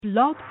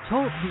Blog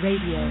Talk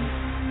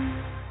Radio.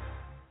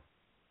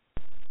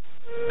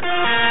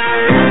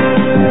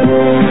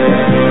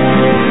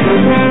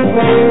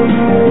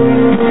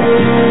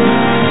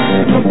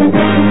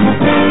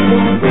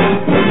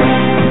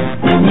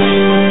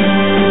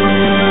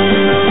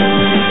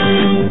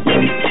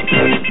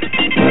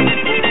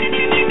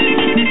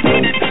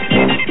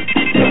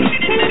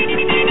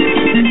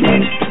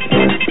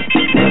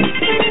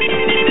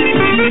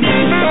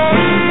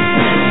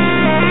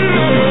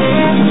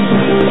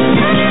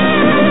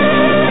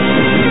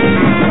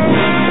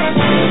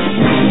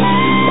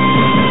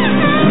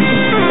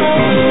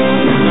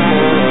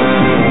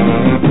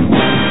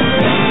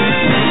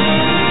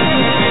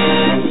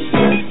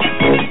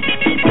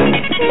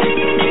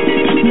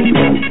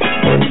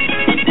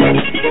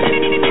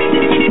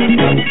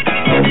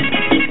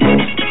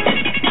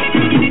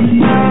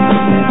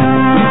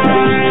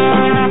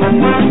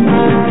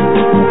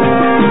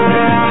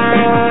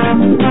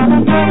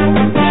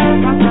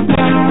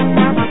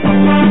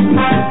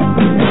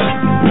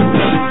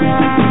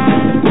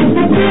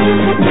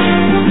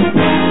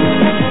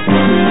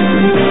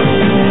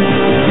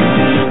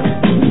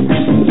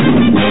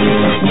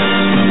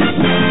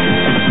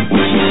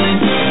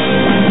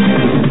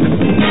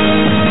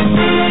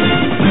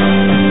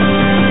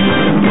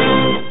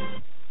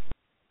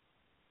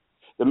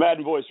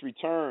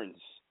 Returns.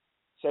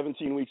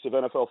 17 weeks of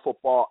NFL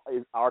football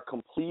are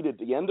completed.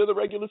 The end of the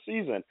regular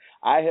season.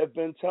 I have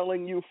been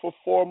telling you for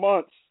 4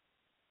 months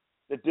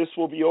that this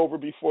will be over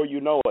before you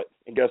know it.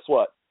 And guess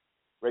what?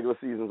 Regular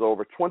season's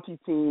over. 20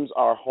 teams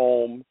are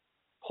home.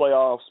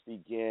 Playoffs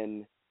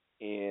begin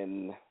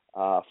in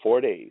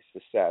 4 days,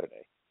 this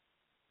Saturday.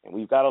 And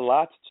we've got a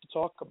lot to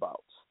talk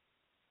about.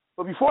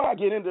 But before I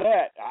get into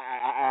that,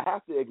 I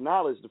have to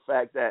acknowledge the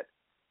fact that,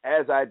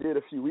 as I did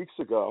a few weeks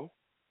ago,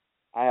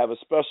 I have a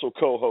special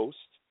co-host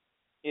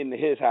in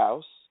his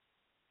house,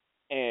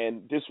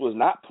 and this was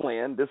not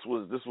planned. This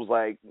was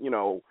like, I don't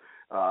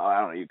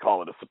know, you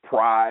call it a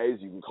surprise,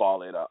 you can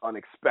call it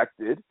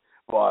unexpected,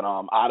 but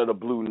out of the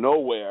blue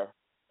nowhere,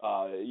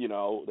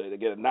 they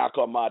get a knock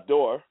on my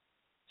door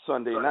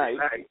Sunday night,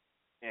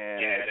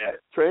 and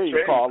Trey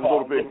called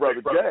little big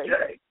brother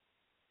Jay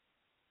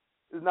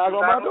is knocking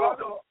on my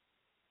door,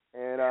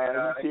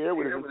 and he's here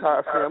with his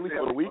entire family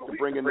for the week to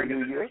bring in the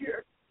new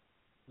year.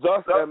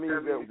 Thus, that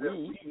means that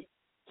we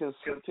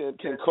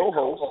can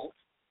co-host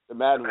the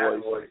Madden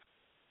Voice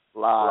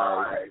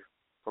live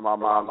from our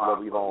mom's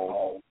lovely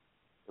home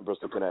in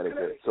Bristol,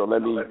 Connecticut. So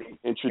let me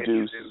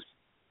introduce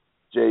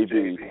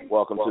JB.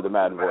 Welcome to the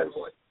Madden Voice.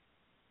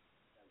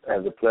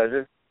 It's a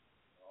pleasure.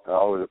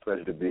 Always a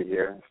pleasure to be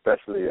here,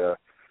 especially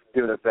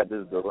given the fact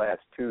this is the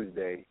last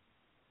Tuesday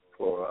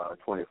for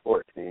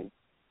 2014,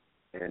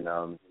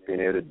 and being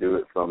able to do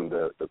it from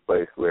the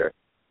place where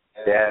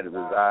Dad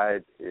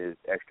resides is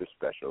extra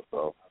special,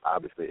 so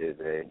obviously it is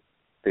a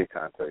big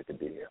time pleasure to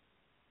be here.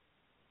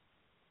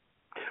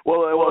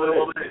 Well, it's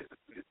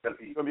going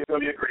to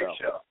be a great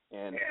show.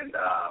 And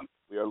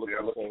we are looking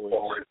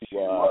forward to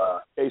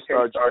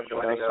KStarr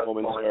joining us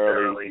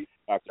momentarily,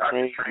 Dr.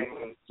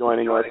 Train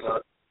joining us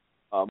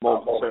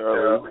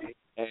momentarily,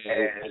 and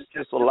it's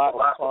just a lot to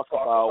talk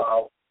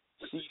about.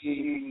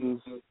 Seedings,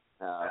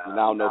 we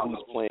now know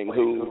who's playing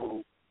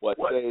who, what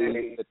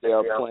day that they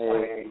are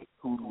playing,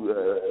 who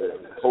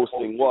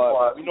hosting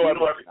what. We know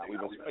everything now. We've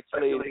been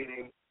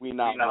speculating. We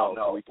now know,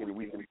 so we can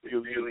really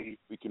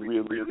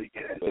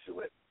get into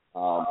it.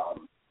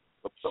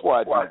 But before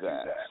I do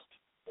that,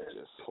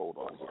 just hold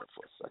on here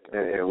for a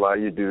second. And while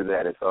you do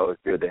that, it's always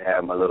good to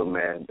have my little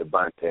man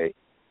Devontae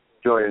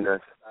joining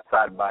us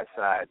side by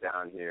side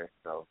down here.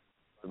 So,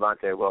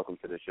 Devontae, welcome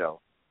to the show.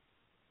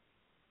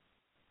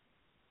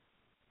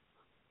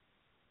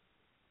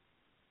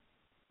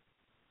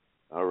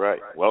 All right,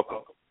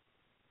 welcome.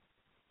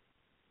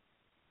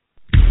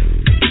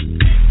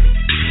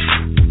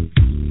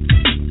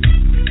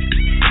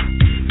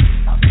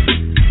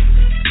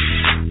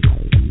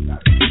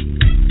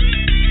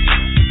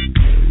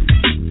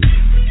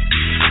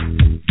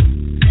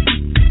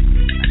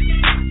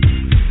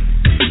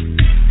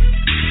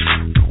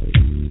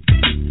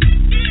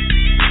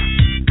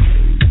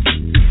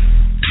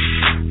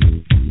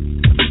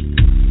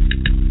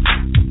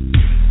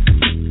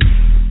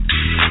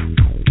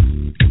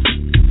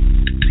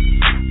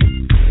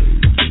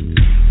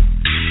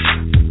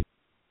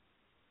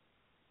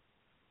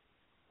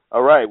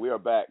 All right, we are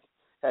back.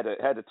 Had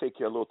to take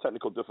care of a little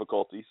technical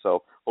difficulty,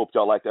 so hope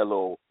y'all like that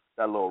little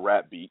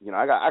rap beat.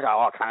 I got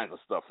all kinds of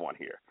stuff on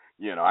here.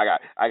 I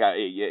got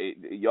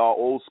y'all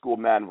old school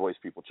Madden Voice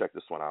people. Check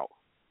this one out.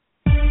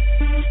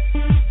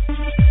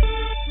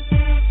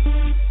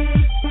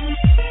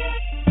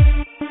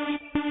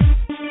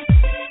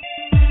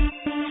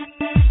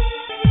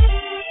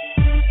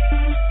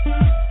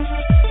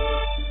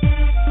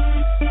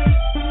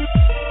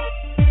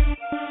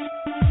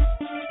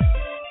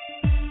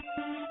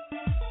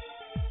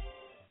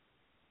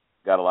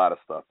 Got a lot of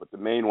stuff, but the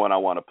main one I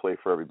want to play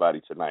for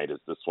everybody tonight is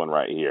this one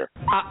right here.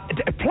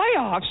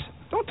 Playoffs?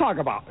 Don't talk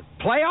about it.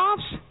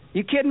 Playoffs?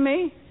 You kidding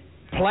me?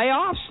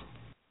 Playoffs?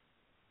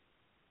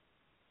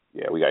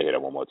 Yeah, we got to hear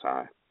that one more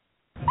time.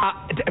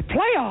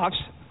 Playoffs?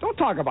 Don't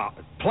talk about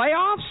it.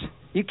 Playoffs?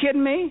 You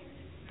kidding me?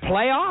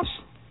 Playoffs?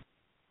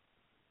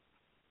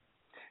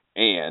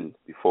 And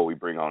before we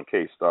bring on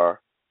KStarr.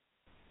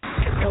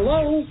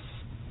 Hello?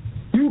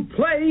 You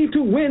play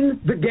to win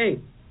the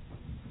game.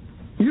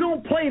 You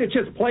don't play to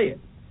just play it.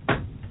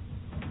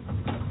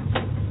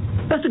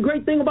 That's the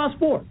great thing about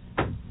sports.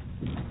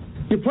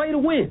 You play to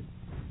win.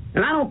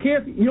 And I don't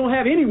care if you don't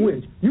have any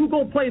wins. You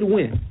go play to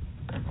win.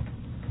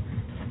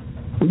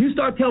 When you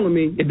start telling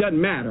me it doesn't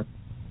matter,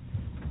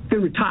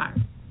 then retire.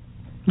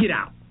 Get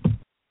out.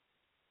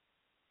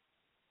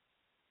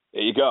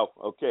 There you go.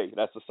 Okay,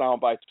 that's the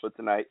sound bites for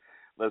tonight.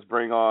 Let's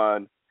bring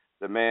on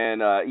the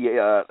man. I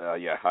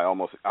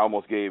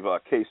almost gave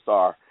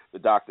KStarr the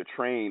Dr.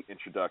 Train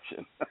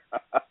introduction.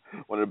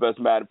 One of the best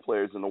Madden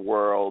players in the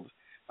world,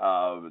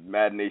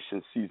 Madden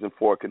Nation Season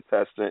 4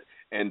 contestant,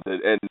 and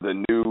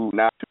the new,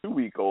 now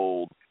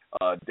 2-week-old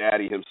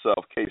daddy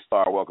himself,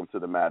 KStarr. Welcome to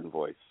the Madden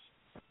Voice.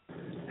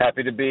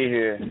 Happy to be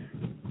here.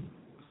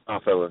 Oh,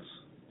 fellas,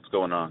 what's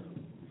going on?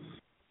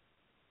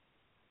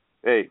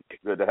 Hey,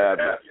 good to have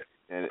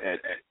you.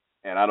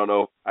 And I don't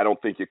know, I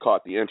don't think you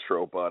caught the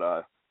intro,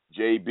 but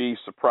JB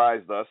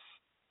surprised us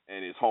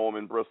and is home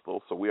in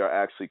Bristol, so we are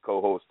actually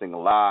co-hosting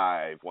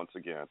live once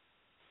again.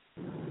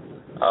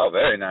 Oh,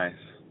 very nice.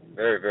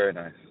 Very, very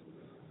nice.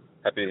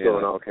 Happy to hear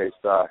that. What's going on,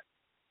 KStarr?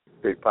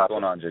 Big Papa.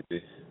 What's going on,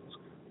 JB?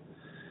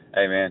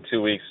 Hey, man,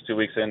 2 weeks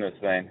into this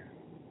thing.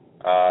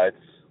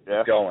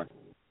 It's going.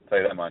 I'll tell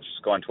you that much.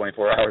 It's going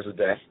 24 hours a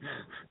day.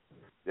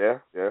 Yeah.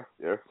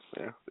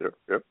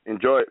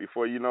 Enjoy it.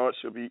 Before you know it,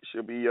 she'll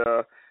be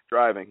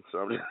driving. So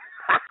I'm just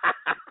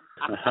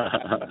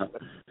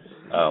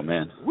oh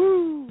man.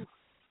 Woo.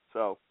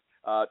 So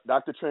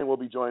Dr. Train will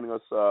be joining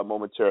us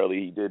momentarily.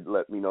 He did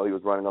let me know he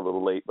was running a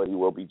little late, but he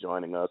will be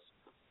joining us.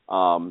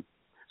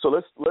 So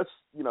let's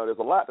there's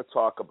a lot to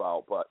talk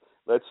about, but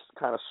let's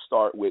kind of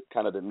start with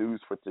kind of the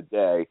news for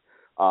today.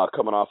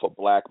 Coming off of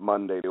Black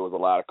Monday, there was a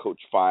lot of coach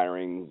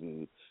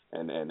firings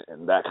and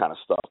that kind of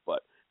stuff,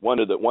 but one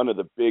of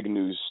the big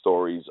news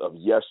stories of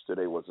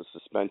yesterday was the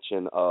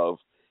suspension of,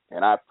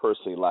 and I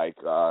personally like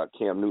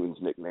Cam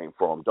Newton's nickname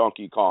for him,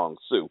 Donkey Kong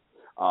Sue,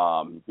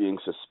 being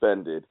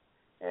suspended.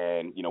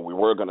 And, we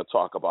were going to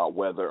talk about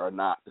whether or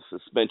not the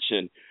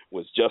suspension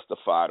was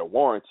justified or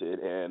warranted.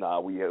 And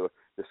we have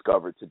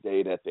discovered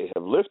today that they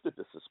have lifted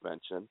the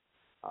suspension,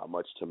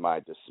 much to my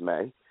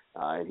dismay.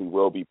 And he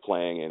will be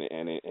playing,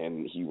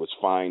 and he was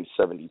fined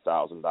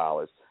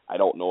 $70,000. I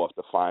don't know if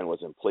the fine was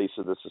in place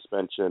of the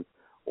suspension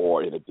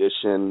or in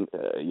addition,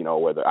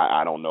 whether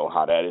I don't know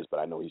how that is, but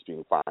I know he's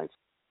being fined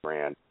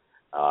 $1,000.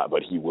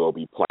 But he will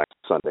be playing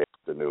Sunday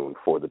afternoon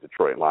for the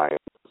Detroit Lions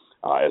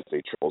as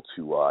they travel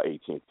to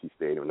AT&T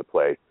Stadium to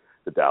play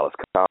the Dallas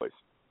Cowboys.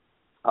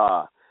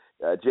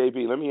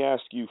 JB, let me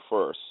ask you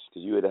first,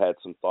 because you had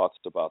some thoughts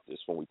about this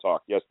when we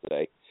talked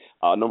yesterday.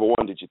 Number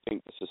one, did you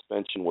think the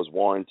suspension was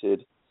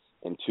warranted?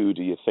 And two,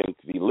 do you think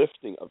the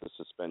lifting of the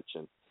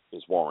suspension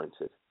is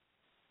warranted?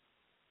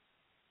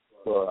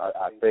 Well,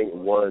 I think,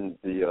 one,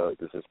 the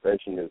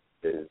suspension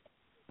is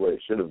what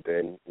it should have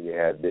been. You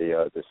had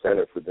the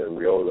center for them,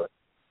 Riola,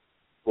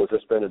 was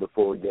suspended a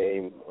full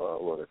game,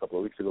 a couple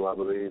of weeks ago, I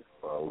believe,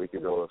 a week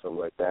ago or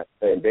something like that.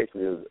 And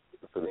basically it was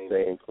for the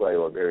same play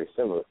or a very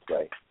similar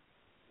play.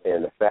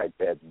 And the fact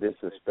that this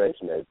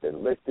suspension has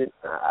been lifted,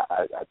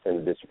 I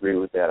tend to disagree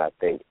with that. I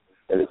think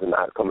that this is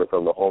not coming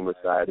from the Homer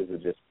side. This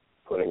is just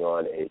putting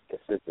on a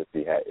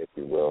consistency hat, if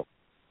you will.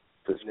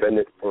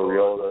 Suspended for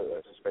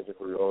Riola, suspension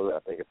for Riola. I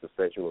think a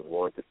suspension was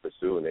warranted for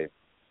Sue, and the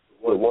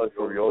one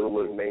for Riola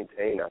was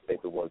maintained. I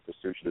think the one for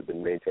Sue should have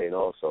been maintained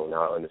also.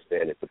 Now I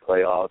understand it's the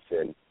playoffs,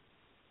 and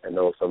I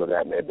know some of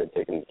that may have been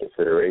taken into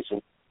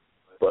consideration.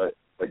 But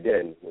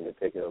again, when you're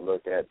taking a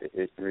look at the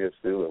history of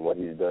Sue and what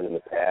he's done in the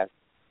past,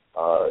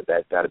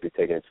 that's got to be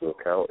taken into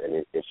account, and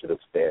it should have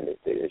standed.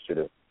 It should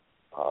have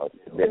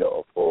been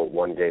a full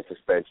one-game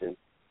suspension,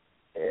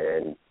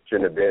 and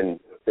shouldn't have been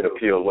an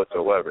appeal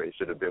whatsoever. It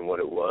should have been what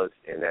it was,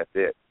 and that's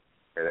it.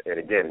 And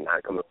again,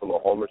 not coming from a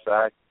Homer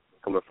side,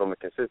 coming from a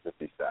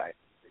consistency side.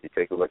 You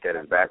take a look at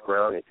his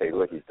background, you take a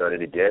look, he's done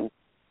it again.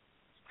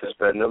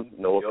 Suspend him,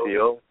 no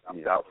appeal,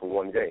 he's out for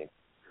one game,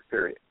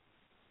 period.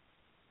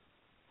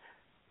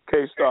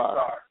 KStarr,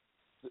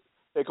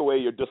 take away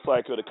your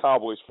dislike of the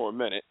Cowboys for a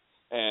minute,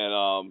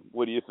 and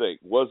what do you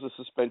think? Was the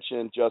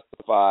suspension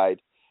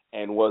justified,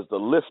 and was the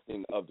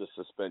lifting of the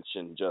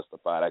suspension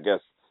justified? I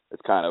guess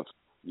it's kind of,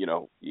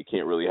 you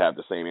can't really have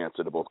the same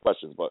answer to both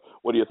questions, but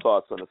what are your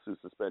thoughts on the Sue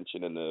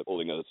suspension and the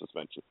holding of the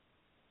suspension?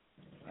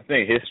 I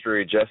think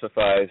history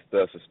justifies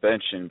the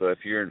suspension, but if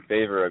you're in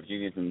favor of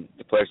using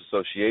the Players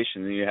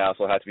Association, then you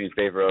also have to be in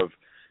favor of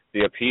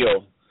the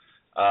appeal,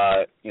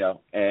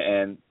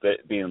 and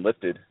being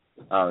lifted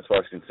as far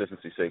as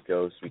consistency's sake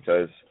goes,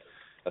 because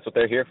that's what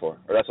they're here for,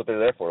 or that's what they're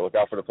there for. Look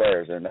out for the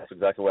players, and that's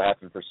exactly what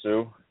happened for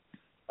Sue.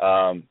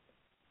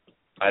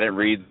 I didn't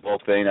read the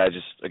whole thing. I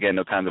just, again,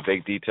 know kind of the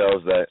vague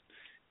details that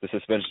the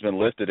suspension's been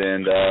lifted,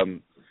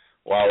 and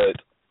while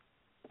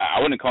I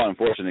wouldn't call it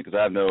unfortunate because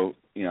I have no,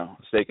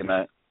 stake in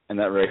that in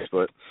that race.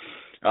 But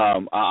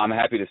I'm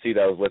happy to see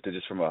that was lifted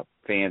just from a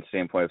fan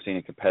standpoint of seeing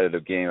a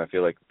competitive game. I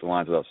feel like the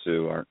Lions without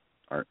Sue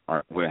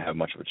wouldn't have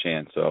much of a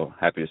chance. So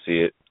happy to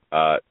see it.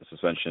 The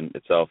suspension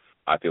itself,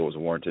 I feel, was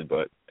warranted,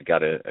 but I got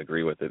to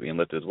agree with it being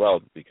lifted as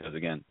well because,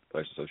 again,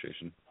 Players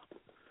Association.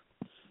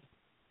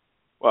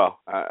 Well,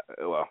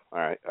 all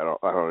right. I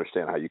don't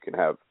understand how you can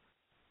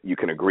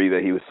agree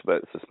that he was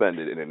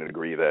suspended and then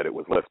agree that it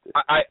was lifted.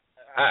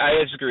 I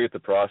disagree with the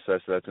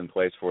process that's in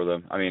place for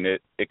them. I mean,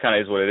 it kind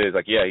of is what it is.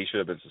 Like, yeah, he should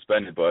have been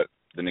suspended, but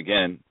then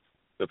again,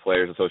 the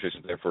Players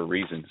Association is there for a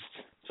reason.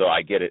 So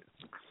I get it.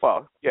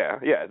 Well, yeah,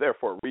 there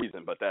for a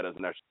reason, but that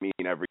doesn't actually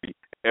mean every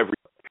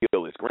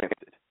appeal is granted.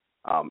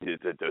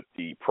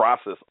 The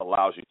process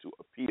allows you to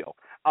appeal.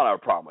 I don't have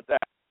a problem with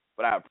that,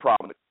 but I have a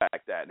problem with the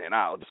fact that, and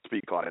I'll just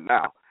speak on it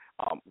now.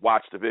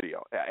 Watch the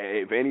video.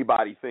 If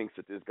anybody thinks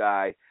that this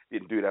guy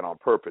didn't do that on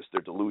purpose,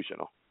 they're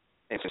delusional.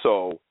 And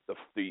so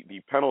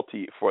the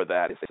penalty for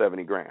that is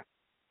 $70,000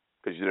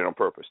 because you did it on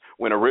purpose.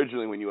 When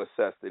you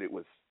assessed that it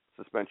was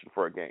suspension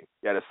for a game,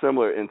 you had a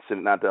similar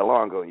incident not that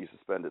long ago, and you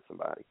suspended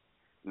somebody.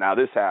 Now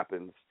this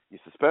happens, you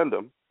suspend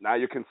him. Now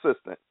you're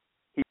consistent.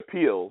 He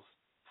appeals.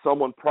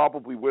 Someone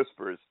probably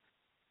whispers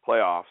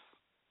playoffs,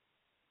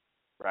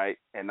 right?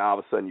 And now all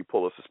of a sudden you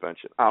pull a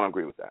suspension. I don't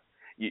agree with that.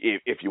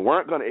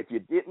 If you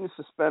didn't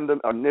suspend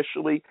him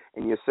initially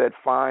and you said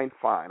fine,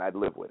 I'd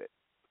live with it.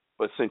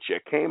 But since you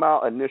came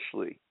out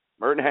initially,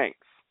 Merton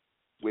Hanks,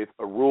 with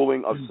a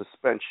ruling of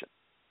suspension,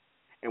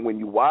 and when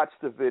you watch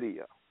the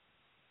video,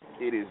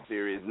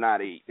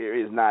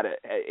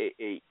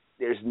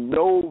 there's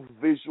no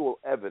visual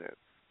evidence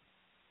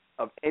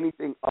of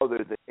anything other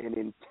than an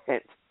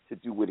intent to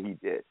do what he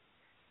did.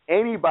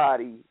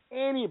 Anybody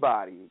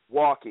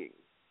walking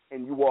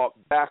and you walk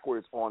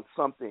backwards on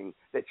something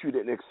that you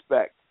didn't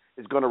expect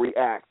is going to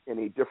react in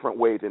a different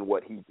way than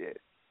what he did.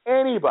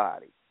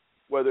 Anybody,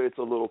 whether it's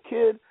a little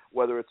kid,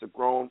 whether it's a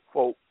grown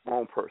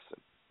person,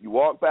 you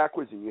walk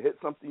backwards and you hit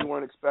something you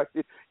weren't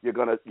expected, you're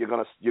gonna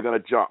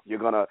jump. You're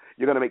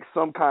gonna make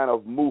some kind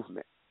of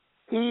movement.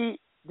 He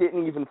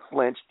didn't even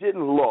flinch,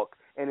 didn't look,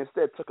 and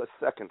instead took a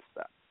second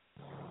step.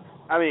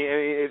 I mean,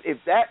 if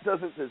that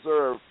doesn't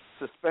deserve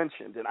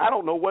suspension, then I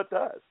don't know what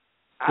does.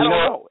 I don't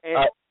know.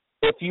 And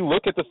if you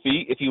look at the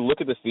feet,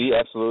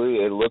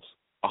 absolutely, it looks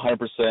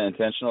 100%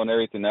 intentional and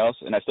everything else,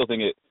 and I still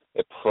think it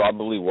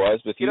probably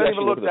was. But if you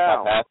actually look at the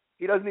top half,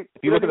 he doesn't even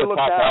if you look at the look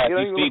top down. half, He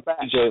doesn't you even see look back.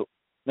 TJ.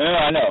 No,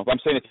 I know. I'm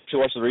saying if you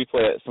watch the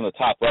replay from the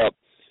top up,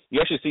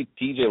 you actually see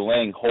TJ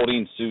Lang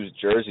holding Sue's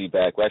jersey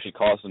back, which actually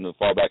caused him to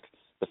fall back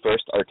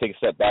take a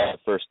step back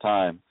the first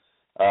time.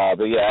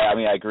 But yeah, I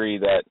mean, I agree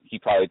that he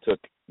probably took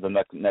the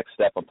next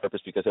step on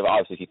purpose because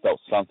obviously he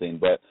felt something.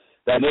 But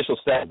that initial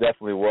step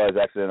definitely was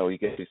accidental. You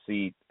get to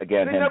see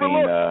again him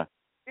being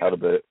out a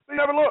bit. He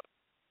never looked.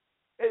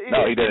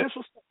 No, he didn't.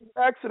 Initial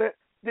accident.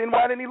 Then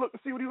why didn't he look to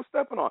see what he was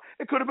stepping on?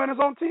 It could have been his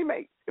own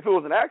teammate if it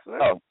was an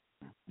accident. Oh,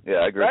 yeah,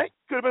 I agree. Right?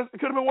 Could have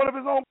been one of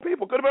his own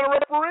people. Could have been a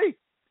referee.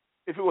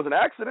 If it was an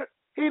accident,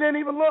 he didn't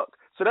even look.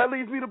 So that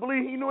leads me to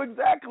believe he knew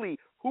exactly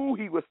who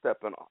he was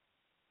stepping on,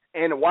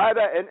 and why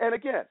that. And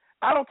again,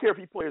 I don't care if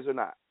he plays or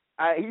not.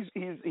 He's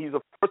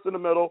a first in the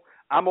middle.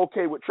 I'm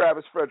okay with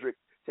Travis Frederick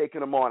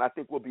taking him on. I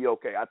think we'll be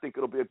okay. I think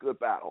it'll be a good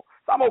battle.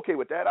 So I'm okay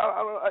with that.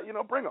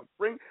 Bring him.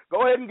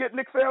 Go ahead and get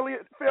Nick Fairley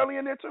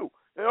in there too.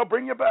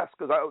 Bring your best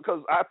because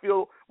I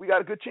feel we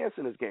got a good chance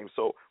in this game.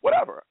 So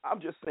whatever.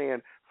 I'm just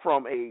saying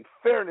from a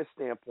fairness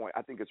standpoint,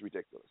 I think it's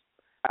ridiculous.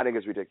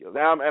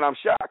 Now, I'm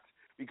shocked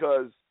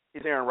because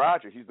it's Aaron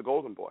Rodgers. He's the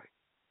golden boy.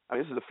 I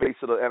mean, this is the face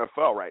of the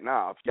NFL right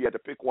now. If you had to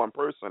pick one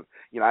person,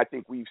 I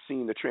think we've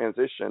seen the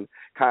transition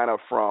kind of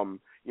from,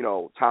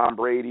 Tom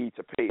Brady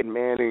to Peyton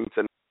Manning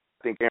to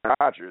I think Aaron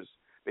Rodgers,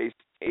 based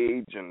on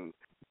age and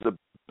I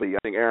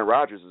think Aaron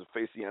Rodgers is the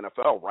face of the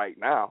NFL right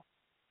now.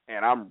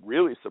 And I'm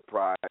really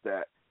surprised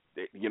that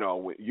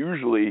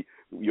usually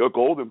your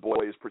golden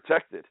boy is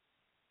protected.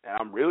 And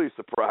I'm really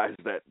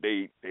surprised that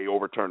they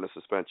overturned the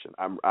suspension.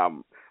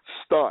 I'm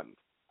stunned.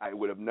 I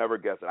would have never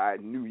guessed it. I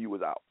knew he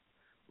was out.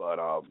 But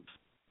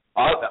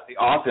honestly,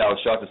 I was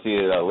shocked to see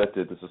it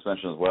lifted, the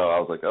suspension as well. I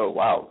was like, oh,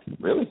 wow,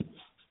 really?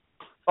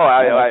 Oh,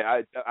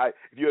 I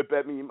if you had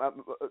bet me,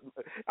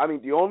 I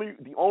mean, the only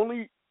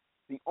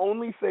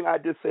thing I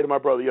did say to my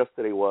brother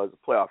yesterday was a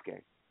playoff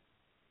game.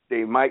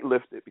 They might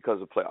lift it because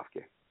of playoff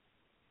game.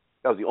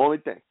 That was the only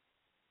thing.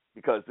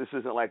 Because this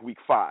isn't like week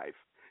 5.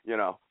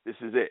 This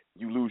is it.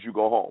 You lose, you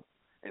go home.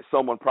 And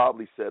someone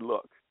probably said,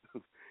 look,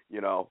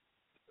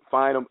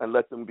 find them and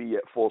let them be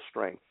at full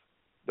strength.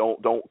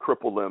 Don't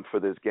cripple them for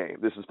this game.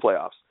 This is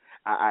playoffs.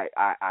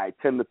 I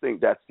tend to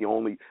think that's the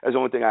only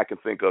thing I can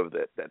think of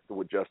that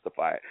would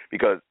justify it,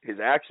 because his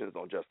actions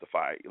don't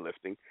justify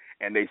lifting,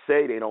 and they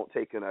say they don't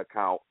take into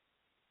account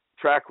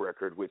track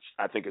record, which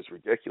I think is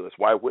ridiculous.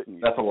 Why wouldn't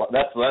you? That's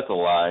a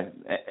lie.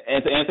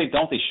 And if they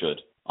don't, they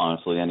should,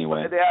 honestly,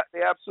 anyway. They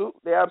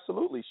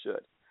absolutely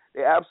should.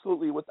 They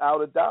absolutely,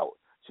 without a doubt,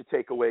 should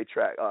take away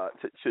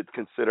should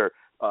consider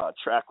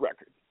track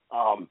record.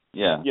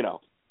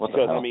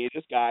 Because I mean,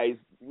 this guy's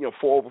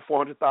over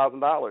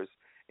 $400,000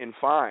 in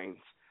fines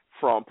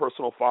from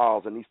personal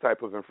fouls and these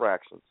type of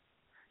infractions.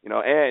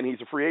 And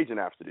he's a free agent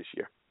after this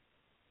year.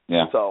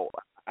 Yeah. So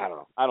I don't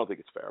know. I don't think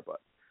it's fair, but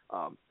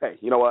hey,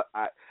 you know what?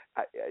 I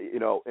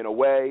in a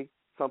way,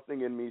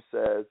 something in me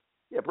says,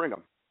 yeah, bring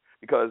him,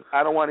 because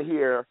I don't want to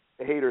hear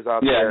the haters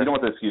out there. Yeah, you don't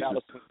want the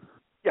excuses.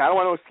 Yeah, I don't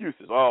want no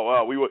excuses. Oh,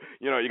 well, we were,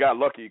 you got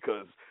lucky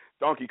because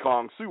Donkey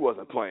Kong Sue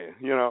wasn't playing.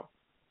 No,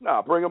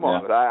 bring him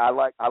on. I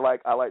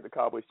like the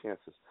Cowboys'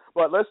 chances.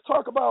 But let's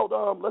talk about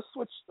let's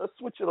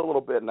switch it a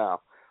little bit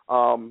now.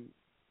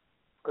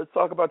 Let's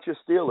talk about your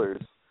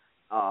Steelers.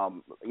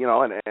 And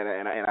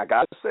I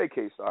got to say,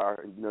 KStarr,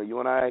 you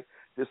and I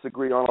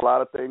disagree on a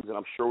lot of things, and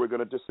I'm sure we're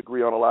going to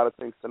disagree on a lot of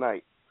things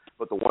tonight.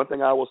 But the one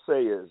thing I will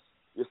say is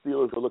your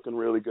Steelers are looking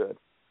really good.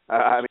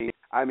 I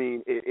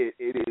mean,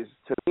 it is,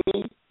 to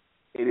me,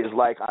 it is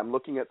like I'm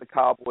looking at the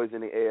Cowboys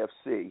in the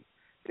AFC.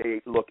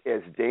 They look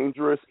as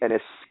dangerous and as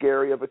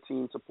scary of a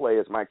team to play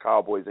as my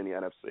Cowboys in the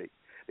NFC.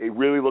 They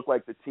really look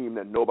like the team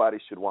that nobody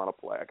should want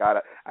to play. I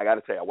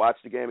gotta tell you, I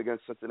watched the game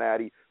against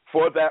Cincinnati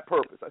for that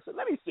purpose. I said,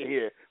 let me sit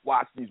here,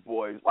 watch these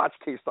boys, watch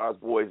KStarr's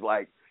boys,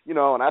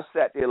 and I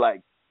sat there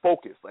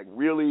focused,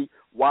 really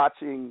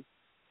watching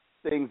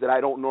things that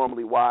I don't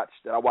normally watch,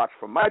 that I watch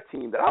from my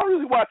team, that I don't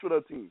really watch with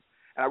other teams.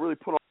 And I really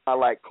put on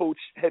my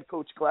head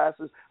coach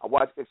classes. I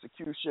watched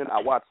execution.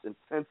 I watched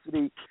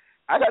intensity.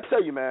 I got to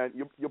tell you, man,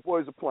 your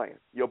boys are playing.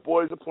 Your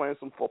boys are playing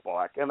some football.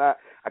 I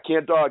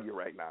can't dog you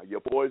right now.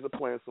 Your boys are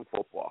playing some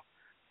football.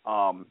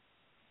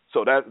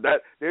 So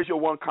there's your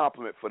one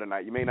compliment for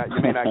tonight. You may not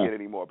get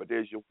any more, but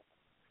there's your.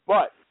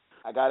 But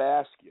I got to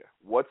ask you,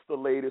 what's the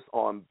latest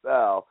on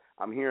Bell?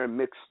 I'm hearing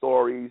mixed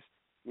stories.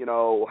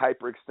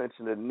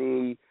 Hyperextension of the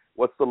knee.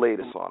 What's the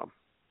latest on him?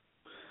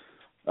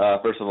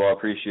 First of all, I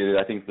appreciate it.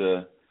 I think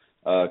the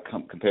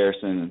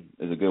comparison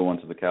is a good one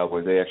to the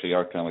Cowboys. They actually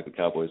are kind of like the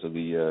Cowboys of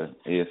the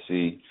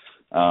AFC.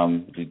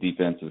 The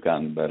defense has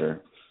gotten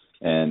better.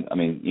 And,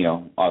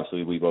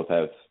 obviously we both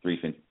have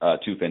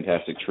two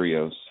fantastic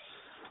trios.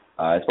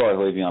 As far as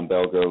Le'Veon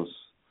Bell goes,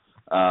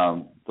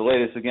 the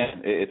latest,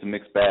 again, it's a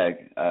mixed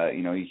bag.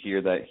 You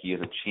hear that he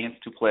has a chance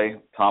to play.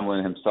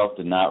 Tomlin himself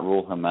did not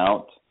rule him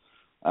out.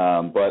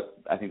 But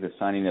I think the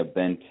signing of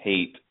Ben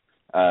Tate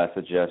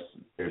suggests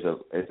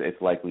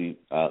it's likely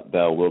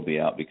Bell will be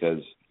out,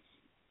 because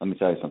let me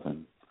tell you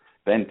something.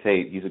 Ben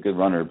Tate, he's a good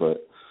runner,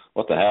 but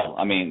what the hell?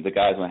 The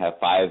guy's going to have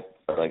a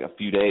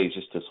few days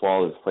just to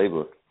swallow his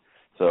playbook.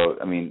 So,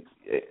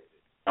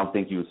 I don't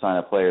think you would sign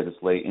a player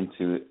this late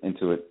into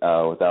it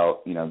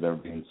without, there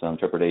being some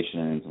trepidation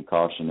and some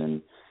caution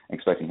and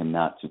expecting him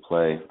not to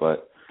play.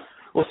 But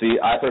we'll see.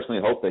 I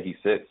personally hope that he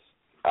sits.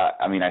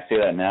 I say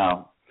that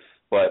now,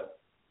 but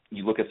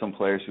you look at some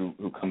players who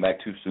come back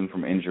too soon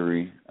from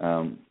injury,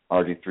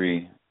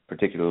 RG3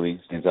 particularly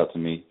stands out to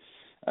me,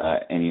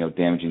 and,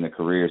 damaging their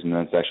careers. And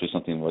that's actually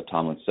something what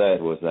Tomlin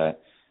said, was that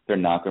they're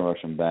not going to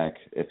rush him back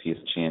if he has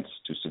a chance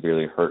to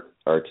severely hurt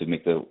or to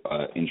make the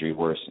injury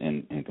worse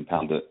and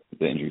compound the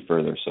injury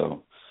further.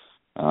 So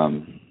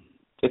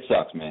it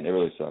sucks, man. It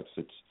really sucks.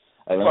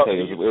 Let me tell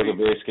you, it was a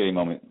very scary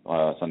moment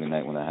Sunday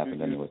night when that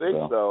happened anyway.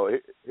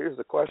 Here's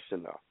the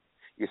question, though.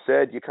 You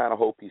said you kind of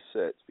hope he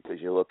sits because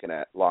you're looking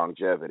at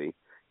longevity.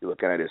 You're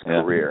looking at his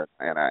career,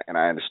 and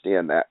I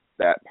understand that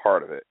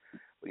part of it.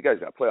 But you guys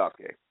got a playoff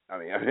game.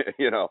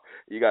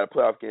 You got a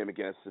playoff game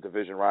against a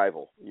division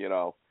rival. And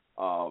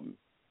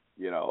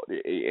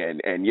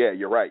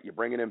you're right. You're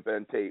bringing in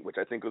Ben Tate, which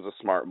I think was a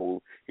smart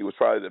move. He was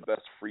probably the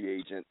best free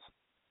agent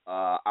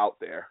out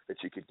there that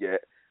you could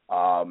get.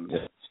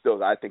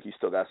 Still, I think he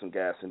still got some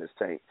gas in his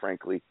tank,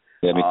 frankly.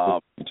 Yeah, me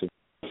too.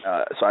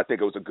 So I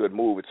think it was a good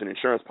move. It's an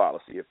insurance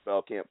policy. If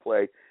Bell can't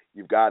play,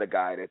 you've got a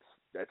guy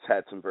that's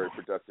had some very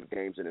productive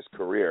games in his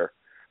career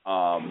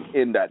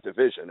in that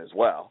division as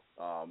well.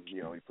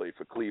 He played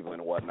for Cleveland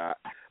and whatnot.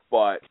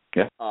 But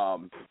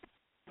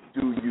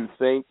do you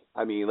think,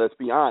 let's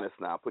be honest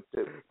now,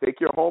 take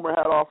your homer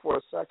hat off for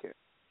a second.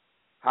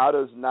 How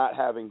does not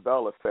having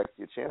Bell affect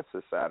your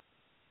chances, Saturday?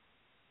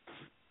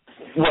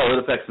 Well,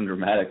 it affects them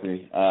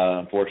dramatically,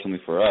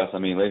 unfortunately for us.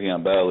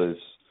 Le'Veon Bell is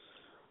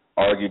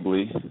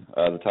arguably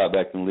the top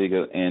back in the league,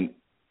 and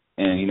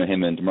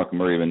him and DeMarco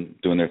Murray have been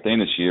doing their thing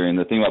this year. And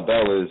the thing about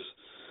Bell is,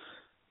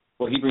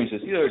 what he brings to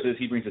Steelers is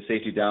he brings the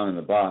safety down in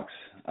the box,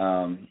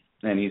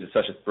 and he's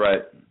such a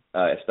threat,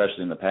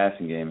 especially in the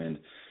passing game. And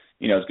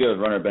as good a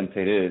runner Ben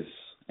Tate is,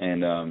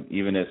 and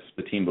even if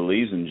the team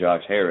believes in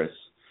Josh Harris,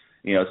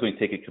 it's going to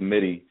take a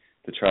committee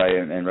to try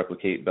and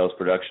replicate Bell's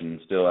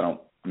production. Still, I'm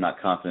not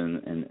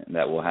confident in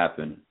that will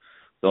happen.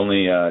 The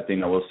only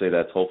thing I will say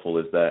that's hopeful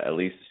is that at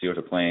least the Steelers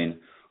are playing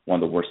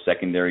one of the worst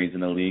secondaries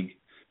in the league.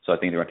 So I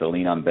think they're going to have to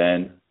lean on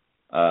Ben,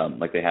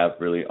 like they have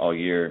really all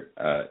year,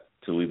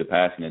 to lead the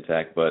passing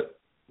attack. But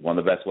one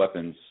of the best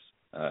weapons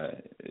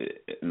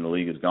in the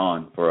league is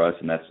gone for us,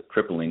 and that's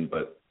crippling.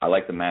 But I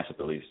like the matchup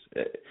at least.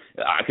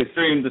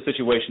 Considering the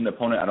situation, the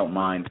opponent, I don't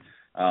mind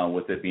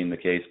with it being the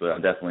case, but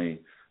I'm definitely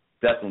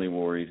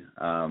worried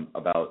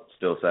about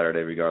still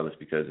Saturday regardless,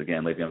 because,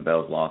 again, Le'Veon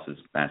Bell's loss is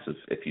massive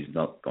if he's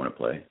not going to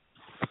play.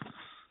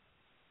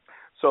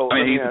 So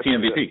he's the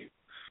team MVP.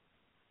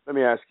 Let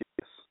me ask you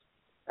this.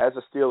 as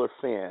a Steeler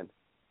fan,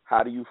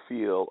 how do you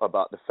feel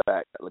about the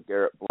fact that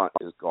LeGarrette Blount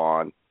is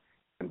gone,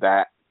 and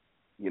that,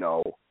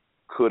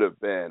 could have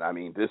been? I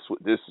mean,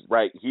 this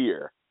right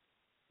here,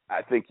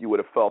 I think you would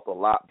have felt a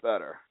lot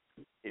better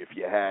if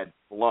you had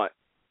Blount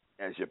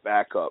as your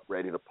backup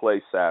ready to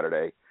play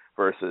Saturday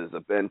versus a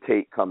Ben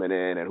Tate coming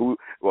in, and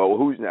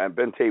who's now?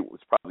 Ben Tate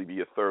would probably be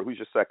your third. Who's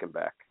your second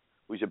back?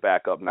 Who's your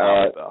backup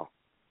now, Bell?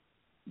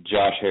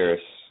 Josh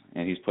Harris,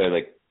 and he's played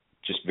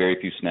just very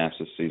few snaps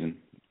this season.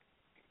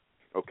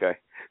 Okay,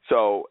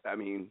 so I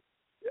mean,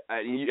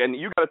 and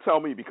you got to tell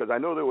me, because I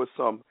know there was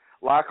some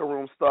locker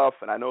room stuff,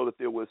 and I know that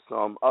there was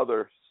some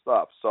other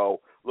stuff.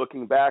 So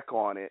looking back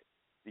on it,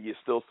 do you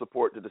still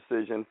support the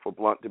decision for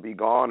Blount to be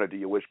gone, or do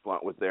you wish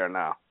Blount was there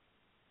now?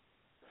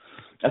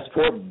 I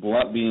support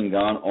Blount being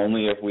gone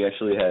only if we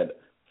actually had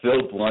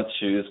filled Blount's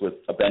shoes with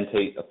a Ben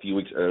Tate a few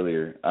weeks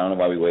earlier. I don't know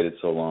why we waited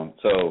so long.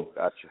 So,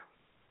 gotcha.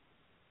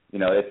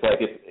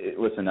 It's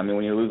listen, I mean,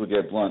 when you lose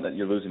LeGarrette Blount,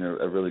 you're losing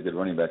a really good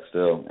running back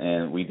still,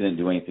 and we didn't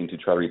do anything to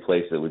try to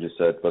replace it. We just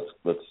said, let's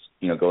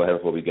go ahead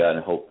with what we got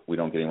and hope we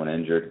don't get anyone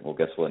injured. Well,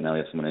 guess what? Now we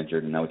have someone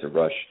injured, and now we have to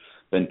rush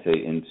Ben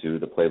Tate into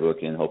the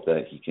playbook and hope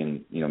that he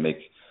can, make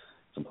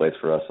some plays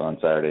for us on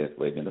Saturday if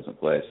Le'Veon doesn't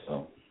play.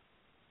 So,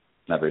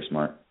 not very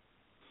smart.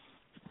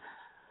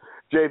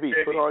 JB,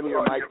 put on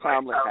your Mike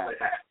Tomlin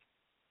hat.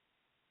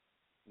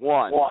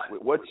 One,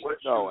 with what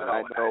you know, and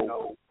I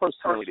know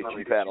personally that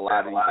you've had a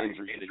lot of these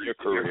injuries in your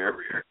career,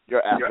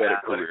 your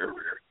athletic career,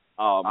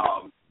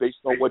 based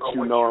on what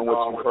you know and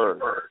what you've heard,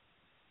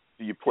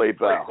 do you play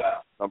Bell,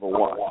 number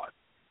one?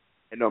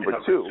 And number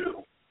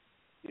two,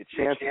 your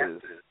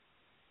chances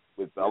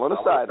with Bell on the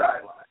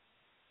sideline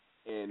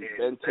and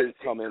Ben Tate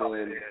coming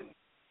in,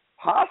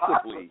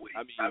 possibly,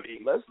 I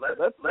mean,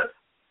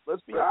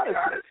 let's be honest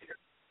here.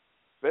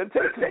 Ben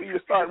Tate could be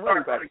your starting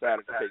running back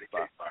Saturday.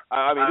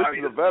 I mean, this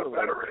is a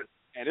veteran,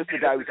 and this is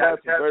a guy who's had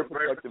some very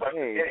productive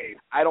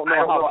games. I don't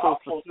know how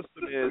close the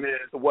system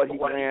is to what he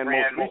ran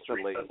most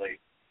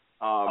recently.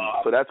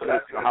 So that's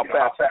how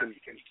fast he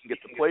can get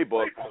the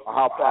playbook, or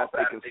how fast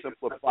they can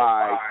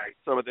simplify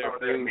some of their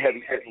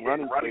heavy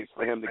running plays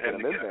for him to get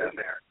him in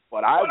there.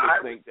 But I would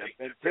think that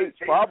Ben Tate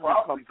probably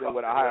comes in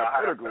with a higher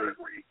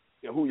pedigree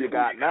than who you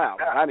got now.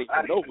 I didn't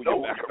even know who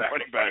your backup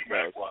running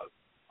back was.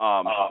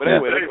 But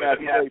anyway,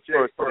 let's ask Jay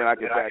first, and then I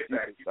get back to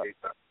you.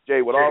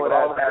 Jay, with all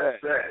of that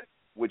said,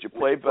 would you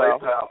play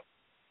Bell,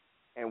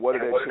 and what are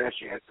their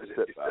chances to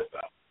sit Bell?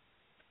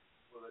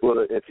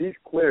 Well, if he's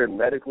cleared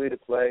medically to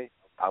play,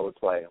 I would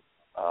play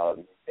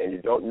him. And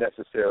you don't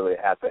necessarily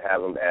have to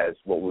have him as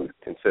what we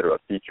would consider a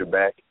feature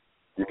back.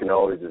 You can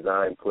always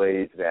design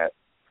plays that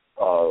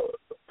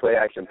play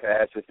action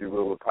pass, if you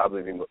will, would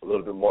probably be a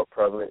little bit more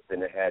prevalent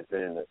than it has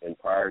been in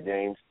prior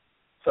games.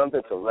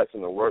 Something to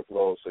lessen the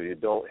workload so you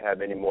don't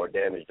have any more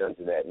damage done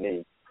to that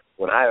knee.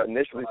 When I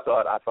initially saw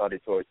it, I thought he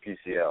tore his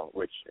PCL,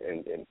 which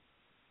in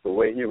the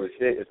way he was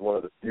hit is one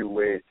of the few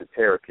ways to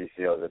tear a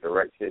PCL, is a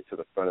direct hit to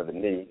the front of the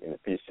knee. And the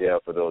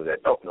PCL, for those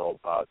that don't know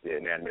about the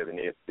anatomy of the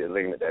knee, it's the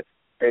ligament that's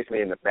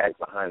basically in the back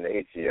behind the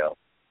ACL.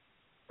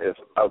 It's,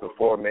 of the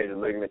four major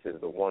ligaments,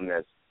 is the one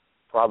that's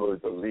probably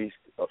the least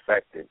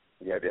affected.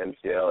 You have your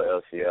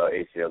MCL, LCL,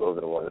 ACL, those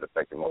are the ones that are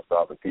affected most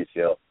often,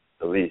 PCL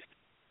the least.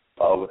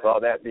 With all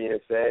that being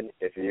said,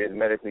 if he is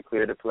medically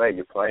cleared to play,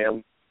 you play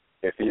him.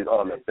 If he's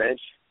on the bench,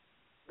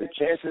 the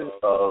chances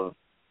of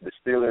the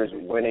Steelers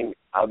winning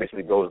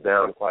obviously goes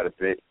down quite a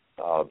bit.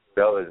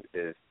 Bell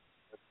is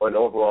an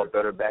overall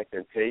better back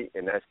than Tate,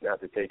 and that's not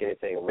to take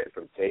anything away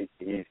from Tate.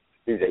 He's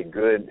a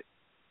good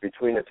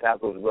between the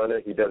tackles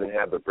runner. He doesn't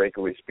have the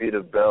breakaway speed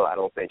of Bell. I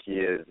don't think he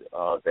is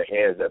the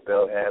hands that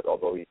Bell has,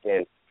 although he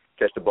can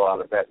catch the ball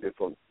out of the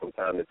backfield from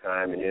time to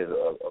time, and he is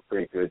a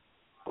pretty good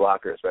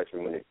blocker, especially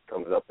when it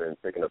comes up and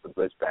picking up the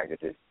blitz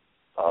packages.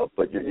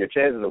 But your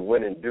chances of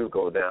winning do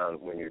go down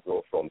when you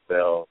go from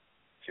Bell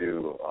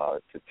to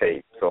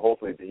Tate. So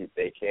hopefully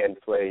they can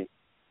play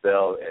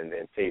Bell, and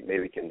then Tate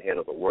maybe can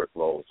handle the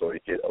workload, so you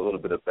get a little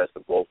bit of best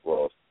of both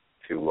worlds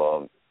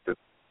to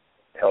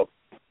help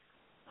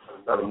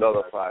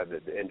nullify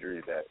the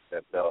injury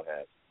that Bell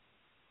has.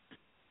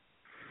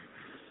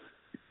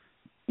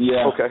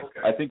 Yeah, okay.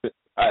 I think that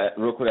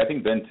real quick, I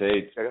think Ben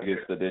Tate's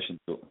biggest addition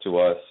to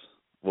us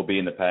will be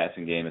in the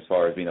passing game as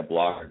far as being a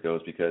blocker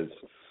goes, because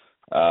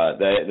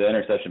the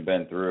interception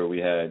Ben threw, we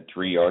had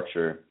Tree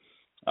Archer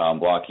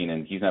blocking,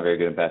 and he's not very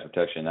good in pass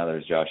protection. Now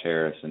there's Josh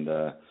Harris, and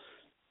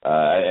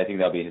I think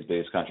that'll be his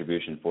biggest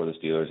contribution for the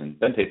Steelers. And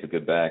Ben Tate's a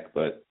good back,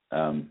 but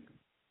I'm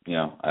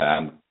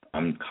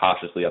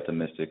cautiously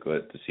optimistic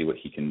to see what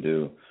he can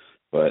do,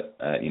 but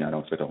I don't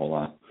expect a whole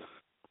lot.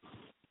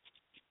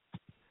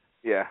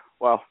 Yeah,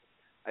 well,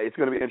 it's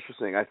going to be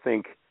interesting. I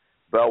think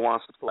Bell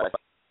wants to play.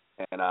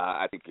 And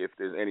I think if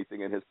there's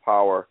anything in his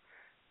power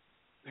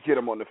to get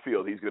him on the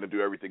field, he's going to do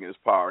everything in his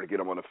power to get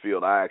him on the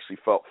field. I actually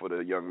felt for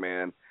the young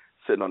man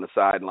sitting on the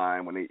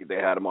sideline when they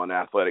had him on the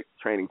athletic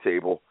training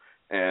table.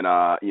 And,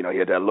 he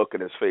had that look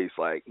in his face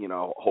like,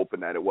 hoping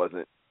that it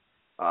wasn't.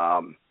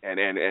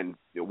 And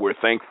we're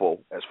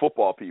thankful as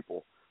football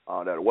people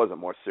that it wasn't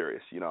more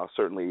serious.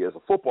 Certainly as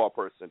a football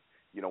person,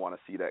 you don't want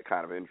to see that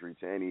kind of injury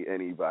to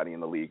anybody in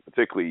the league,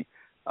 particularly,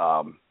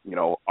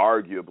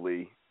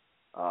 arguably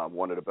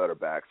one of the better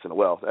backs. And,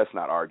 well, that's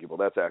not arguable.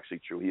 That's actually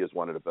true. He is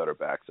one of the better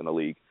backs in the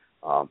league.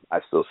 I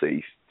still say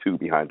he's 2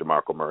 behind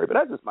DeMarco Murray, but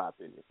that's just my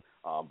opinion.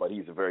 But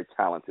he's a very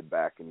talented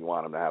back, and you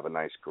want him to have a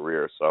nice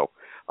career. So,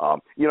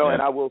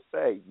 and I will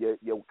say,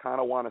 you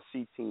kind of want to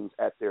see teams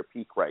at their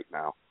peak right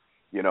now.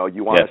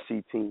 You want to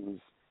see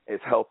teams as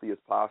healthy as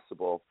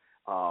possible.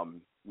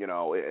 And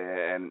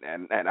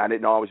I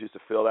didn't always used to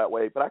feel that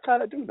way, but I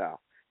kind of do now.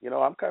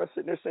 I'm kind of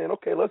sitting there saying,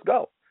 okay, let's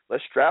go.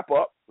 Let's strap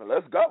up and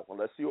let's go. And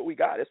let's see what we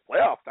got. It's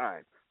playoff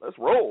time. Let's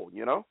roll,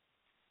 For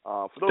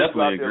those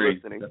Definitely out there agree.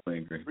 listening,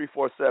 Definitely agree.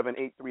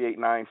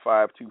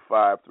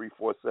 347-838-9525,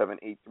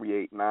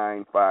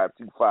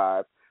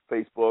 347-838-9525.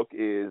 Facebook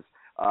is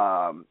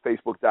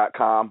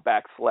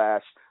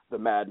facebook.com/The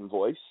Madden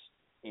Voice,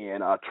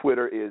 and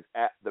Twitter is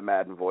 @The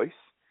Madden Voice.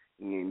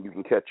 And you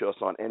can catch us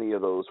on any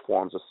of those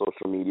forms of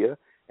social media.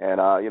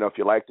 And, if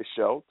you like the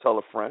show, tell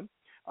a friend.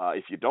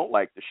 If you don't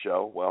like the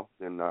show, well,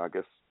 then I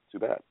guess too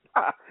bad.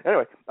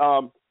 Anyway,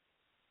 all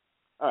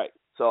right.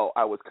 So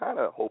I was kind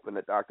of hoping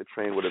that Dr.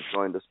 Train would have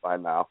joined us by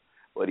now,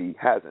 but he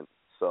hasn't.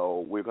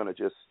 So we're gonna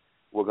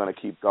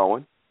keep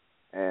going.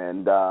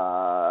 And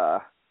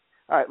all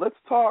right, let's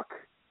talk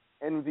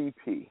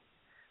MVP.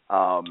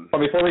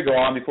 Before we go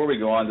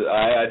on,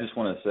 I just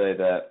want to say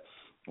that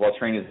while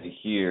Train isn't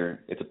here,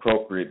 it's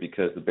appropriate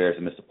because the Bears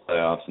have missed the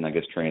playoffs, and I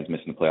guess Train's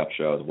missing the playoff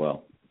show as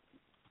well.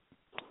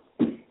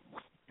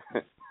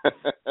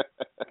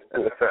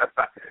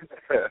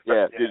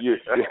 Yeah,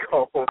 that's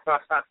cold.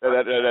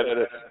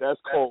 That's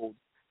cold.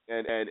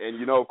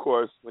 And of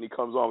course, when he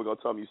comes on, we're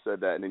gonna tell him you said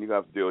that, and then you're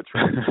gonna have to deal with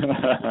Train.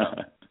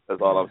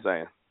 That's all I'm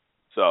saying.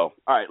 So,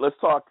 all right, let's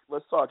talk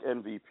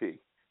MVP,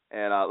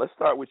 and let's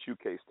start with you,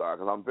 KStarr,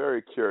 because I'm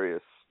very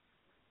curious.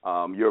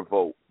 Your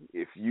vote.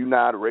 If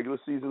the regular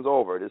season's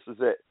over, this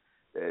is it.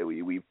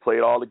 We've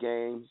played all the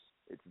games.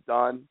 It's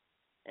done.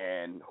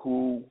 And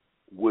who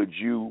would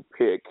you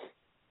pick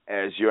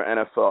as your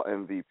NFL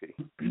MVP?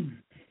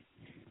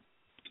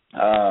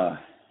 Well,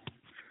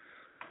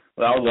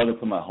 I would love to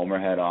put my homer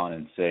hat on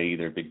and say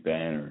either Big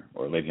Ben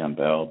or Le'Veon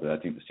Bell, but I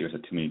think the Steelers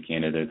have too many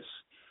candidates.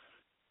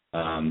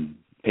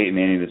 Peyton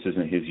Manning, this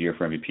isn't his year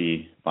for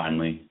MVP,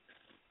 finally.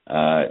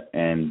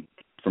 And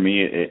for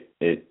me,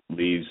 it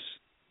leaves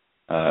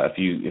a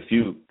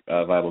few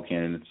viable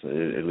candidates.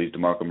 It leaves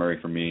DeMarco Murray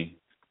for me.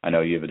 I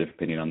know you have a different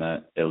opinion on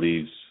that. It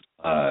leaves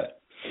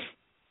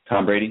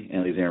Tom Brady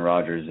and it leaves Aaron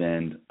Rodgers.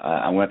 And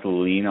I'm going to have to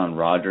lean on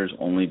Rodgers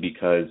only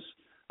because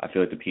I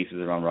feel like the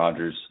pieces around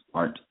Rodgers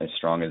aren't as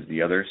strong as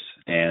the others.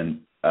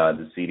 And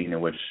the seeding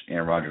in which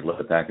Aaron Rodgers led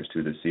the Packers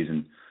to this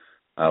season,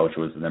 which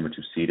was the number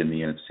 2 seed in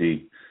the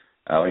NFC.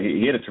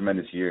 He had a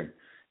tremendous year.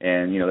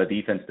 And, the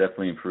defense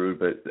definitely improved.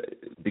 But at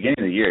the beginning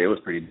of the year, it was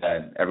pretty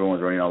bad. Everyone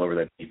was running all over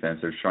that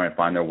defense. They're trying to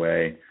find their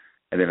way.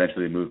 And they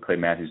eventually moved Clay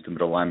Matthews to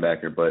middle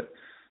linebacker. But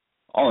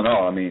all in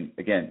all,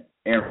 again,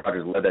 Aaron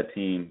Rodgers led that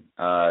team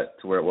to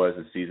where it was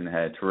this season.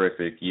 Had a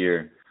terrific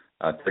year.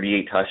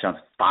 38 touchdowns,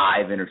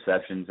 5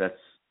 interceptions. That's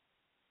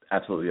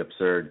absolutely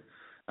absurd.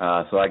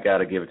 So I got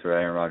to give it to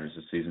Aaron Rodgers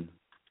this season.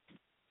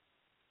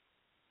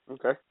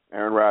 Okay.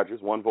 Aaron Rodgers.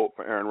 1 vote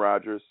for Aaron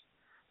Rodgers.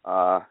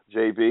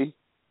 JB,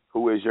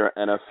 who is your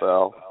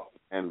NFL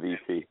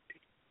MVP?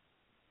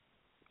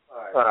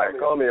 All right,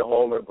 call me a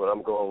homer, but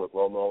I'm going with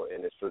Romo,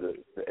 and it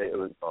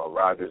was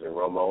Rodgers and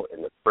Romo.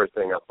 And the first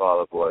thing I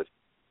thought of was,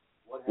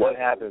 what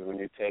happens when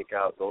you take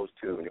out those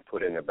two and you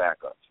put in the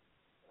backups?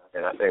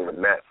 And I think with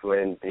Matt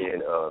Flynn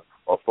being a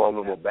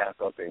formidable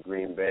backup in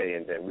Green Bay,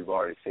 and then we've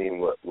already seen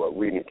what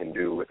Whedon can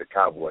do with the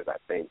Cowboys, I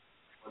think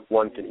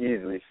one can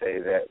easily say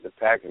that the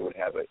Packers would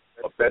have a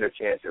better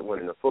chance at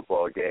winning a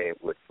football game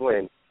with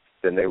Flynn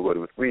than they would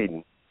with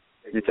Whedon.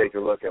 You take a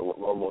look at what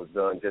Romo's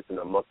done just in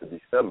the month of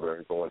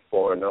December, going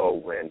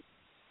 4-0, when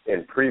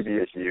in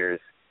previous years,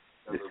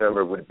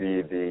 December would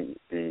be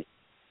the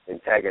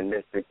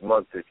antagonistic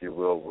month, if you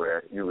will,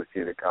 where you would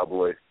see the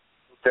Cowboys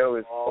still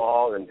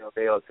fall and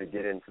fail to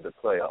get into the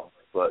playoffs.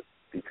 But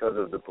because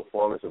of the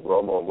performance of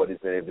Romo and what he's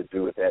been able to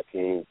do with that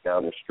team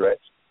down the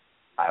stretch,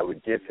 I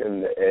would give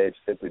him the edge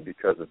simply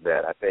because of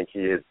that. I think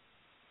he is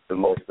the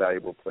most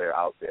valuable player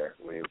out there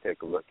when you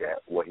take a look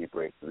at what he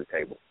brings to the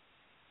table.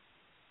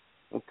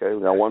 Okay,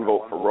 we got 1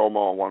 vote for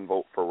Romo and 1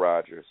 vote for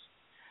Rodgers.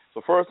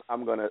 So first,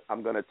 I'm gonna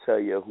tell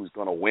you who's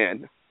gonna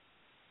win,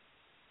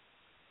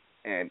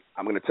 and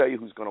I'm gonna tell you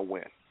who's gonna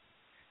win.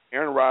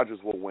 Aaron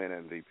Rodgers will win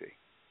MVP.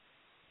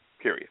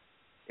 Period.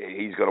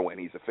 He's gonna win.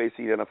 He's a face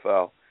of the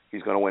NFL.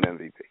 He's gonna win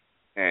MVP.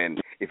 And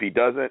if he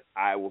doesn't,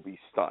 I will be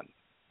stunned.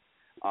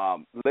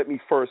 Let me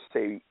first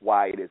say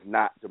why it is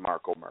not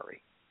DeMarco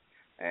Murray.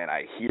 And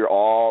I hear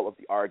all of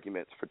the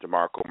arguments for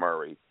DeMarco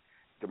Murray.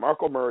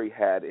 DeMarco Murray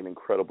had an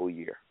incredible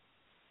year.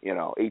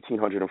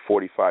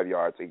 1,845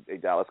 yards, a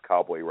Dallas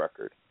Cowboy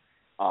record.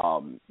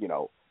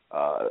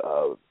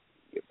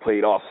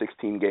 Played all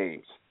 16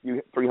 games,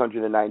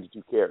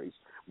 392 carries.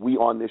 We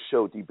on this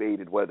show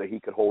debated whether he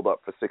could hold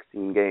up for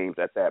 16 games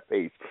at that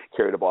pace,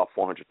 carry the ball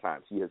 400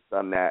 times. He has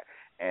done that,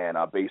 And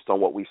based on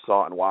what we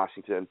saw in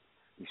Washington,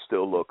 he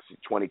still looks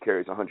 20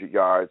 carries, 100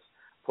 yards,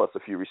 plus a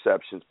few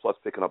receptions, plus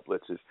picking up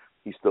blitzes.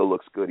 He still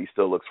looks good. He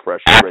still looks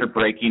fresh. After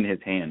breaking his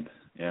hand,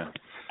 yeah.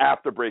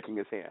 After breaking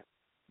his hand.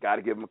 Got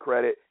to give him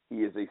credit. He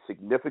is a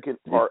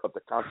significant part of the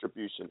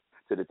contribution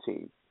to the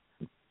team.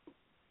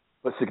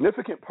 But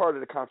significant part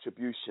of the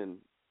contribution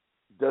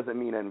doesn't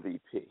mean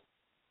MVP.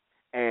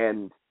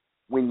 And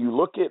when you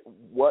look at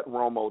what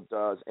Romo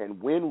does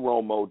and when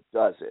Romo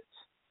does it,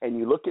 and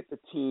you look at the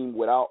team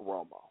without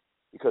Romo,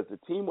 because the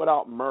team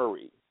without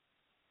Murray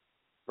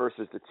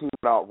versus the team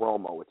without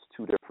Romo, it's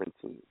two different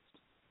teams.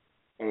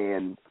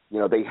 And, you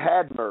know, they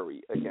had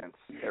Murray against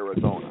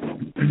Arizona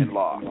and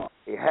lost.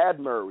 They had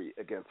Murray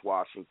against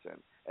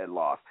Washington and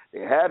lost. They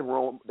had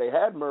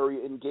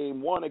Murray in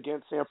game one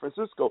against San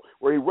Francisco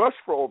where he rushed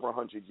for over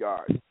 100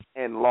 yards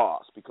and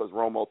lost because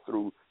Romo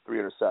threw 3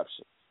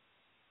 interceptions.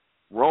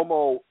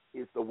 Romo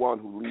is the one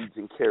who leads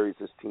and carries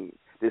this team.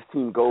 This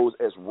team goes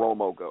as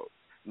Romo goes,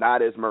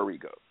 not as Murray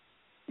goes.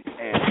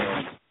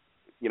 And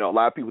you know, a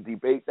lot of people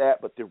debate that,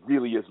 but there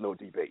really is no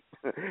debate.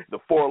 The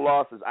 4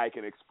 losses, I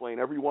can explain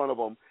every one of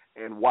them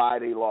and why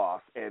they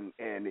lost. And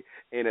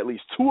at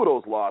least 2 of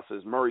those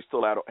losses, Murray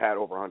still had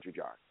over 100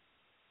 yards.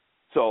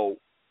 So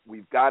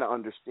we've got to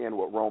understand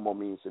what Romo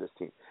means to this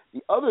team.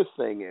 The other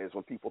thing is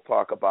when people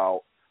talk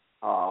about,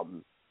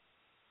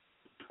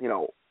 you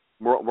know,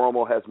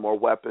 Romo has more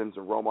weapons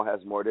and Romo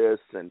has more this.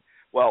 And,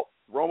 well,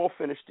 Romo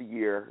finished the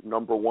year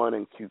number 1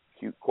 in Q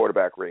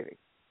quarterback rating.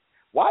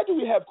 Why do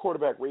we have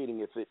quarterback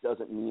rating if it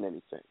doesn't mean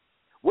anything?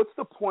 What's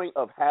the point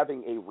of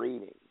having a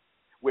rating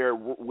where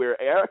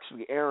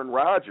actually Aaron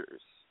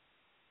Rodgers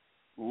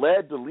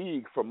led the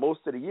league for most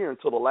of the year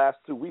until the last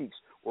 2 weeks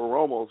where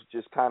Romo's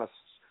just kind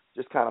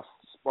of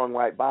sprung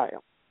right by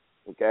him,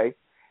 okay?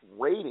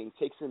 Rating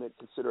takes into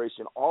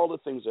consideration all the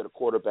things that a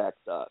quarterback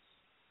does,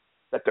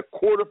 that the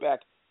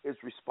quarterback is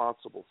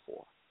responsible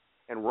for.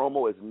 And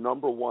Romo is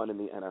number 1 in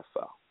the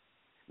NFL.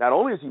 Not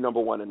only is he number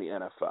 1 in the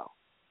NFL,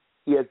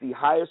 he has the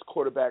highest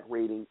quarterback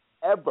rating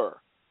ever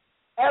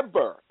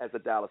as a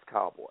Dallas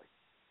Cowboy,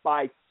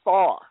 by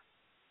far.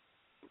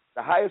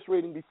 The highest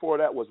rating before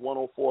that was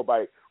 104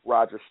 by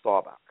Rodgers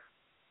Staubach.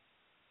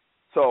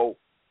 So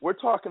we're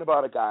talking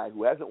about a guy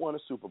who hasn't won a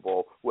Super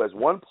Bowl, who has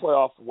 1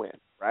 playoff win,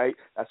 right?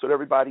 That's what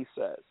everybody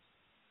says.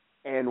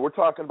 And we're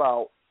talking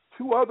about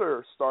 2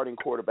 other starting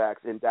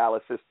quarterbacks in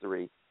Dallas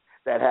history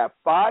that have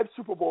 5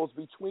 Super Bowls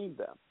between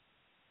them.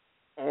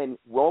 And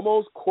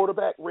Romo's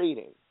quarterback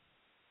rating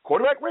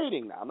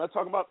now, I'm not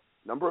talking about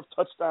number of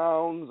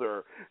touchdowns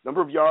or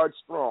number of yards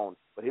thrown,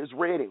 but his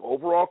rating,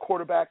 overall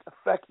quarterback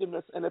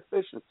effectiveness and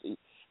efficiency,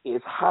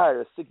 is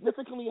higher,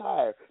 significantly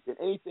higher than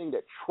anything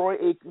that Troy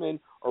Aikman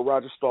or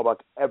Roger Staubach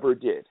ever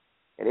did.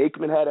 And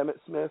Aikman had Emmitt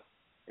Smith,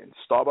 and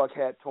Staubach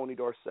had Tony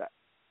Dorsett.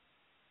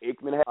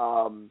 Aikman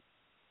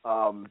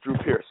had Drew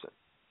Pearson.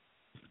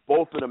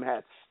 Both of them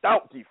had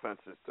stout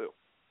defenses, too,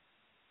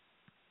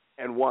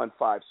 and won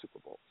 5 Super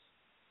Bowls.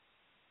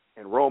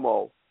 And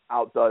Romo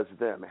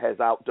has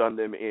outdone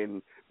them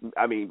in,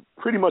 I mean,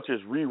 pretty much is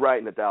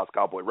rewriting the Dallas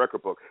Cowboy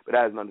record book, but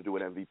that has nothing to do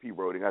with MVP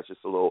voting. That's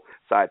just a little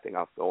side thing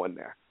I'll throw in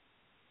there.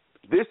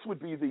 This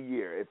would be the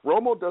year. If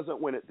Romo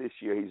doesn't win it this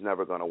year, he's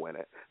never going to win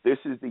it. This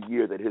is the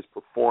year that his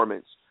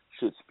performance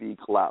should speak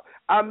loud.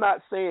 I'm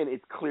not saying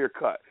it's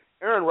clear-cut.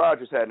 Aaron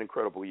Rodgers had an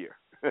incredible year.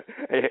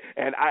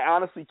 And I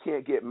honestly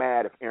can't get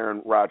mad if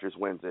Aaron Rodgers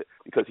wins it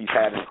because he's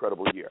had an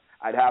incredible year.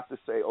 I'd have to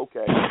say,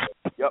 okay,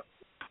 yep,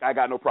 I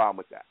got no problem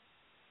with that.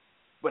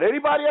 But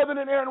anybody other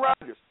than Aaron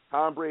Rodgers,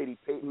 Tom Brady,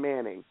 Peyton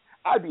Manning,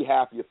 I'd be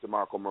happy if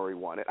DeMarco Murray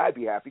won it. I'd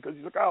be happy because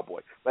he's a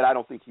Cowboy. But I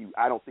don't think he's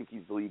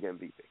the league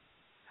MVP.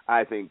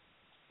 I think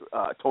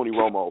Tony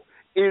Romo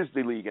is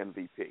the league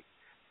MVP.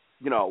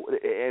 You know,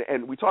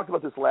 and we talked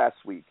about this last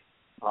week,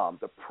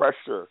 the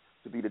pressure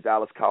to be the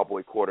Dallas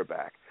Cowboy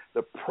quarterback,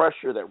 the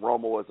pressure that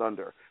Romo was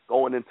under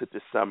going into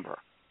December,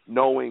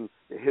 knowing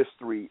the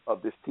history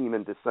of this team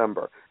in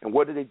December. And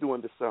what did they do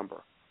in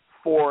December?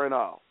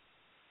 4-0.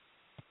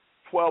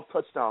 12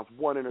 touchdowns,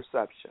 1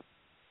 interception.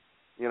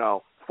 You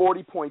know,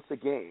 40 points a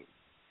game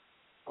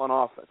on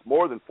offense.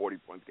 More than 40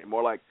 points a game.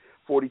 More like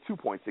 42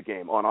 points a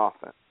game on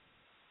offense.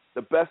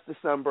 The best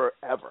December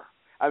ever.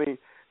 I mean,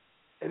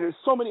 and there's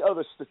so many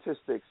other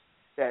statistics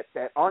that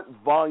aren't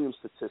volume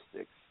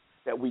statistics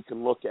that we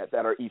can look at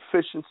that are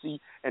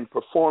efficiency and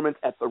performance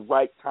at the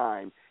right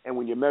time. And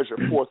when you measure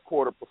fourth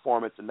quarter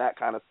performance and that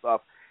kind of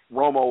stuff,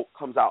 Romo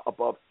comes out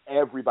above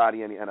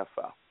everybody in the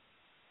NFL.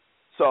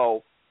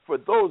 So for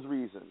those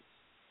reasons,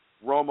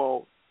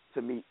 Romo,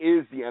 to me,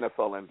 is the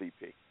NFL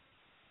MVP.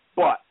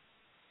 But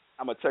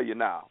I'm going to tell you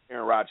now,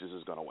 Aaron Rodgers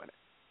is going to win it.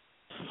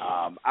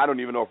 I don't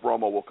even know if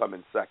Romo will come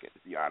in second, to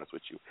be honest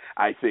with you.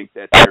 I think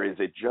that there is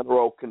a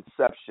general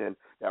conception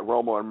that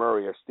Romo and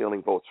Murray are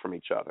stealing votes from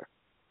each other.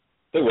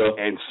 They will.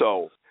 And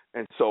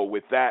so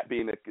with that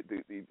being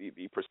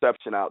the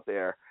perception out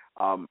there,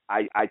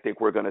 I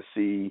think we're going to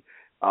see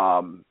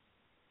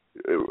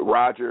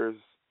Rodgers.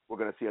 We're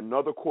going to see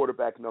another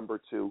quarterback,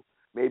 number 2.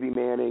 Maybe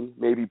Manning,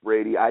 maybe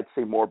Brady. I'd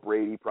say more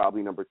Brady,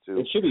 probably number 2.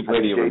 It should be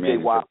Brady over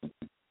Manning.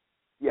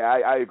 Yeah,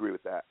 I agree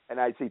with that. And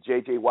I see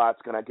J.J.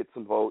 Watt's going to get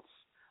some votes,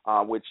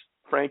 which,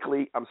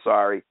 frankly, I'm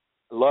sorry.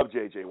 I love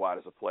J.J. Watt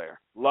as a player.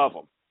 Love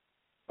him.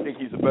 I think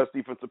he's the best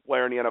defensive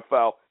player in the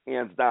NFL,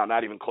 hands down.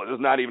 Not even close. There's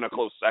not even a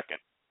close second.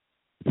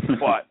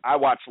 But I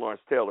watch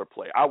Lawrence Taylor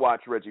play. I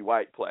watch Reggie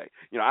White play.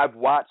 You know, I've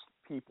watched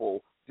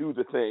people do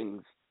the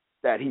things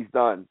that he's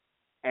done,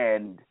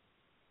 and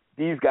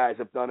these guys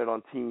have done it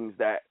on teams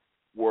that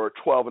were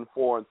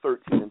 12-4 and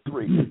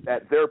 13-3.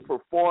 That their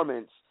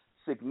performance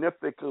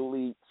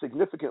significantly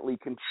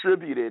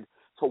contributed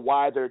to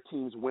why their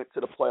teams went to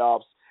the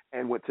playoffs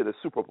and went to the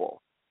Super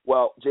Bowl.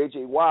 Well,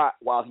 J.J. Watt,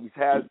 while he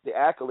has the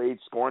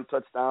accolades, scoring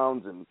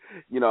touchdowns and,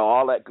 you know,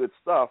 all that good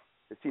stuff,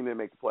 his team didn't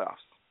make the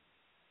playoffs.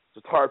 So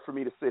it's hard for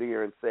me to sit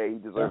here and say he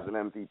deserves an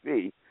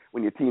MVP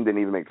when your team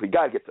didn't even make it. You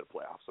got to get to the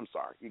playoffs. I'm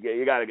sorry. You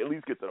got to at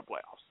least get to the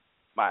playoffs,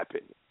 my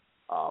opinion.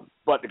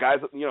 But the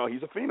guy's, you know,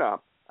 he's a phenom.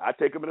 I'd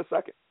take him in a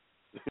second.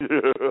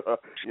 You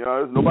know,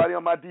 there's nobody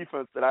on my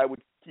defense that I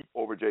would keep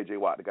over J.J.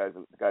 Watt. The guy's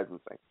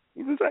insane.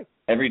 He's insane.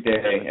 Every day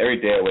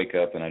I wake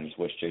up and I just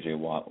wish J.J.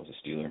 Watt was a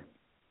Steeler.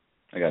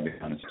 I got to be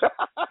honest.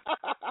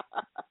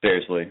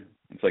 Seriously.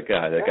 It's like,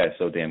 God, that guy's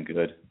so damn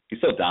good. He's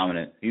so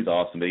dominant. He's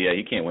awesome. But, yeah,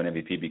 he can't win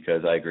MVP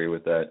because I agree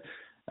with that.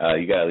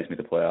 You got to at least make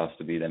the playoffs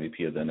to be the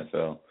MVP of the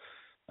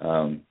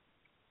NFL.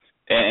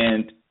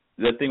 And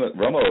the thing with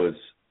Romo has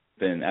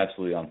been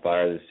absolutely on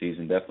fire this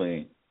season,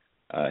 definitely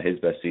his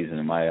best season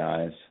in my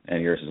eyes,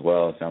 and yours as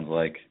well, it sounds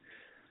like.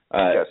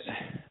 Yes.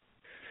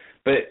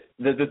 But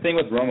the thing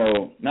with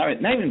Romo, not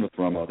even with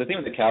Romo, the thing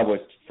with the Cowboys,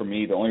 for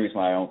me, the only reason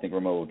why I don't think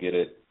Romo will get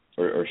it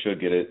or should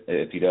get it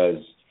if he does,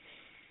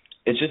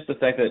 it's just the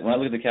fact that when I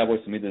look at the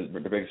Cowboys, to me, the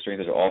biggest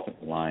strength is their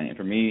offensive line. And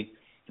for me,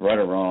 right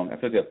or wrong, I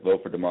feel like you have to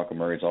vote for DeMarco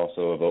Murray. It's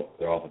also a vote for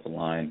their offensive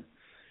line.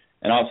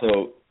 And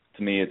also,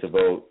 to me, it's a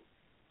vote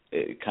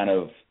kind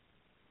of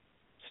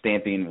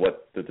stamping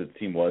what the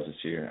team was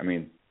this year. I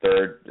mean,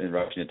 3rd in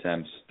rushing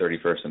attempts,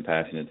 31st in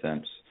passing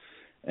attempts.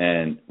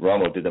 And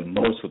Romo did the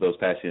most with those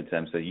passing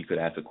attempts that you could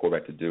ask a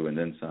quarterback to do and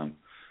then some.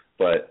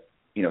 But,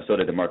 you know, so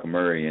did DeMarco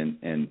Murray,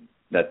 and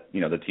that, you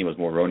know, the team was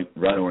more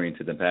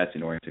run-oriented than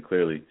passing-oriented,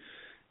 clearly.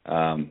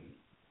 And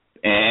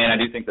I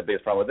do think the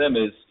biggest problem with them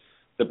is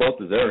they're both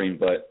deserving,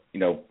 but, you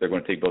know, they're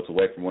going to take votes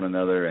away from one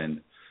another,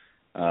 and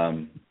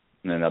then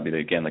that'll be,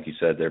 again, like you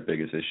said, their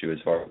biggest issue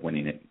as far as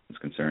winning it is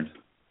concerned.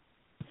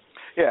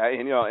 Yeah,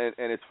 and, you know,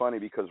 and it's funny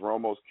because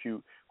Romo's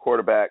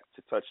quarterback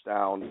to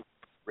touchdown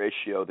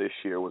ratio this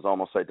year was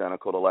almost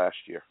identical to last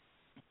year.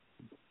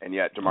 And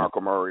yet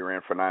DeMarco Murray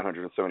ran for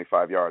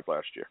 975 yards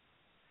last year.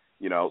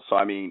 You know, so,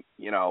 I mean,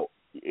 you know,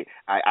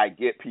 I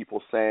get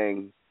people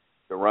saying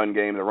the run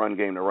game,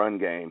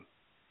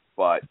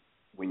 but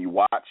when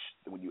you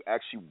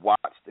actually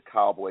watch the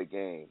Cowboy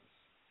games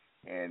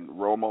and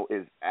Romo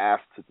is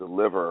asked to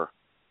deliver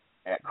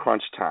at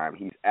crunch time,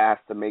 he's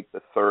asked to make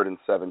the 3rd and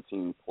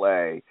 17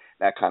 play,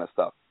 that kind of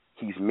stuff.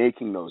 He's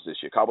making those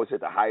this year. Cowboys had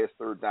the highest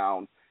 3rd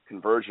down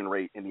conversion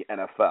rate in the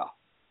NFL.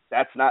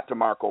 That's not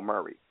DeMarco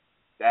Murray.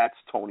 That's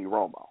Tony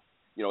Romo.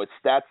 You know, it's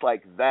stats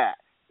like that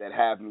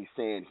have me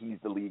saying he's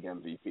the league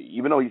MVP,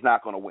 even though he's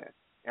not going to win.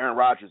 Aaron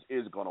Rodgers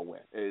is going to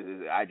win.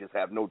 I just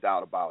have no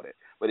doubt about it.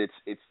 But it's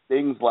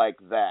things like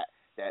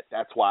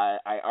that's why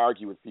I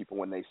argue with people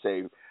when they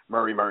say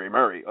Murray.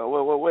 Oh,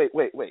 well, wait.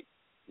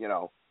 You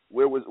know,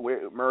 where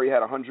Murray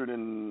had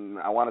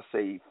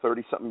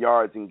 30-something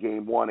yards in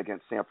game 1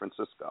 against San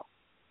Francisco.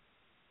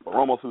 But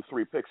Romo threw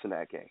 3 picks in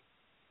that game.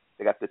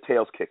 They got the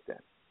tails kicked in.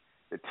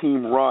 The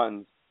team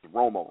runs,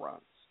 Romo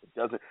runs. It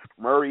doesn't.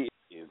 Murray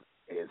is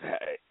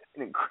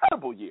an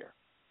incredible year.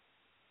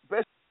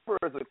 Best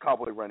as a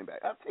Cowboy running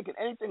back. I'm taking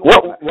anything away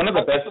from it. One of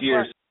the best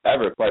years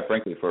ever, quite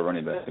frankly, for a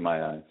running back in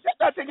my eyes.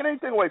 Not taking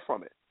anything away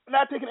from it.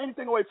 Not taking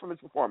anything away from his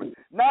performance.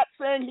 Not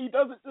saying he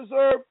doesn't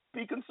deserve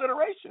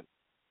consideration.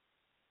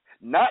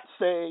 Not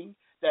saying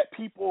that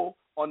people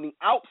on the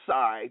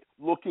outside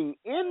looking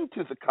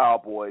into the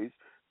Cowboys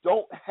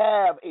don't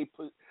have a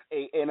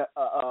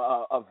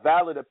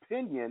valid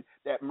opinion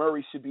that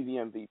Murray should be the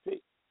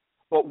MVP.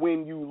 But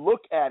when you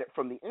look at it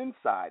from the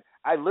inside,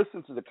 I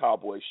listen to the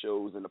Cowboy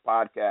shows and the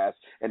podcasts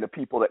and the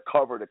people that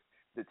cover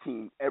the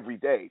team every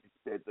day,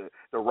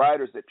 the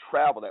writers that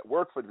travel, that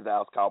work for the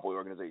Dallas Cowboy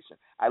organization.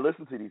 I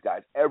listen to these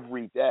guys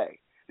every day.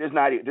 There's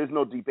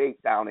no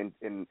debate down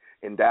in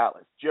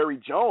Dallas. Jerry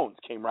Jones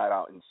came right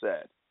out and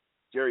said,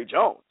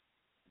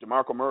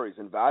 DeMarco Murray is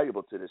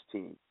invaluable to this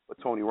team, but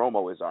Tony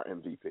Romo is our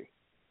MVP.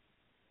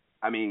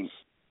 I mean,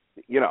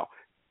 you know,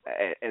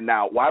 and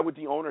now why would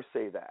the owner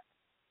say that?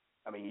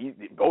 I mean,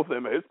 both of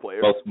them are his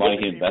players. Both money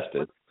he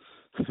invested.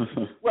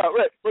 Well,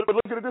 right, but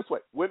look at it this way.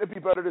 Wouldn't it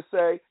be better to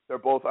say they're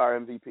both our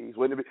MVPs?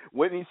 Wouldn't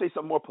he say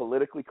something more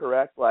politically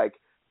correct, like,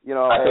 you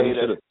know? I think he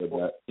should have said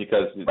that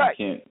because you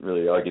can't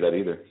really argue that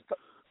either.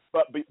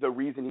 But the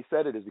reason he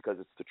said it is because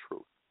it's the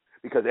truth.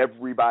 Because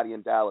everybody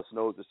in Dallas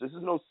knows this. This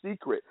is no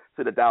secret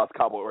to the Dallas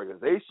Cowboy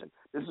organization.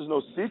 This is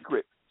no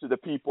secret to the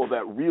people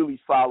that really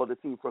follow the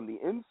team from the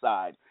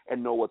inside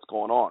and know what's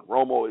going on.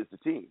 Romo is the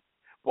team.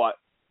 But,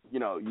 you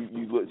know,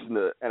 you listen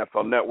to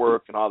NFL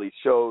Network and all these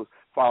shows,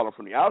 follow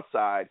from the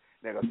outside,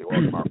 they're going to say,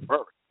 well,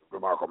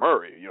 DeMarco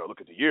Murray,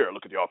 look at the year,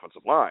 look at the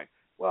offensive line.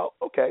 Well,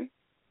 okay.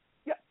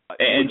 Yeah.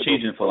 And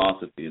changing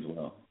philosophy as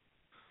well.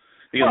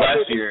 Because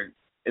last year,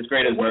 as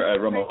great as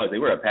Romo was, they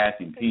were a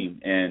passing team,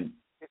 and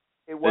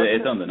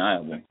it's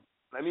undeniable.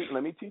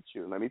 Let me teach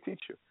you.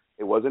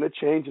 It wasn't a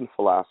change in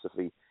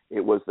philosophy.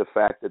 It was the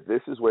fact that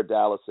this is where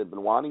Dallas had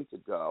been wanting to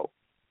go,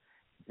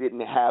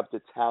 didn't have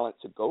the talent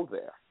to go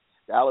there.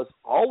 Dallas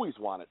always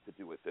wanted to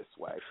do it this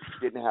way,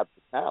 didn't have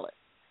the talent.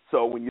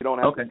 So when you don't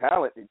have the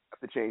talent, you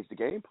have to change the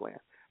game plan.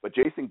 But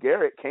Jason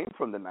Garrett came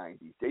from the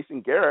 90s.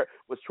 Jason Garrett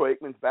was Troy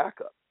Aikman's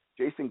backup.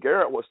 Jason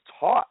Garrett was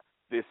taught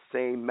this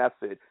same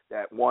method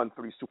that won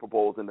 3 Super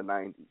Bowls in the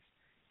 90s.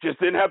 Just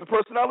didn't have the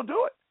personnel to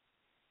do it.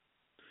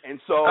 And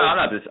so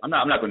I'm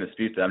not going to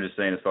dispute that. I'm just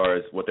saying as far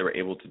as what they were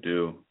able to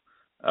do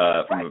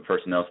from a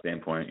personnel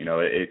standpoint,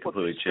 it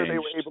completely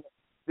changed.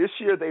 This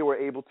year they were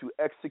able to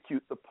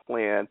execute the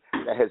plan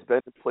that has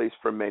been in place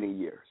for many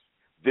years.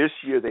 This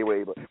year they were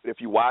able. But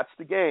if you watch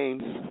the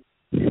games,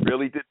 they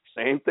really did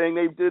the same thing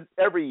they did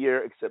every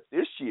year, except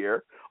this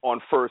year on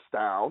first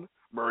down,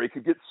 Murray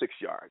could get 6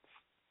 yards.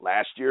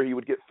 Last year he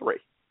would get 3.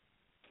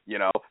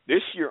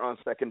 This year on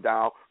second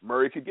down,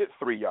 Murray could get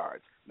 3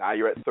 yards. Now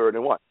you're at 3rd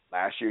and 1.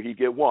 Last year he'd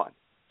get 1.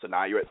 So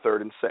now you're at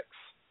 3rd and 6.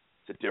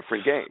 It's a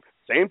different game.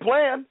 Same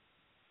plan,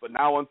 but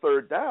now on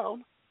 3rd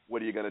down,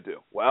 what are you going to do?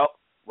 Well,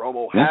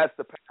 Romo has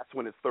to pass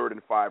when it's 3rd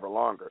and 5 or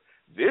longer.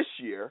 This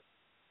year,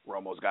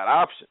 Romo's got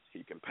options.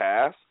 He can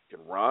pass, he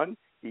can run,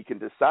 he can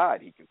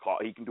decide, he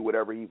can do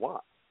whatever he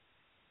wants.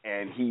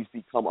 And he's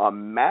become a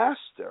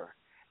master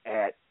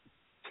at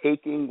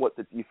taking what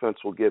the defense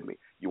will give me.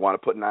 You want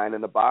to put 9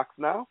 in the box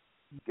now?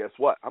 Guess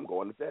what? I'm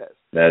going to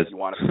Dez. You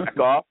want to back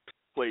off,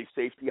 play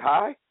safety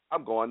high?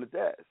 I'm going to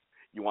Dez.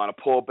 You want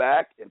to pull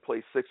back and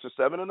play 6 or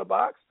 7 in the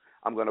box?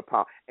 I'm going to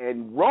pound.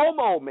 And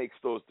Romo makes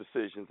those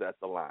decisions at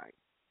the line.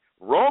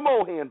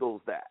 Romo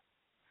handles that.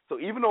 So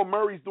even though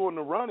Murray's doing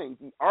the running,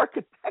 the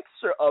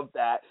architecture of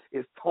that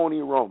is Tony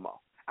Romo.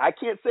 I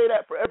can't say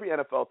that for every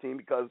NFL team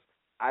because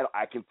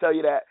I can tell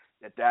you that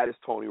is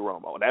Tony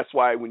Romo. And that's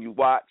why when you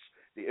watch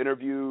the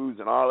interviews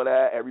and all of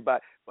that,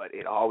 everybody, but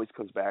it always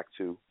comes back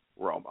to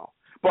Romo.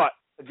 But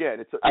again,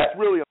 it's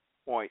really on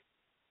the point.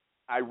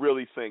 I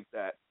really think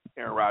that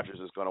Aaron Rodgers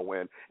is going to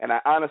win, and I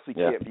honestly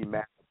can't be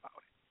mad about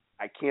it.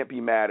 I can't be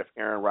mad if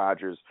Aaron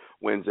Rodgers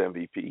wins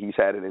MVP. He's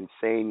had an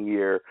insane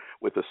year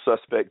with a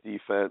suspect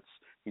defense.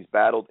 He's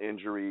battled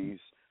injuries,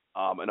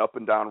 an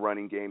up-and-down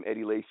running game.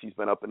 Eddie Lacy's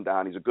been up and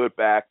down. He's a good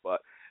back,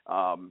 but,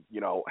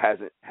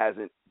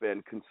 hasn't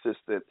been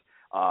consistent.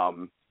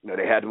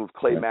 They had to move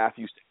Clay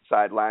Matthews to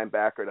inside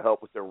linebacker to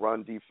help with their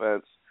run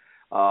defense.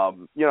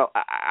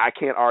 I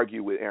can't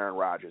argue with Aaron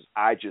Rodgers.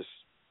 I just,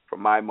 for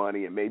my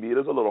money, and maybe it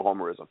is a little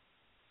homerism,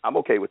 I'm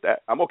okay with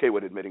that. I'm okay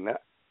with admitting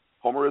that.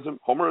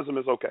 Homerism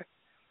is okay.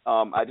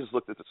 I just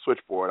looked at the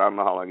switchboard. I don't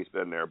know how long he's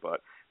been there,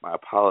 but my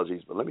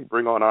apologies. But let me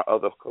bring on our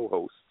other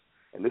co-host,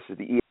 and this is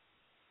the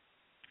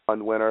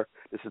ESPN winner.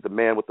 This is the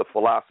man with the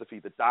philosophy.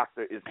 The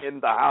doctor is in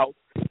the house,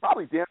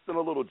 probably dancing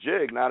a little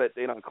jig now that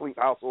they done cleaned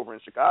house over in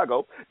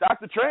Chicago.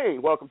 Dr.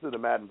 Train, welcome to the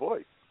Madden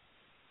Voice.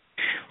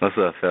 What's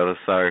up, fellas?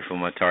 Sorry for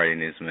my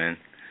tardiness, man.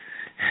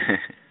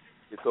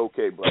 It's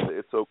okay, brother.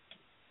 It's okay.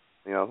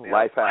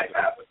 Life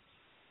happens.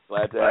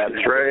 Glad to have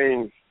you.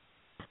 Train.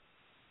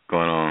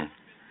 Going on?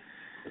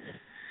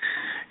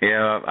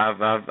 Yeah,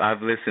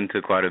 I've listened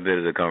to quite a bit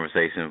of the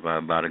conversation,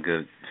 about a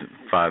good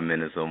 5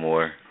 minutes or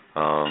more.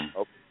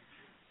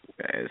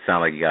 It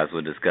sounded like you guys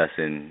were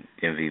discussing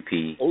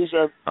MVP. Who's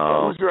your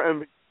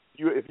MVP?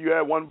 If you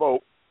had one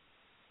vote,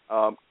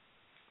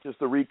 just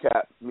to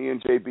recap, me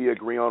and JB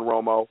agree on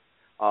Romo.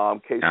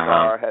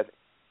 KStarr has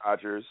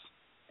Rodgers,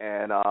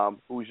 and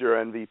who's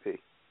your MVP?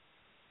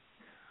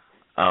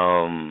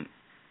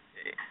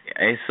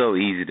 It's so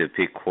easy to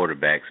pick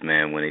quarterbacks,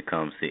 man, when it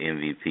comes to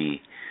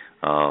MVP.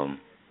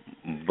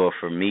 But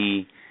for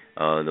me,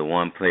 the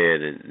one player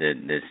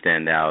that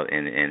stand out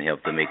and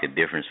help to make a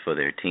difference for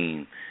their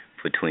team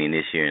between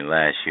this year and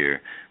last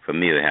year, for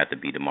me, it would have to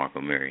be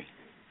DeMarco Murray.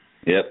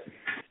 Yep.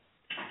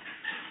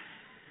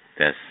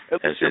 That's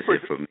just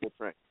it for me.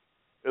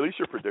 At least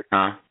you're predictable.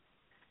 Huh?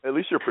 At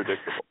least you're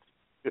predictable.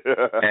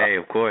 Hey,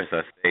 of course,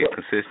 I stay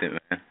consistent,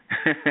 man.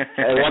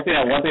 Hey, one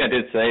thing I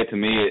did say, to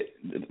me,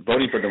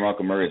 voting for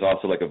DeMarco Murray is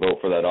also like a vote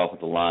for that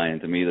offensive line.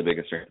 To me, the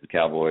biggest strength of the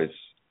Cowboys,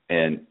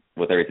 and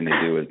with everything they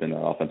do, has been the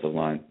offensive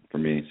line for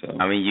me. So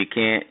I mean,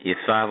 it's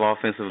 5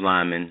 offensive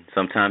linemen,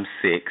 sometimes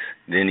 6.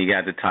 Then you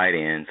got the tight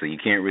end, so you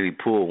can't really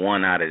pull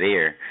one out of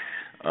there.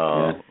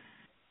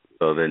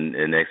 So then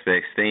the next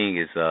best thing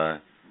is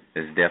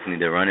definitely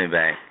the running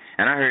back.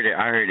 And I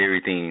heard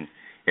everything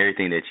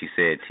that you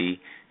said, T.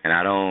 And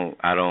I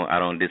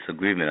don't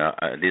disagree.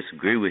 I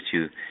disagree with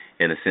you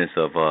in the sense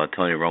of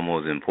Tony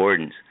Romo's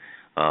importance,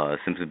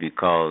 simply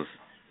because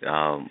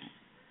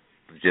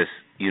just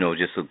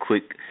a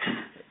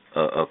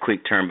quick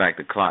turn back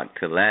the clock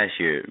to last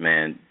year,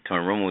 man.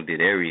 Tony Romo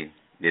did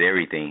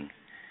everything,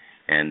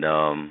 and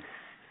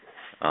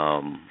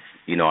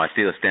I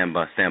still stand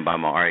by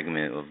my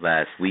argument of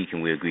last week,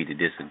 and we agreed to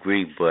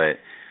disagree. But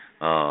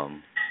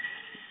the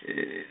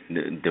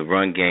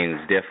run game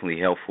is definitely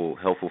helpful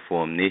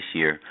for him this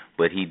year.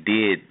 But he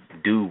did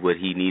do what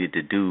he needed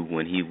to do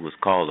when he was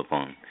called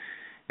upon,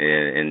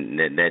 and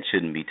that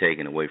shouldn't be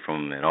taken away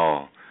from him at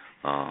all.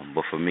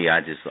 But for me,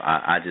 I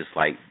just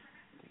like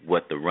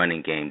what the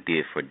running game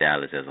did for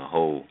Dallas as a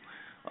whole,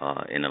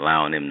 in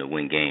allowing them to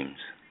win games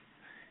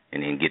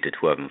and then get to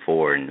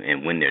 12-4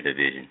 and win their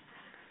division.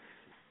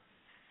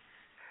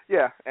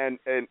 Yeah, and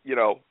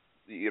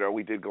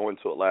we did go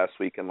into it last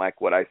week, and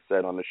like what I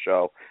said on the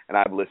show, and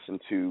I've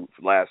listened to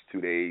for the last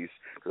 2 days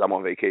because I'm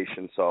on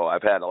vacation, so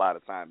I've had a lot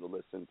of time to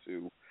listen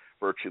to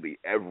virtually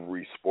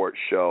every sports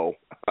show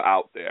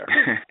out there.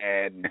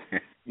 And,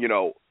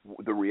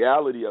 the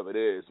reality of it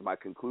is, my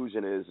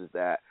conclusion is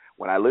that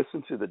when I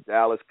listen to the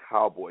Dallas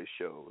Cowboys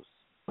shows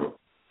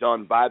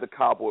done by the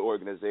Cowboy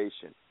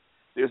organization,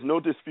 there's no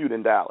dispute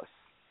in Dallas.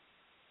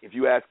 If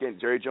you ask him,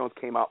 Jerry Jones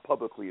came out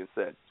publicly and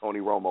said Tony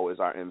Romo is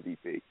our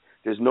MVP.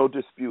 There's no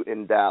dispute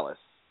in Dallas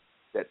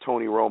that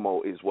Tony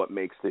Romo is what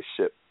makes this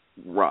ship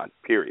run,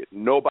 period.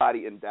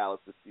 Nobody in Dallas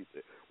disputes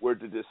it. Where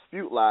the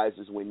dispute lies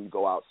is when you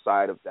go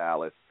outside of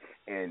Dallas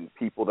and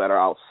people that are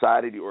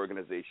outside of the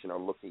organization are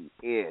looking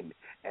in,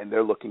 and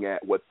they're looking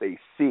at what they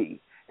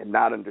see and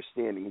not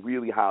understanding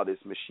really how this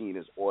machine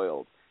is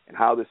oiled. And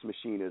how this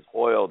machine is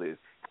oiled is,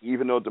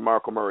 even though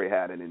DeMarco Murray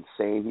had an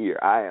insane year,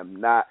 I am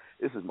not.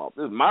 This is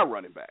my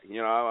running back. I'm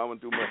gonna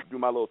do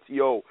my little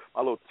TO.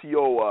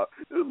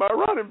 This is my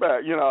running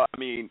back.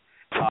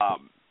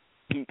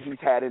 He's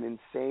had an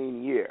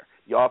insane year.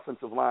 The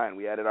offensive line,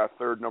 we added our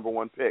third number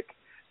one pick.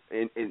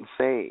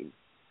 Insane.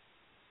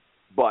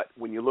 But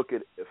when you look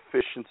at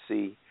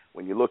efficiency,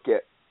 when you look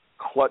at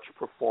clutch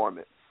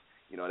performance,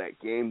 that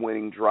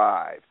game-winning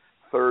drive,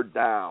 third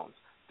downs,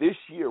 this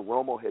year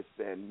Romo has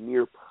been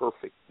near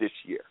perfect this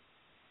year,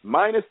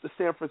 minus the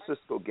San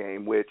Francisco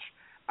game, which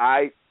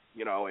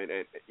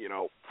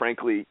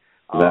frankly,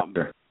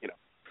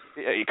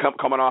 he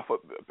coming off of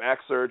back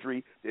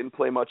surgery, didn't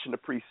play much in the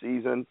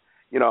preseason.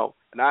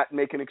 Not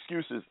making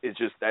excuses. It's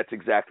just that's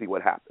exactly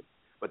what happened.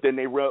 But then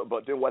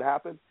what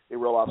happened? They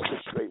roll off 6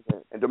 straight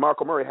wins. And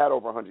DeMarco Murray had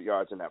over 100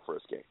 yards in that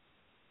first game.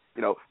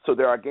 So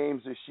there are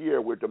games this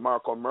year where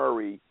DeMarco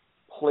Murray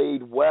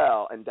played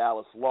well and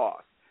Dallas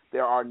lost.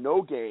 There are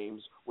no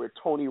games where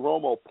Tony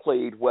Romo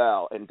played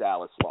well and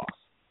Dallas lost.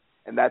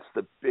 And that's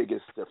the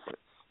biggest difference.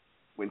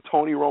 When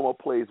Tony Romo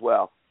plays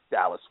well,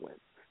 Dallas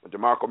wins. When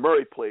DeMarco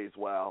Murray plays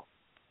well,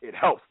 it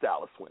helps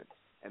Dallas win.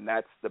 And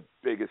that's the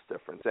biggest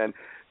difference. And,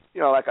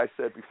 like I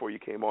said before you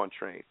came on,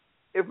 Train,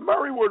 if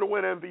Murray were to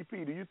win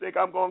MVP, do you think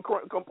I'm going to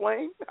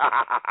complain?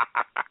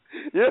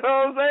 You know what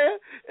I'm saying?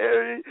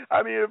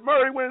 I mean, if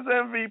Murray wins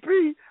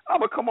MVP, I'm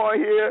going to come on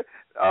here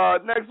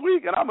next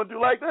week and I'm going to do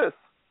like this.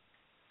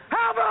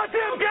 How about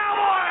them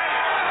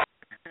Cowboys?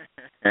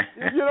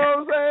 You know what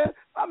I'm saying?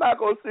 I'm not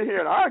going to sit here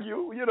and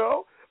argue,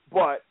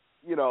 but,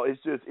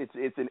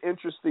 it's an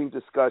interesting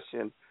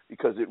discussion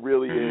because it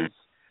really is,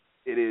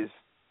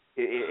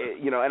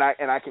 and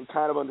I can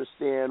kind of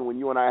understand when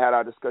you and I had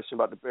our discussion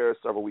about the Bears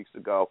several weeks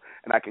ago,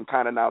 and I can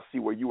kind of now see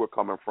where you were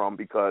coming from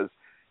because,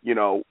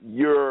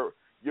 you're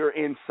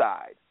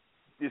inside.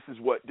 This is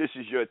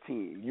your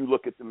team. You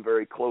look at them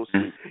very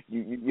closely.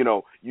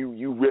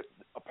 You rip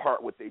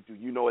apart what they do.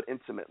 You know it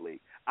intimately.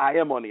 I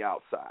am on the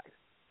outside.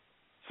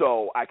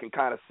 So I can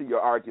kind of see your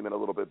argument a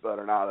little bit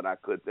better now than I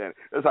could then.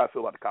 That's how I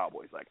feel about the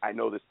Cowboys. Like, I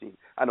know this team.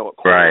 I know it.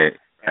 Right.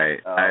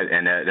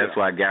 That's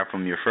what I got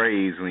from your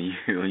phrase when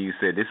you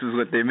said this is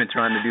what they've been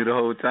trying to do the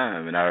whole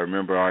time. And I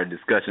remember our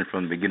discussion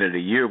from the beginning of the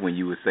year when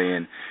you were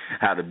saying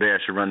how the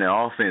Bears should run their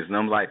offense. And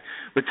I'm like,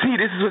 but see,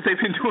 this is what they've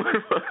been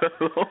doing for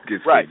the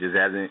longest. Right. It just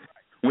hasn't.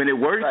 When it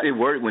works, it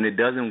works. When it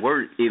doesn't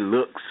work, it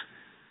looks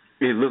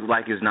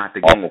like it's not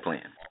the game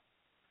plan.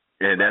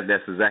 Yeah,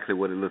 that's exactly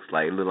what it looks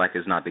like. It looks like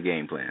it's not the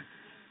game plan.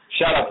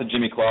 Shout out to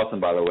Jimmy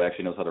Clausen, by the way.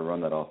 Actually knows how to run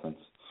that offense.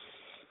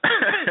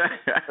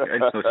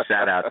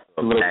 Shout out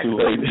a little too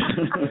late.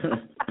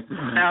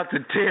 Shout out to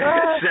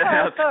Terry. Shout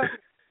out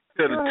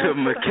to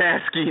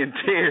McCaskey and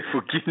Terry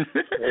for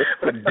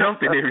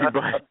dumping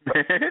everybody,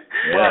 man.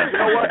 Well, you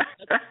know what?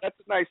 That's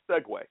a nice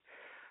segue.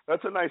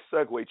 That's a nice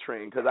segue,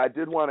 Train, because I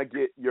did want to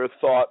get your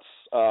thoughts,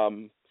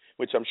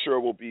 which I'm sure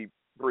will be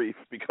brief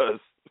because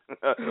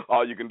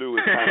all you can do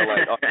is kind of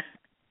like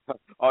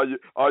all you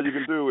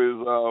can do is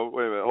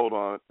wait a minute, hold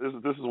on. This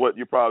is what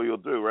you probably will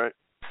do, right?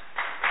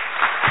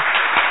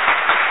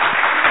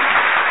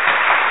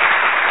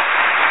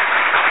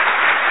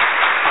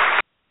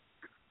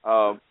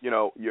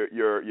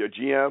 Your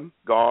GM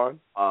gone.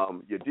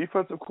 Your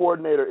defensive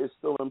coordinator is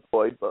still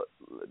employed, but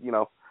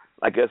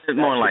I guess it's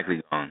more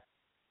likely gone.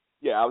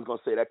 Yeah, I was going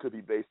to say that could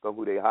be based on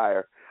who they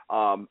hire.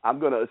 I'm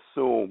going to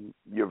assume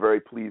you're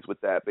very pleased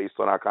with that based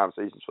on our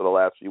conversations for the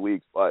last few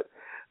weeks. But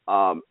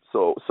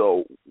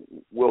so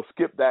we'll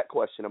skip that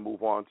question and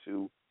move on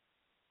to,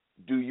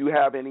 do you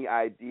have any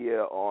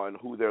idea on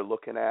who they're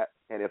looking at?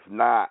 And if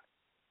not,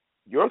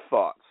 your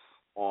thoughts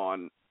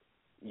on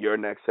your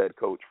next head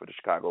coach for the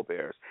Chicago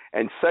Bears?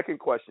 And second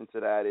question to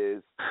that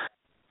is,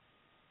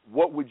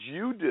 what would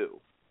you do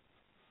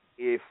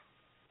if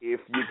you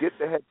get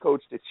the head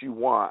coach that you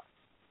want?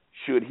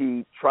 Should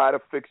he try to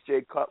fix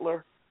Jay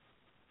Cutler?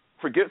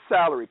 Forget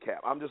salary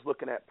cap. I'm just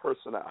looking at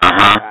personnel.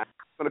 It's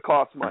going to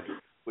cost money.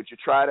 Would you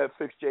try to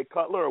fix Jay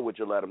Cutler, or would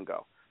you let him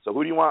go? So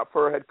who do you want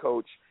for a head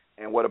coach,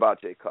 and what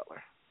about Jay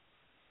Cutler?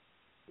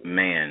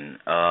 Man,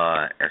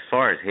 as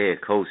far as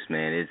head coach,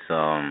 man, it's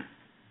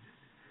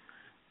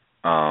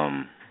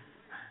I'll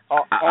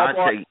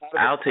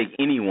take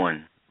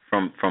anyone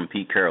from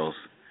Pete Carroll's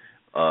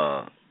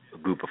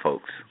group of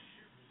folks.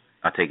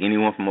 I'll take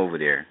anyone from over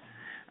there.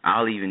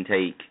 I'll even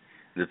take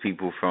the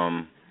people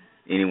from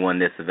anyone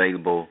that's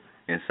available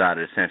inside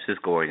of the San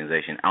Francisco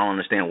organization. I don't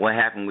understand what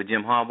happened with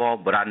Jim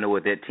Harbaugh, but I know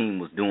what that team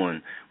was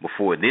doing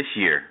before this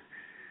year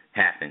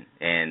happened,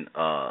 and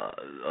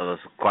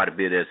quite a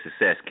bit of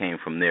success came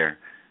from their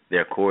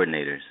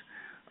coordinators.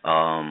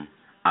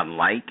 I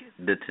like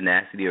the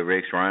tenacity of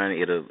Rex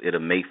Ryan. It'll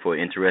make for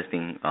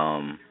interesting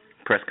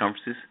press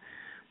conferences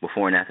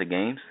before and after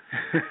games.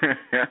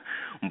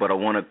 But I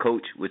want a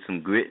coach with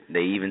some grit.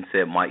 They even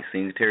said Mike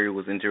Singletary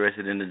was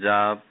interested in the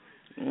job.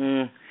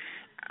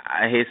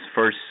 His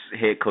first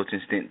head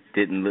coaching stint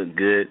didn't look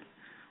good,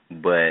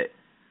 but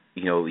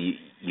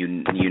you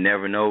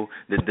never know.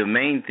 The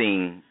main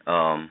thing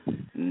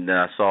that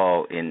I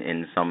saw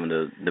in some of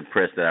the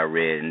press that I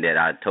read and that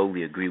I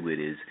totally agree with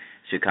is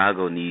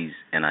Chicago needs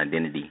an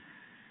identity,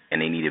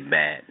 and they need it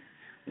bad.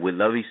 With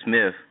Lovie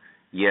Smith,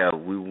 yeah,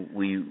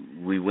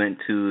 we went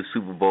to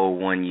Super Bowl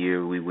one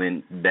year. We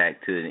went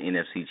back to the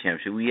NFC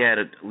Championship. We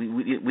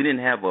didn't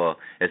have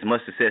as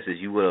much success as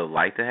you would have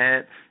liked to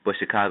have, but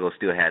Chicago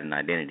still had an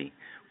identity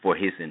for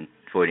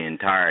the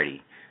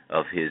entirety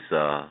of his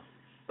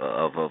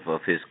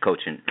of his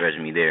coaching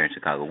resume there in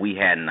Chicago. We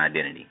had an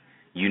identity.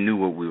 You knew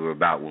what we were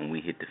about when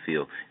we hit the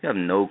field. You have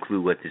no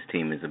clue what this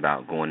team is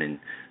about starting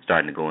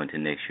to go into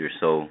next year.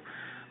 So,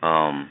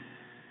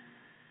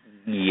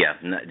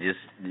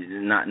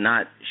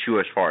 not sure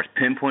as far as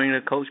pinpointing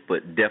a coach,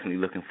 but definitely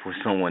looking for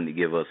someone to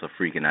give us a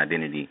freaking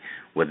identity,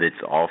 whether it's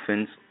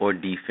offense or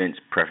defense,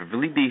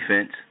 preferably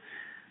defense.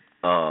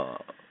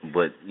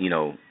 But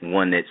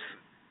one that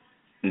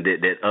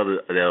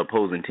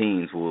opposing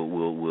teams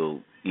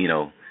will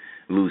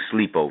lose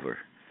sleep over.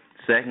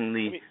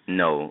 Secondly,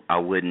 no, I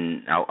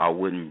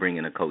wouldn't bring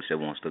in a coach that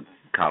wants to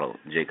coddle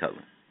Jay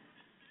Cutler.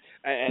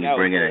 And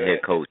bring in a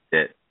head coach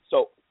that.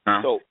 So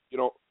you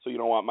don't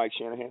want Mike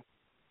Shanahan?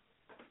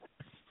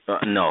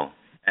 No,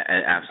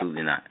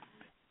 absolutely not.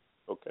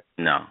 Okay.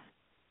 No,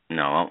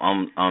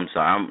 I'm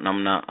sorry.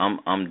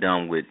 I'm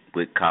done with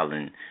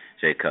Colin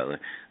Jay Cutler.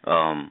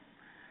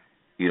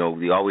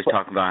 We always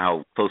talk about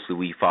how closely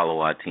we follow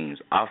our teams.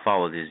 I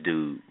follow this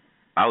dude.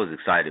 I was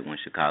excited when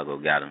Chicago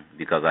got him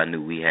because I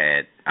knew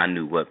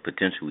what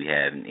potential we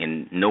had,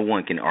 and no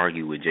one can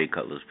argue with Jay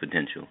Cutler's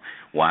potential.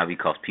 Why?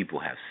 Because people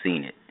have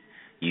seen it.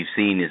 You've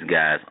seen this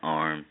guy's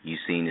arm. You've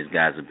seen this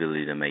guy's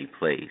ability to make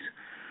plays.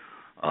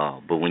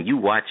 But when you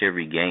watch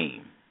every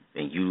game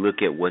and you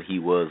look at what he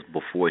was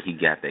before he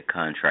got that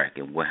contract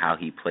and how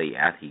he played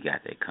after he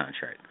got that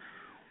contract,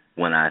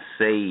 when I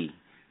say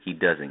he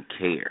doesn't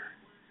care,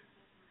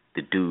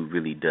 the dude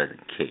really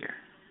doesn't care.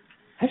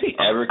 Has he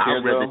ever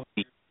cared, though?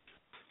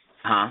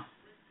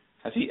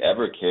 Has he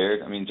ever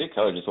cared? I mean, Jay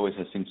Cutler just always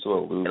has seemed so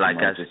aloof. Like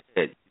I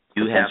said,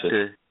 you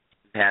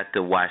have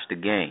to watch the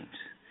games.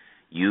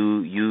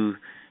 You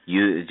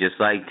just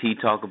like T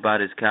talk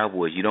about his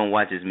Cowboys. You don't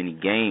watch as many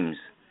games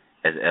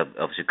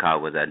of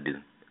Chicago as I do.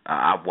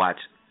 I watch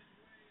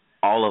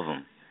all of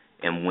them.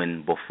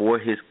 And before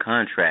his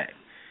contract,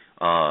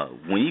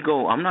 when you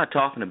go, I'm not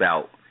talking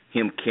about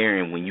him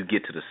caring when you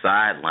get to the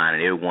sideline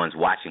and everyone's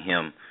watching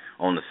him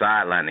on the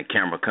sideline, the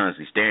camera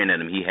constantly staring at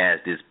him. He has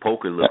this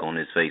poker look on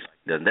his face.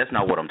 That's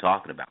not what I'm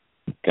talking about.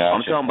 Gotcha.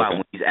 I'm talking about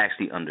when he's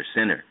actually under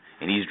center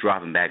and he's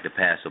dropping back to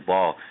pass the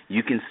ball.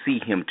 You can see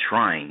him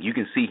trying. You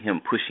can see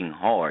him pushing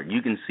hard.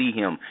 You can see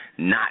him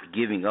not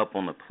giving up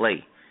on the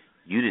play.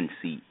 You didn't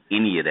see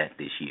any of that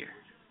this year.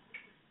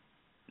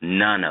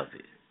 None of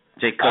it.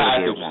 Jay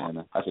Cutler did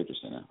one. I see what you're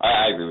saying.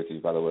 I agree with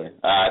you, by the way.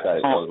 I thought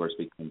it was worth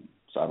speaking from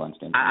sideline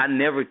standpoint. I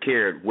never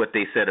cared what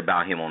they said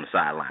about him on the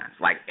sidelines,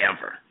 like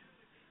ever.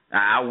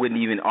 I wouldn't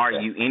even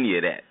argue any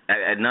of that.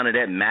 None of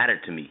that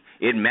mattered to me.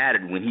 It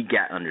mattered when he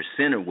got under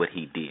center what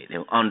he did.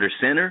 And under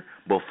center,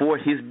 before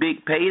his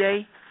big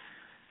payday,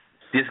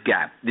 this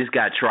guy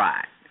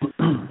tried.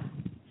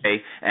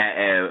 Okay?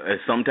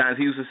 Sometimes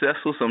he was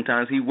successful,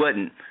 sometimes he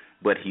wasn't,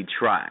 but he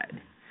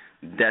tried.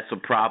 That's a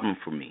problem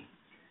for me.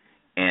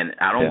 And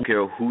I don't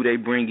care who they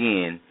bring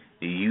in.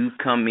 You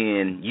come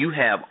in, you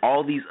have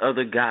all these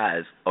other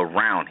guys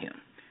around him.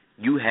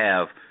 You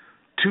have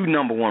 2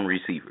 number 1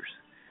 receivers.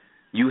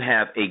 You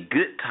have a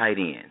good tight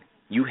end.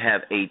 You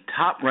have a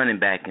top running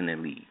back in the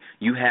league.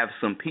 You have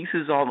some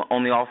pieces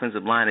on the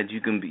offensive line that you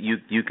can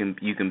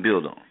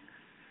build on.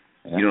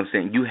 Yeah. You know what I'm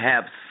saying? You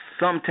have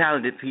some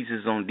talented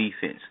pieces on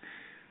defense.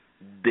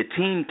 The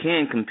team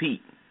can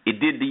compete. It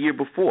did the year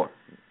before.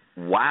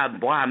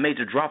 why a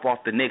major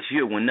drop-off the next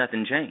year when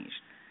nothing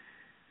changed?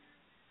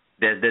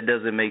 That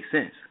doesn't make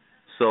sense.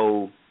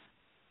 So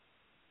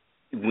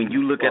when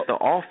you look at the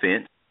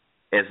offense,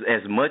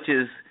 as much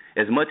as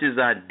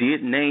I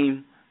did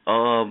name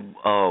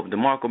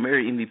DeMarco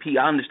Murray MVP,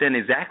 I understand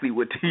exactly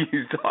what T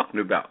is talking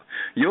about.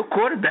 Your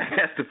quarterback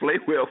has to play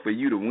well for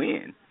you to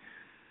win,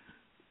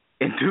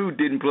 and dude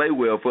didn't play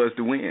well for us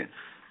to win.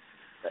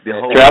 The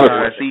whole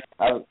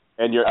season.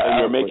 And you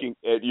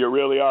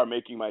really are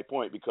making my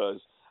point, because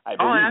I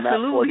believe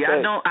absolutely.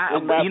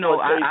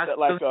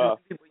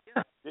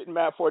 Didn't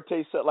Matt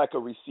Forte set like a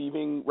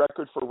receiving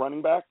record for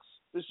running backs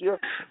this year?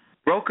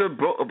 Broke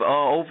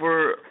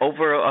over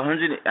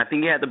 100. I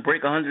think he had to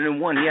break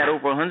 101. He had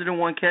over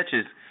 101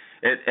 catches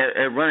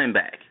at running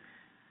back.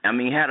 I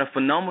mean, he had a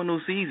phenomenal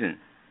season,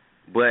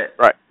 but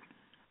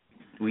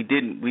we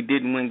didn't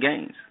win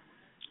games.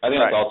 I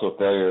think that's also a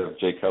failure of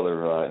Jay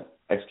Cutler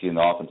executing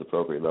the offense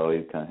appropriately, though.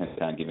 He's kind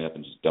of giving up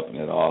and just dumping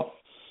it off,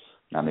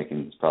 not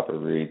making his proper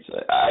reads.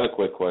 I have a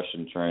quick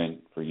question,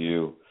 Trent, for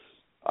you.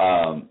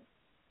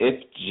 If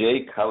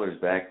Jay Cutler's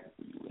back,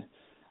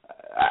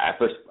 I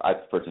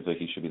personally think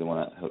he should be the one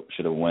that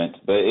should have went.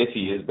 But if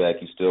he is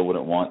back, you still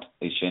wouldn't want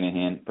a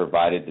Shanahan,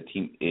 provided the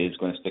team is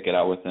going to stick it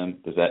out with him.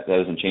 That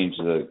doesn't change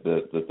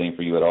the thing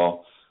for you at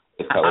all?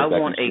 If Cutler's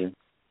back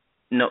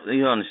no,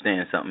 you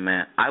understand something,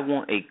 man. I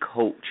want a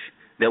coach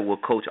that will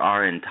coach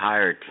our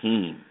entire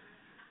team.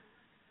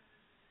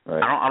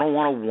 Right. I don't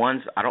want a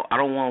one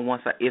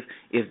side. If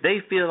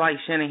they feel like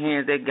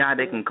Shanahan's that guy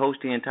that can coach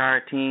the entire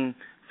team,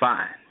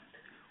 fine.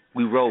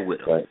 We roll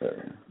with him. Right. You know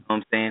what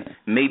I'm saying?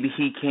 Maybe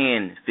he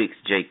can fix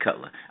Jay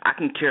Cutler. I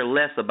can care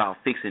less about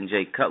fixing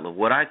Jay Cutler.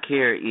 What I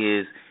care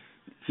is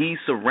he's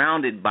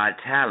surrounded by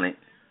talent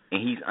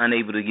and he's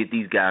unable to get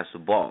these guys the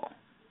ball.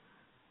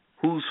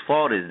 Whose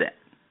fault is that?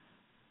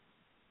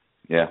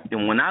 Yeah.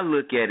 And when I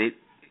look at it,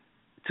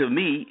 to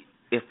me,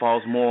 it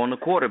falls more on the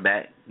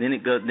quarterback than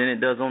it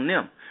does on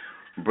them.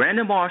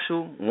 Brandon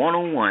Marshall,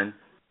 one-on-one,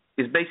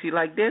 is basically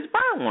like Dez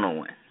Bryant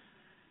one-on-one.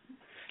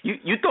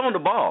 You throwing the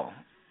ball.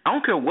 I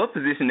don't care what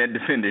position that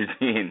defender's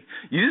in.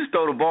 You just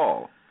throw the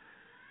ball.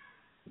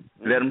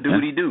 Let him do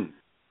what he do.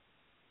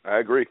 I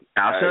agree.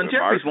 Alshon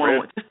Jeffrey's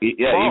one-on-one.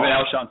 Yeah, even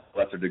Alshon to a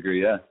lesser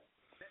degree, yeah.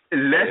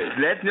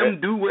 Let them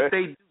do what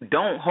they do.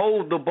 Don't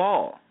hold the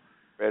ball.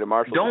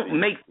 Don't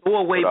make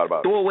throwaway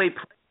plays.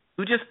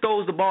 Who just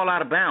throws the ball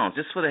out of bounds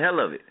just for the hell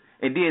of it,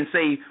 and then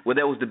say, "Well,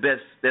 that was the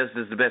best. That's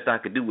the best I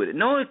could do with it."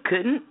 No, it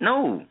couldn't.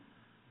 No.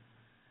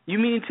 You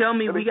mean to tell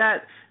me we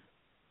got?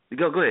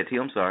 Go ahead, T.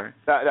 I'm sorry.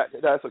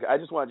 That's okay. I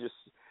just want to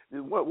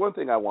one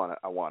thing I want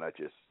to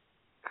just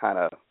kind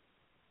of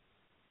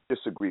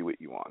disagree with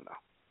you on, though.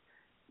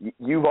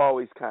 You've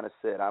always kind of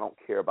said, I don't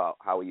care about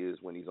how he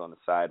is when he's on the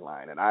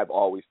sideline, and I've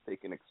always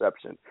taken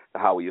exception to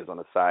how he is on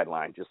the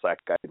sideline, just like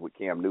I did with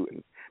Cam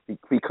Newton,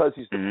 because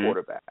he's the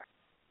quarterback,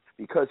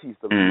 because he's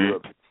the leader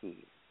of the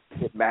team.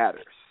 It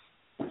matters.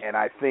 And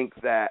I think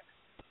that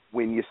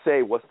when you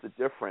say, what's the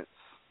difference,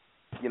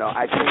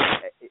 I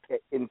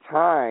think in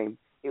time,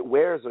 it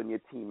wears on your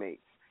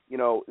teammates.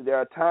 There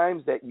are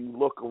times that you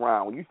look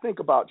around. When you think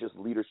about just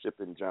leadership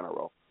in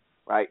general,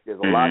 right, there's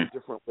a lot of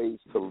different ways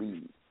to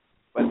lead.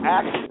 But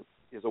action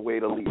is a way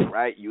to lead,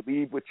 right? You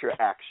lead with your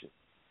actions.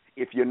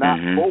 If you're not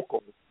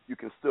vocal, you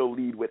can still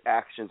lead with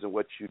actions and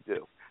what you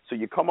do. So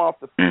you come off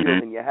the field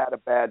and you had a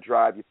bad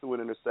drive, you threw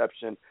an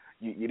interception,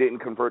 you didn't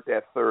convert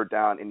that third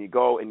down, and you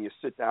go and you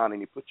sit down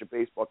and you put your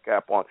baseball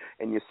cap on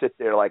and you sit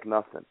there like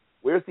nothing.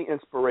 Where's the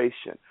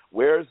inspiration?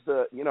 Where's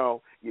the,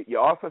 your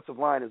offensive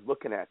line is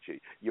looking at you.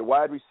 Your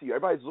wide receiver,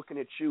 everybody's looking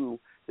at you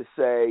to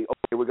say,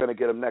 okay, we're going to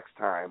get him next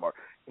time. Or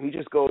he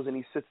just goes and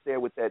he sits there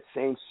with that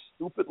same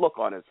stupid look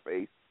on his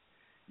face,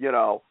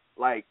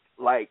 like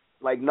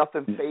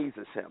nothing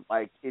phases him.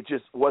 Like it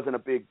just wasn't a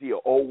big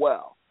deal. Oh,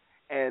 well.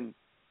 And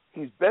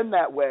he's been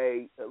that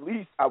way. At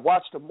least I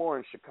watched him more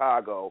in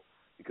Chicago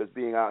because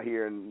being out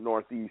here in the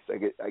Northeast,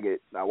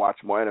 I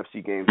watch more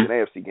NFC games than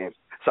AFC games.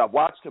 So I've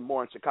watched him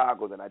more in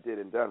Chicago than I did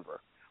in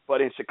Denver. But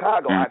in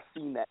Chicago, I've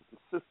seen that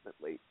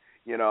consistently,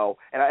 and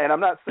I'm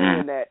not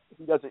saying that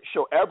he doesn't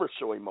ever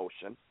show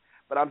emotion,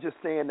 but I'm just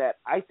saying that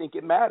I think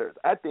it matters.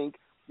 I think,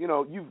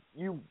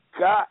 you've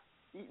got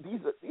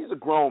these are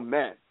grown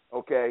men,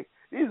 okay?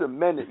 These are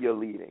men that you're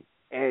leading.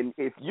 And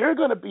if you're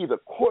going to be the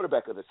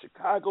quarterback of the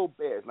Chicago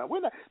Bears, now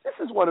this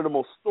is one of the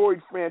most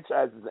storied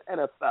franchises in the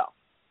NFL.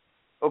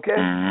 Okay?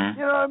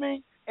 You know what I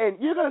mean? And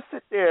you're gonna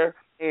sit there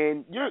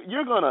and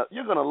you're gonna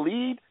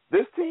lead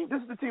this team. This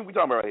is the team we're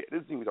talking about right here.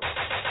 This is the team we're talking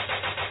about.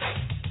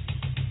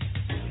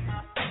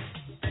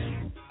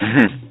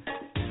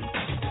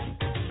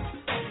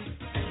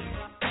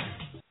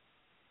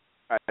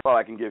 All right, that's all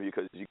I can give you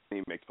because you can't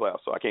even make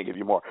playoffs, so I can't give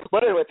you more.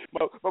 But anyway,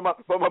 my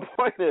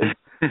point is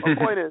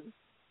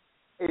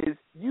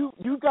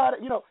you got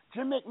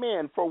Jim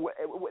McMahon, for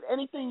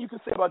anything you can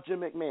say about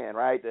Jim McMahon,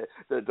 right?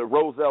 The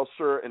Roselle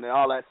shirt and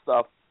all that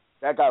stuff.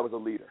 That guy was a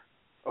leader.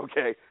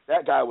 Okay,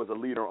 that guy was a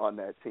leader on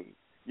that team.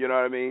 You know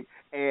what I mean?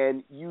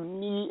 And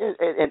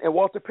and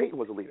Walter Payton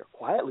was a leader,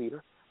 quiet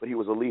leader, but he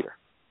was a leader,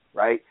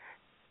 right?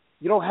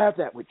 You don't have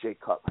that with Jay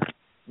Cutler.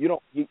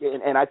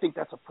 And I think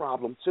that's a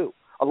problem too.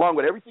 Along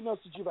with everything else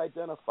that you've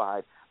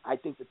identified, I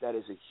think that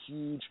is a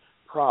huge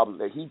problem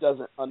that he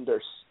doesn't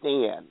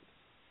understand.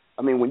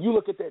 I mean, when you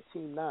look at that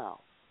team now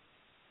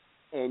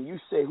and you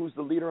say who's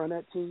the leader on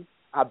that team,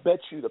 I bet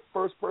you the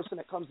first person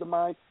that comes to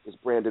mind is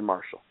Brandon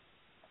Marshall.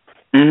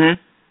 Mhm.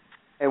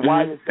 And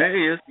why is that? There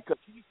he is.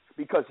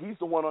 Because he's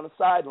the one on the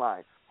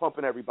sideline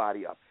pumping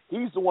everybody up.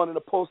 He's the one in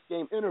the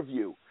post-game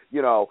interview.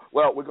 Well,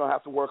 we're going to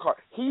have to work hard.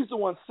 He's the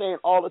one saying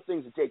all the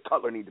things that Jay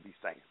Cutler need to be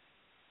saying.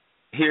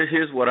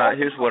 Here's what I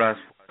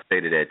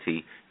say to that,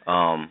 T.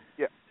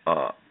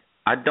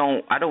 I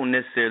don't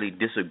necessarily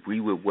disagree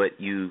with what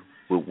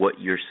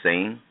you're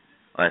saying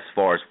as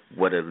far as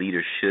what a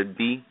leader should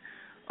be.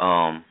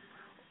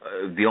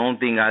 The only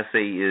thing I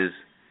say is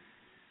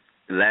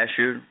last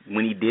year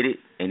when he did it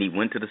and he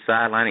went to the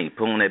sideline and he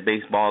put on that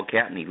baseball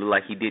cap and he looked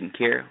like he didn't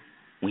care,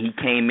 when he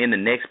came in the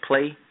next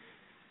play,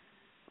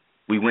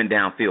 we went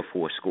downfield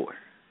for a score.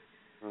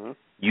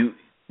 Mm-hmm.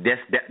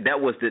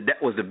 That was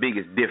the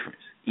biggest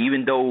difference.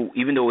 Even though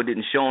it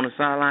didn't show on the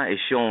sideline, it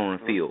showed on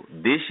the field.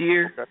 This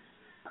year,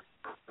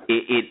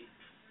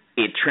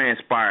 it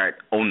transpired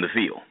on the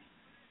field.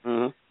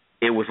 Mm-hmm.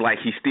 It was like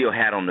he still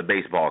had on the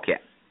baseball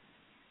cap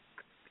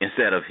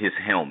instead of his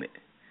helmet.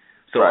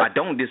 So right. I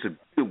don't disagree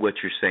with what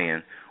you're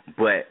saying,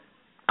 but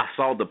I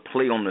saw the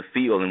play on the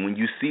field, and when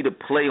you see the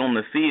play on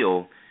the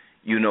field,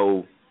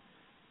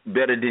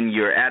 better than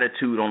your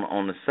attitude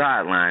on the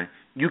sideline,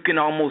 you can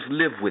almost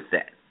live with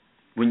that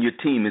when your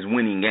team is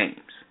winning games.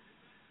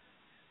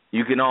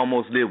 You can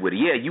almost live with it.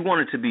 Yeah, you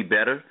want it to be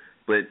better,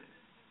 but,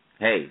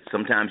 hey,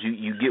 sometimes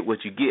you get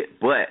what you get.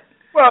 But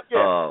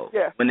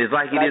when it's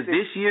like it is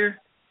this year,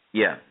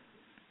 yeah.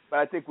 But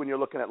I think when you're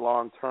looking at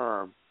long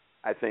term,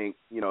 I think,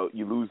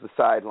 you lose the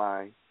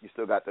sideline. You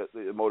still got the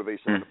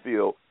motivation on the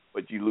field,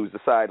 but you lose the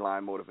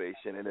sideline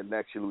motivation, and then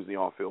next you lose the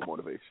on-field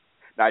motivation.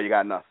 Now you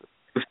got nothing.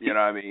 You know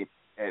what I mean?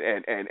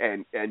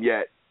 And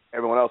yet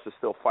everyone else is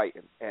still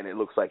fighting, and it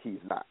looks like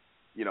he's not.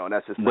 And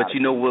that's just. But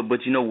you know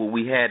what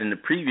we had in the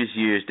previous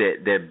years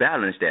that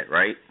balanced that,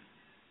 right?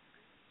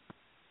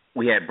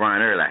 We had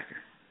Brian Urlacher.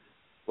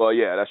 Well,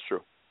 yeah, that's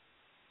true.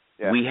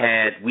 Yeah, we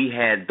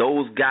had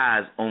those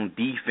guys on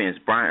defense: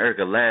 Brian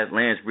Urlacher,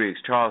 Lance Briggs,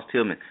 Charles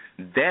Tillman.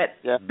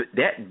 That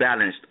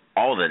balanced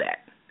all of that.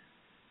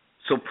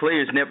 So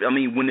players never. I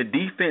mean, when the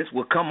defense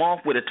would come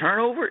off with a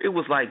turnover, it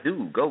was like,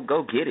 dude, go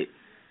get it.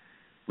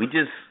 We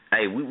just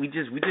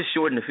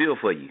shortened the field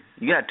for you.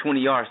 You got 20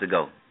 yards to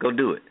go. Go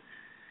do it.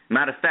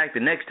 Matter of fact, the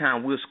next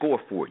time we'll score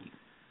for you.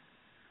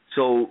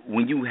 So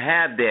when you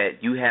have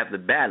that, you have the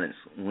balance.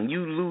 When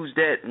you lose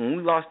that, when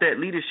we lost that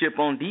leadership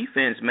on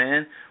defense,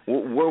 man,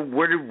 where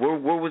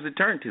was it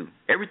turned to?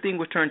 Everything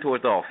was turned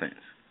towards the offense.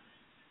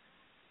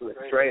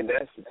 Trey,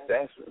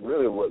 that's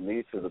really what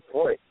leads to the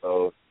point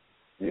of,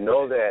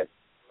 that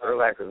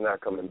Urlacher's not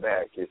coming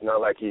back. It's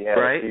not like he had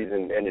a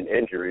season-ending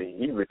injury.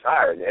 He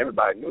retired, and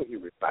everybody knew he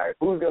retired.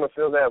 Who's going to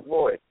fill that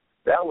void?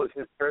 That was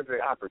his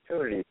perfect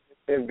opportunity,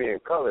 him being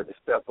Cutler, to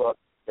step up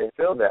and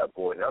fill that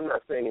void. And I'm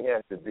not saying he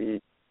has to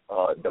be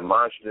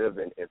demonstrative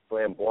and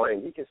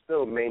flamboyant. He can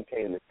still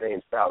maintain the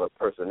same style of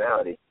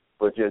personality,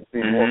 but just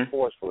be more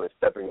forceful in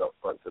stepping up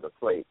front to the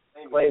plate,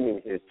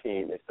 claiming his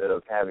team instead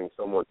of having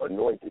someone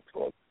anointed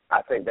to him.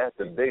 I think that's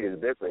the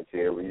biggest difference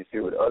here when you see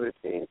with other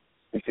teams.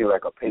 You see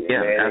like a Peyton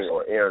Manning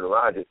or Aaron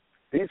Rodgers.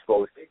 These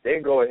folks, they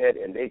go ahead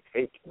and they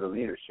take the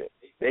leadership.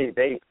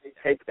 They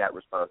take that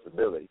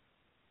responsibility.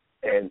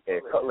 And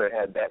Cutler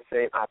had that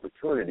same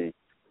opportunity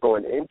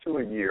going into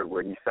a year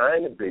where he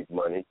signed the big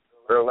money.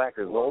 Urlacher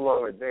is no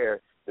longer there.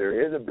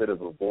 There is a bit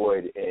of a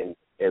void in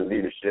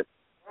leadership.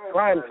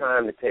 Prime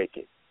time to take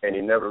it, and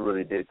he never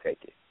really did take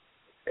it.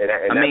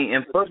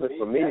 And personally,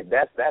 for me,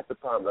 that's the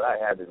problem that I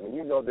have is when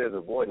you know there's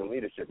a void in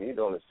leadership and you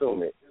don't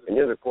assume it, and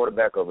you're the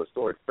quarterback of a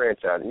storied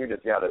franchise and you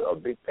just got a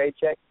big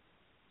paycheck,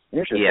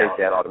 you should take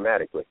that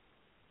automatically.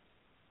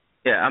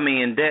 Yeah, I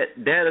mean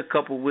that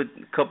coupled with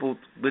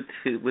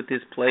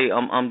his play,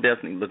 I'm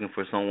definitely looking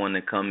for someone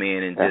to come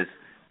in and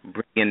just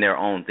bring in their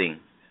own thing.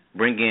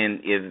 Bring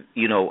in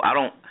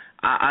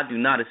I do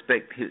not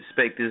expect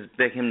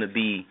him to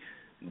be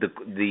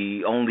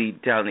the only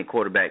talented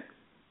quarterback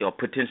or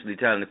potentially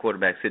talented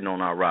quarterback sitting on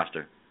our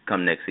roster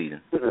come next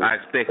season. I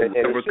expect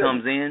whoever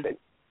comes in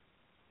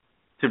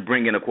to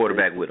bring in a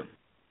quarterback with him.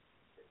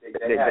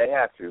 They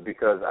have to,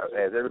 because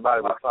as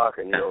everybody was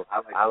talking,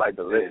 I like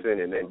to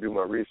listen and then do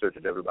my research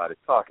as everybody's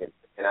talking.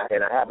 And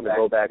I happen to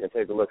go back and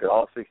take a look at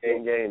all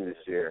 16 games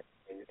this year.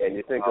 And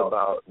you think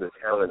about the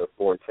talent of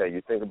Forte,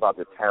 you think about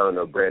the talent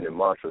of Brandon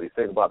Marshall, you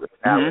think about the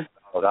talent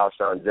of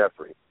Alshon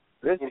Jeffrey.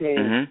 This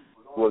team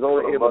was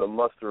only able to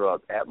muster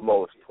up at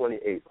most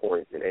 28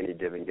 points in any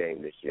given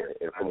game this year.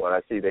 And from what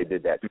I see, they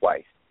did that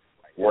twice.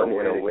 One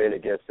in a win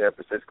against San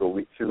Francisco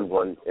week 2,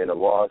 one in a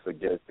loss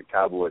against the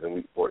Cowboys in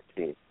week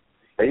 14.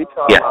 And you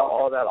talk about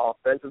all that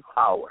offensive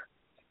power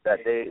that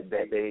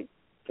they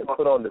can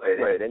put on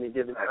display at any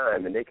given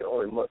time, and they can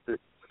only muster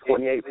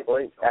 28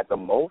 points at the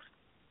most.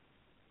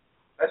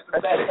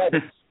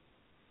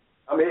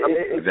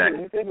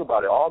 Exactly. You think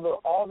about it, all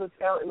the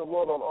talent in the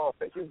world on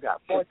offense. You've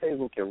got Forte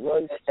who can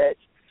run, catch,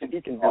 he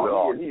can do it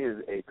all. He is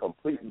a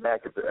complete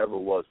back if there ever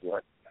was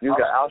one. You've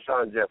got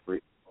Alshon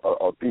Jeffrey,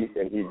 a beast,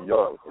 and he's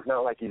young. It's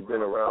not like he's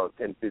been around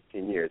 10,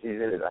 15 years. He's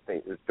in it, I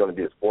think it's going to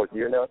be his 4th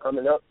year now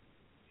coming up.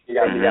 You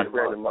got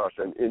Brandon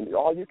Marshall, and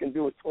all you can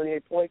do is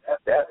 28 points.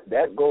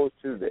 That goes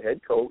to the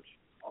head coach,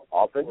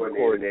 offensive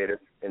coordinator,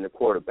 and the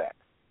quarterback.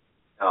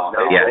 Now,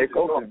 the head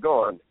coach is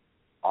gone.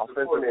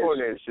 Offensive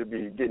coordinator should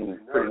be getting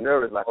pretty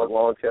nervous, like a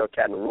long-tailed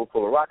cat in a room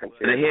full of rocking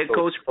chairs. The head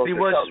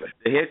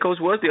coach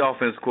was the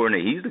offensive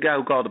coordinator. He's the guy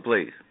who called the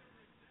plays.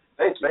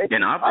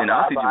 In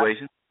our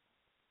situation.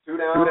 2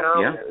 down.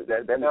 Yeah.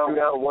 That's 2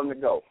 down, 1 to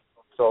go.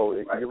 So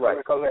you're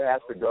right. Cutler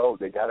has to go.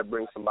 They got to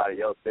bring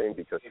somebody else in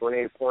because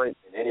 28 points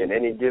in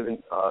any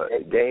given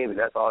game, and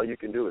that's all you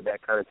can do with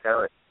that kind of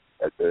talent.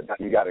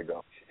 You got to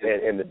go.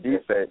 And the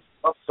defense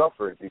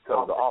suffered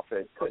because the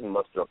offense couldn't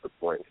muster up the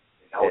points.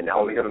 And I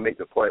was going to make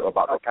the point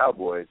about the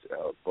Cowboys,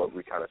 but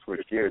we kind of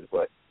switched gears.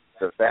 But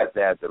the fact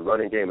that the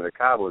running game of the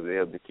Cowboys was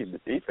able to keep the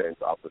defense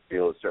off the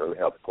field certainly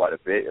helped quite a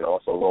bit, and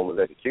also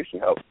Roman's execution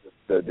helped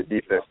the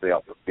defense stay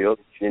off the field.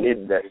 You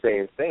needed that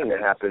same thing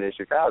that happened in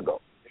Chicago.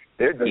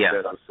 Their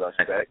defense was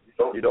suspect.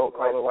 You don't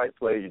call the right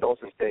play. You don't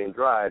sustain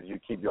drives. You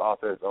keep your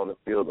offense on the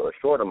field a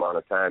short amount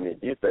of time. Your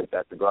defense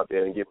has to go out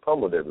there and get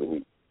pummeled every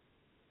week.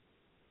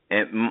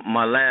 And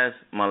my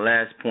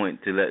last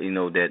point to let you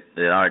know that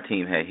our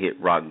team had hit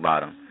rock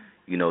bottom.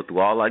 You know, through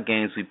all our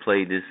games we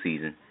played this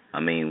season, I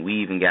mean,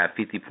 we even got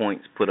 50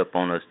 points put up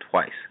on us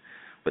twice.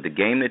 But the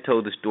game that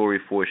told the story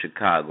for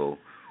Chicago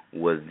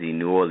was the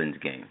New Orleans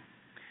game.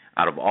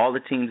 Out of all the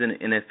teams in the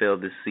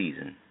NFL this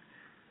season,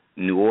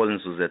 New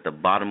Orleans was at the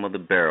bottom of the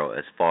barrel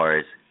as far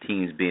as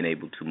teams being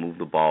able to move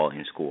the ball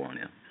and score on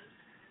them.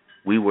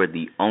 We were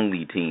the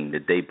only team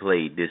that they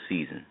played this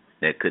season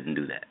that couldn't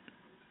do that.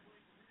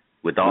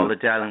 With all the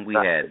talent we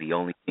had, the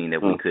only team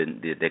that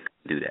couldn't do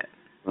that.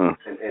 And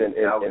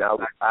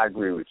I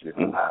agree with you.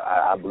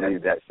 I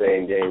believe that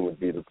same game would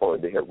be the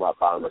point to hit rock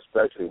bottom,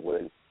 especially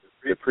when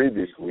the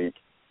previous week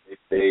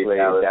they played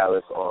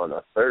Dallas on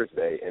a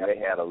Thursday, and they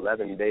had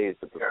 11 days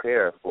to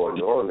prepare for a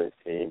New Orleans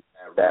team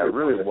that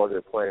really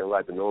wasn't playing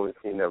like the New Orleans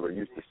team that we're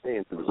used to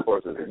seeing through the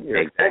course of the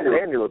year. Exactly.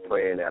 And they were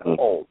playing at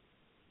home.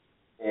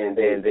 And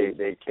then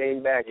they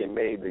came back and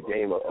made the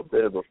game a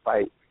bit of a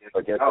fight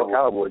against the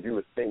Cowboys. You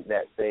would think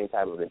that same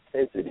type of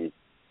intensity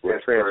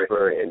would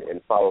transfer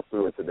and follow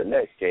through into the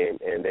next game,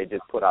 and they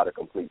just put out a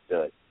complete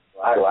dud.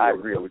 So I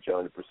agree with you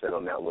 100%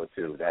 on that one,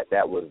 too.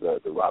 That was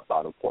the rock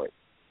bottom point.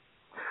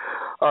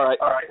 All right.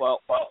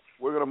 Well,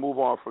 we're going to move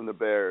on from the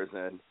Bears,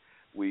 and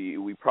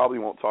we probably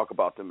won't talk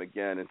about them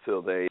again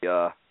until they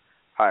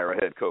hire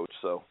a head coach.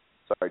 So,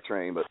 sorry,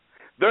 Train, but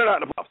they're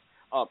not in the playoffs.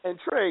 And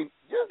Train,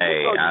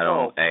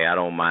 I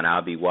don't mind.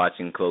 I'll be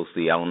watching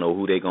closely. I don't know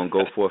who they're going to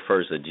go for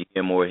first, a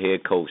GM or a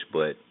head coach,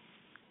 but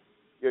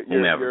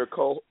your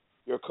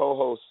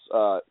co-host,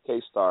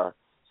 KStarr,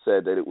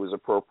 said that it was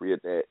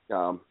appropriate that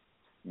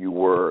you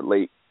were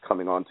late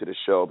coming onto the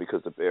show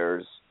because the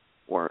Bears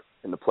weren't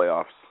in the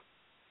playoffs.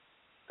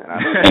 And I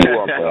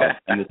don't know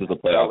and this is a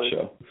playoff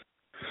show.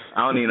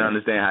 I don't even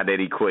understand how that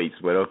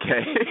equates, but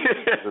okay.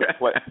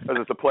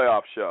 It's a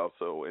playoff show,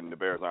 and the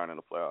Bears aren't in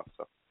the playoffs.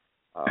 So.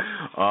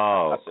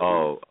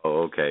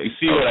 Okay. You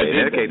see what I did?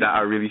 In that case,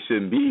 I really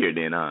shouldn't be here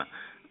then, huh?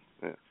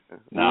 Yeah.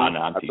 No,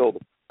 I'm I told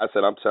him. I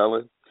said, I'm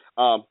telling.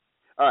 All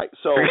right,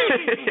 so,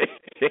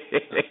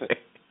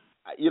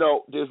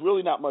 there's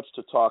really not much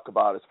to talk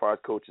about as far as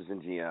coaches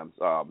and GMs.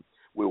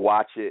 We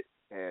watch it,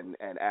 and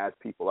as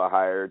people are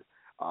hired,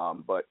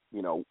 but,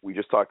 we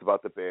just talked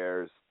about the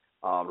Bears.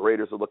 The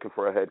Raiders are looking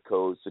for a head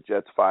coach. The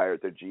Jets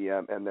fired their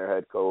GM and their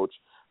head coach.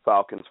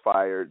 Falcons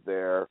fired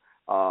their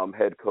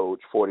head coach.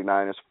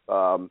 49ers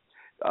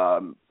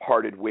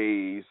parted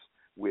ways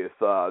with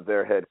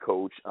their head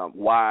coach.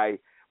 Why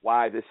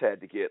this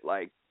had to get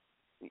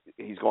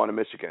he's going to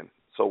Michigan.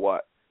 So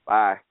what?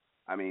 Bye.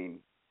 I mean,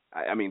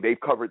 they've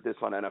covered this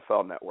on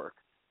NFL Network.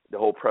 The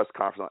whole press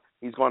conference.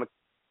 He's going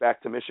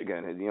back to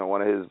Michigan.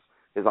 One of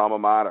his alma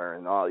mater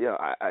and all.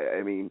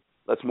 I mean,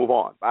 let's move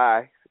on.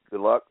 Bye. Good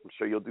luck. I'm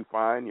sure you'll do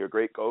fine. You're a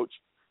great coach.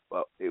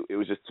 But it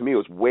was just, to me, it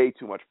was way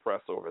too much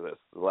press over this.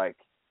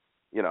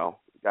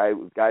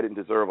 Guy didn't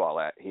deserve all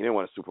that. He didn't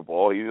win a Super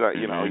Bowl. He's not,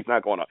 he's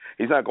not going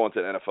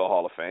to the NFL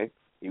Hall of Fame.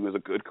 He was a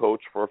good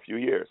coach for a few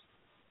years.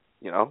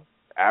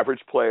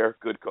 Average player,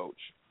 good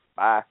coach.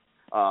 Bye.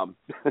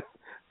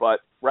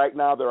 But right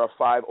now there are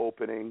 5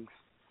 openings.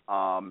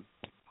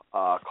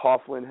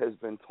 Coughlin has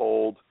been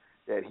told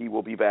that he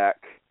will be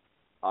back.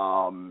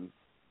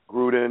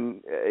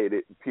 Gruden,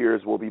 it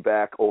appears, will be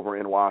back over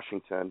in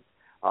Washington.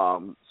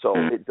 So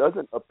it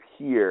doesn't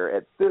appear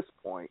at this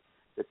point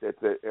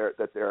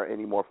that there are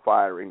any more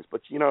firings.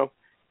 But, you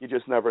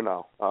just never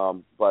know.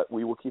 But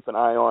we will keep an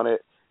eye on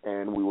it,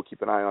 and we will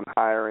keep an eye on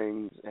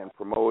hirings and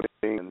promoting.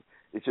 And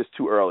it's just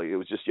too early. It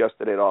was just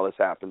yesterday that all this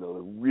happened. There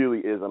really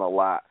isn't a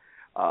lot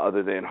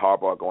other than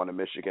Harbaugh going to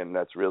Michigan.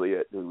 That's really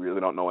it. We really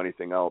don't know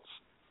anything else.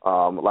 A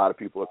lot of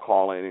people are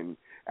calling and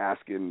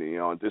asking,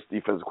 this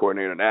defensive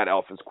coordinator and that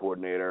offense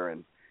coordinator,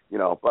 and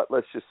but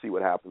let's just see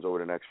what happens over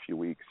the next few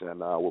weeks, and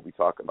we'll be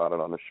talking about it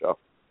on the show.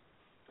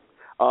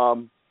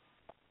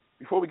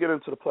 Before we get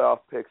into the playoff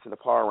picks and the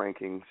power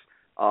rankings,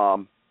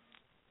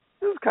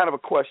 this is kind of a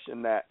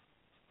question that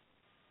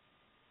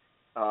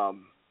I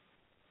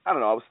don't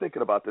know. I was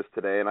thinking about this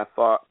today, and I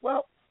thought,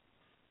 well,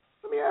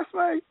 let me ask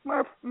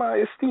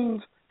my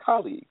esteemed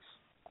colleagues.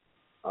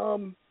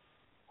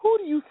 Who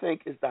do you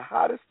think is the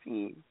hottest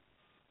team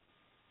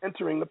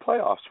entering the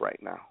playoffs right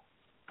now?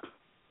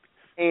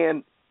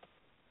 And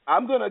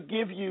I'm going to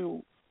give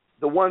you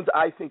the ones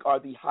I think are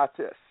the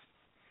hottest.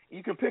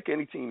 You can pick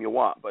any team you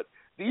want, but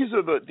these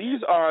are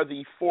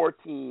the 4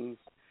 teams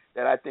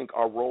that I think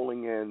are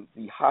rolling in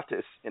the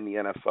hottest in the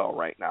NFL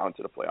right now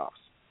into the playoffs.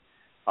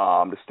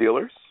 The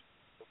Steelers,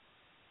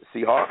 the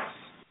Seahawks,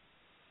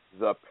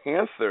 the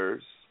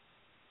Panthers,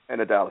 and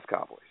the Dallas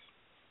Cowboys.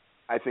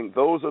 I think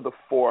those are the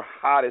 4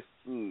 hottest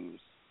teams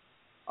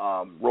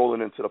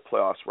rolling into the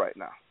playoffs right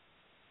now.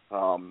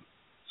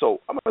 So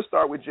I'm going to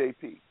start with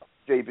JB,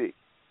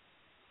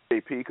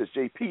 because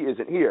JP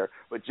isn't here,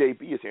 but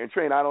JB is here. And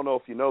Train, I don't know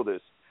if you know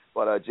this,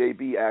 but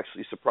JB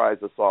actually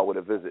surprised us all with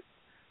a visit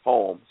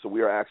home, so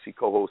we are actually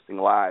co-hosting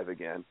live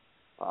again.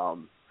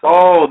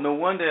 Oh, no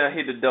wonder I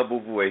hear the double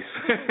voice.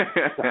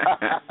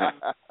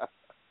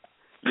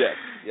 Yes.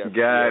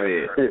 Got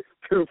it.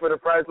 2 for the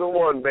price of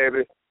 1,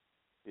 baby.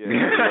 Yeah,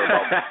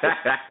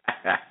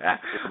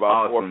 it's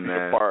about awesome, 4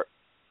 feet apart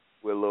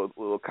with a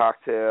little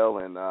cocktail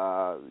and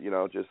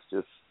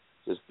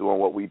just doing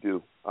what we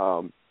do.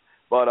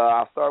 But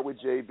I'll start with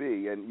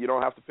JB, and you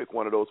don't have to pick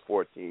one of those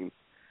 4 teams,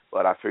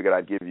 but I figured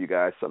I'd give you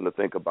guys something to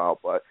think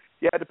about. But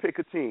if you had to pick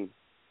a team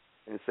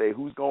and say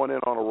who's going in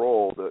on a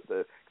roll,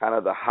 the kind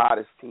of the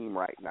hottest team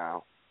right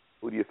now,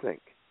 who do you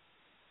think?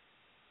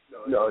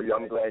 No,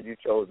 I'm glad you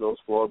chose those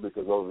 4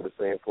 because those are the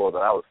same 4 that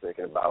I was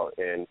thinking about.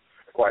 And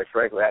quite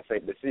frankly, I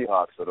think the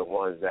Seahawks are the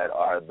ones that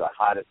are the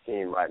hottest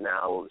team right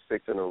now.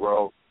 6 in a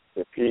row.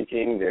 They're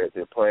peaking. They're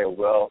playing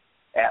well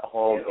at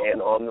home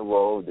and on the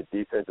road. The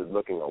defense is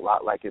looking a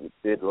lot like it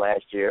did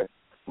last year.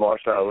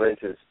 Marshawn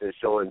Lynch is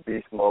showing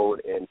beast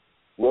mode, and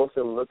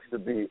Wilson looks to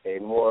be a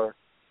more,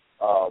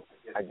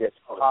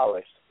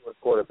 polished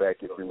quarterback,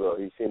 if you will.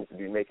 He seems to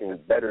be making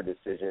better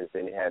decisions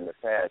than he had in the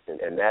past,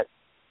 and that's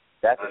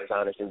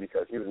astonishing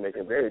because he was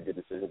making very good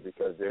decisions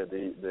because they're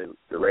the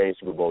reigning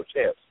Super Bowl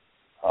champs.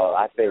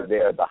 I think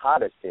they're the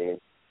hottest team,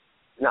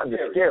 not the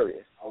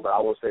scariest, but I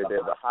will say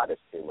they're the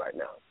hottest team right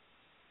now.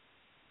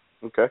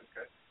 Okay.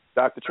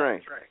 Dr.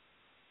 Train.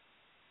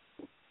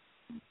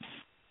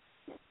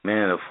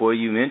 Man, the 4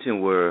 you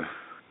mentioned were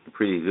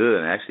pretty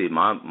good. Actually,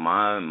 my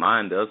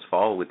mind does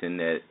fall within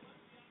that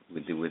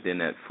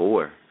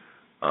 4.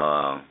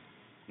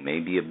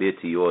 Maybe a bit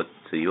to your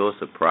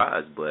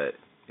surprise, but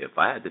if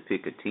I had to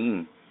pick a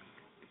team,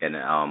 and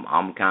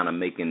I'm kind of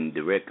making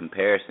direct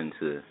comparison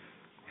to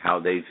how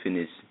they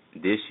finished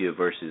this year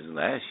versus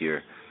last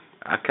year,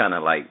 I kind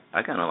of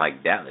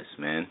like Dallas,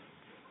 man.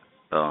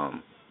 I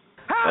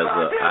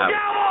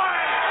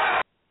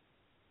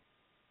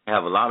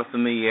have a lot of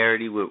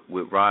familiarity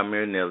with Rod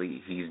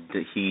Marinelli.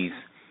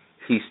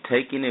 He's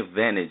taking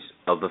advantage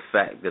of the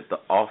fact that the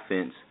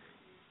offense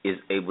is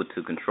able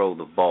to control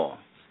the ball,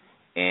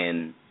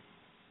 and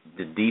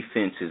the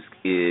defense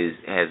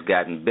has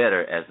gotten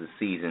better as the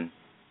season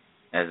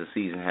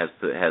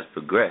has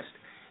progressed.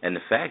 And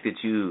the fact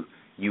that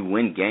you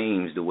win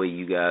games the way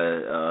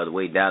the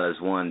way Dallas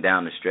won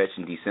down the stretch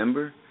in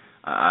December,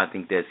 I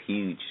think that's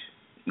huge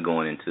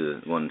going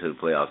into the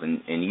playoffs.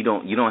 And you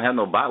don't have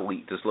no bye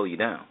week to slow you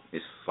down.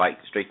 It's like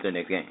straight to the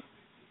next game.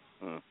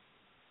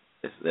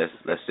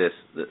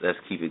 Let's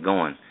keep it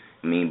going.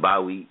 I mean, bye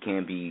week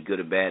can be good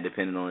or bad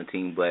depending on the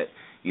team, but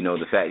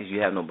the fact that you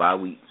have no bye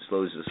week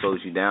slows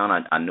you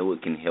down. I know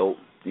it can help,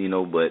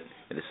 but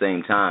at the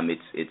same time,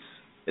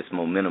 it's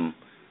momentum.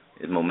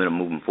 It's momentum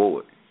moving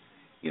forward,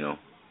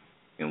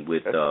 And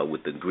with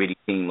the gritty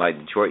team like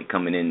Detroit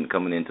coming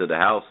into the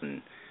house,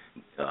 and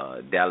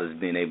Dallas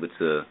being able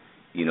to,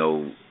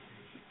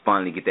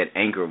 finally get that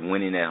anchor of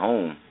winning at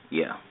home.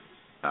 Yeah,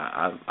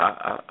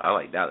 I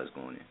like Dallas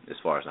going in as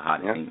far as the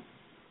hottest team.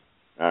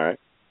 All right.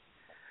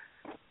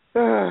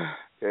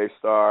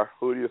 KStarr,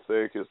 who do you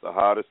think is the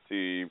hottest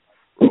team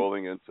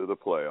rolling into the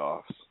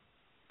playoffs?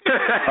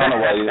 I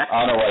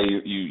don't know why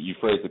you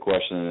phrased the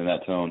question in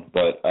that tone,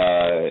 but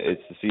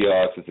it's the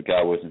Seahawks, it's the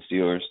Cowboys and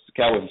Steelers. The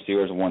Cowboys and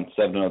Steelers have won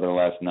 7 of their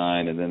last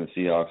 9, and then the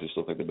Seahawks are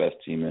still like the best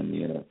team in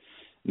the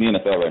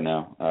NFL right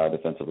now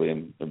defensively,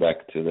 and they're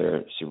back to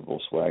their Super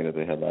Bowl swag that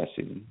they had last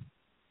season.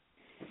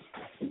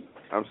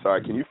 I'm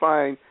sorry. Can you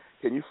find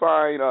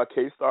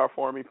KStarr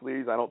for me,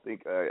 please? I don't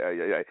think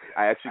I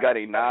actually got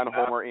a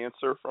non-homer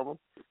answer from him.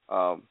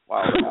 Wow,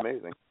 that's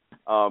amazing.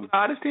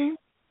 Hottest team?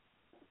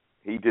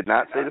 He did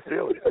not say the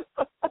Steelers.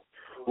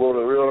 Well, the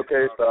real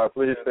KStarr,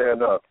 please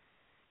stand up.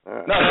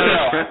 No.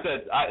 I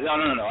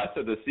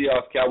said the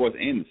Seahawks, Cowboys,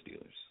 and the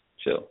Steelers.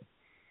 Chill.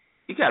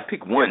 You gotta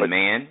pick one,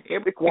 man.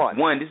 Pick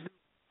one. This is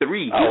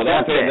 3.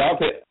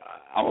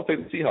 I'll pick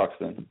the Seahawks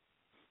then.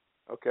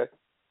 Okay.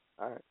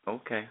 All right.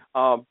 Okay.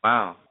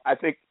 Wow. I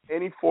think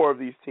any four of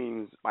these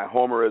teams, my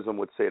homerism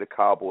would say the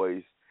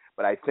Cowboys,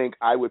 but I think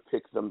I would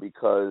pick them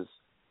because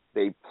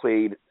they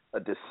played a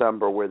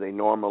December where they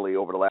normally,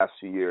 over the last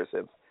few years,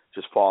 have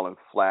just fallen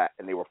flat,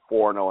 and they were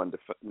 4-0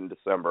 in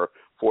December,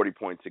 40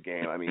 points a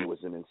game. I mean, it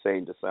was an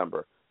insane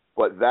December.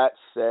 But that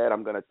said,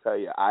 I'm going to tell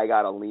you, I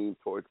got to lean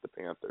towards the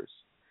Panthers.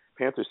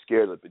 Panthers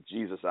scared the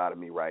bejesus out of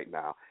me right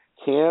now.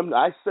 Cam,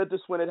 I said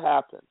this when it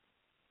happened.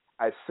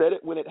 I said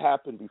it when it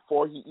happened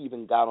before he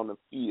even got on the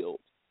field.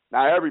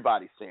 Now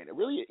everybody's saying it.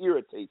 Really, it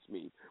irritates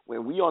me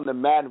when we on the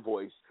Madden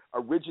Voice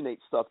originate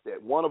stuff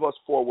that one of us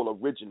four will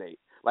originate,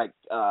 like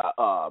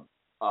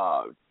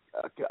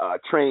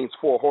Train's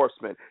Four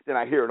Horsemen. Then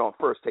I hear it on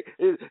First Take.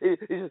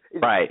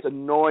 It's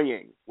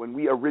annoying when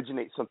we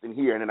originate something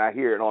here and then I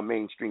hear it on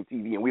mainstream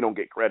TV and we don't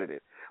get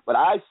credited. But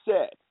I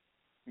said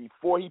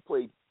before he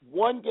played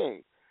one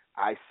game,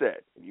 I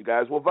said, and you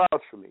guys will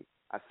vouch for me,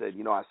 I said,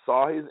 I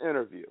saw his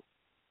interview.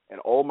 And,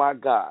 oh, my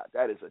God,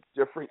 that is a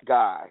different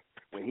guy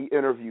when he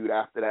interviewed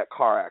after that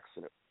car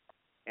accident.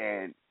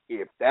 And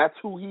if that's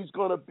who he's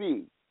going to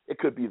be, it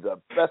could be the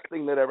best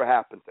thing that ever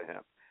happened to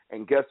him.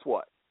 And guess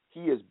what?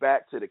 He is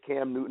back to the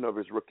Cam Newton of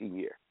his rookie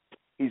year.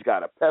 He's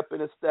got a pep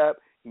in his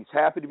step. He's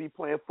happy to be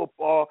playing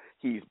football.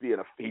 He's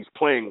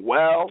playing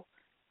well.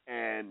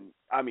 And,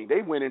 I mean,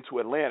 they went into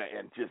Atlanta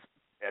and just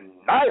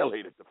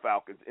annihilated the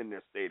Falcons in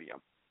their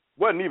stadium.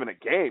 It wasn't even a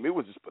game. It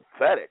was just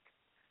pathetic.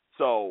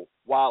 So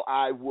while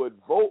I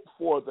would vote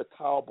for the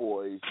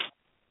Cowboys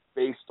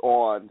based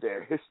on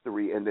their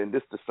history, and then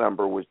this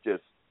December was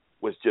just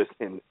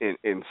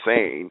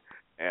insane.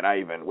 And I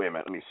even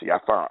let me see.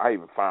 I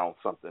even found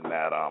something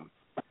that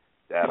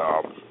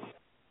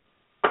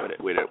what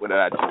did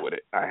I do with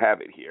it? I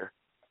have it here.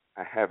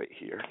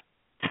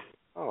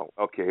 Oh,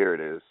 okay, here it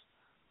is.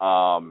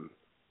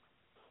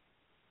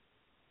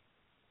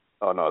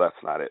 Oh no,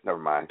 that's not it. Never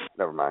mind.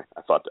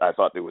 I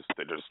thought it was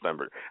the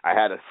December. I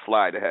had a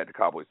slide that had the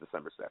Cowboys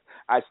December stats.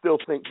 I still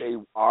think they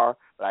are,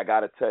 but I got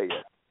to tell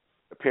you,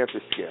 the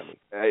Panthers scare me.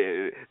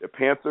 The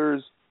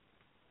Panthers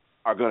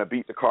are going to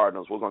beat the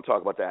Cardinals. We're going to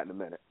talk about that in a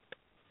minute.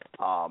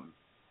 And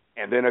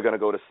then they're going to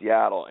go to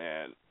Seattle,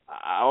 and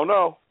I don't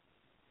know.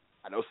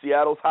 I know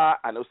Seattle's hot.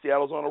 I know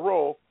Seattle's on a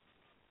roll,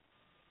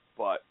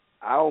 but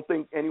I don't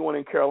think anyone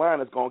in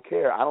Carolina is going to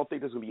care. I don't think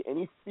there's going to be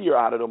any fear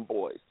out of them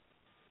boys.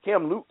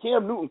 Cam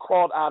Newton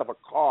crawled out of a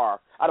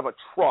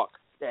truck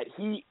that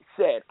he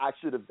said I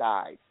should have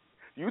died.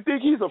 Do you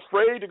think he's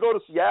afraid to go to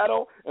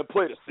Seattle and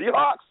play the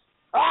Seahawks?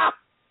 Ah!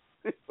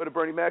 What did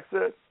Bernie Mac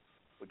say?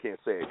 We can't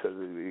say it because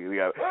we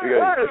got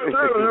yeah,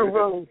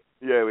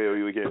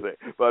 we can't say it.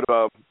 But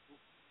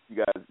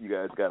you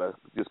guys gotta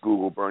just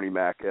Google Bernie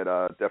Mac at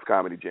Def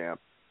Comedy Jam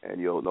and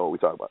you'll know what we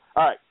talk about.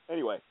 All right.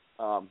 Anyway,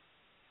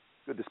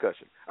 good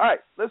discussion. All right,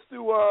 let's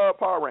do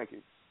power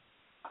rankings.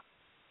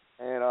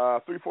 And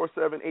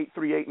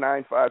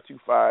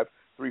 347-838-9525,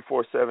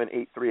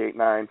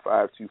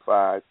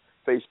 347-838-9525.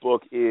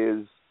 Facebook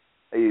is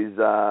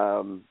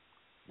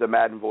the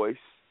Madden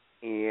Voice,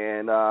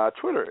 and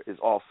Twitter is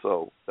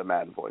also the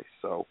Madden Voice.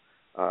 So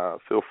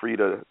feel free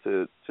to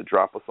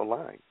drop us a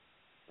line.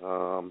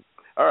 All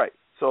right,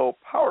 so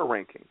power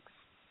rankings.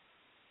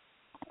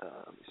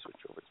 Let me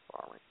switch over to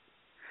power rankings.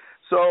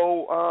 So,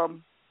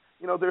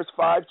 there's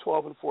 5,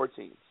 12, and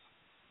 14.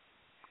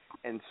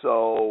 And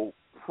so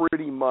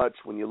pretty much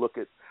when you look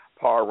at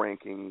power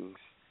rankings,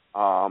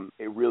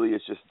 it really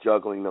is just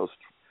juggling those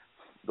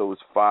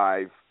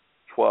 5,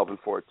 12, and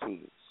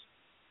 14s.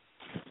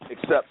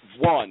 Except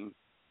one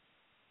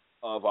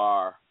of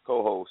our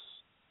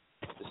co-hosts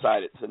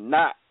decided to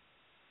not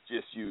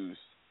just use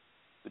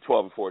the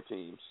 12 and 4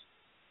 teams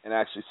and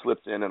actually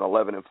slipped in an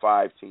 11 and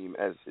 5 team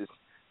as his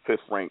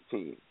 5th ranked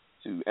team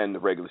to end the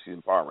regular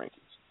season power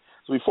rankings.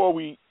 So before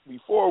we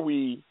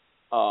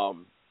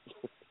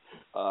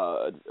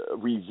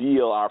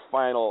reveal our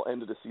final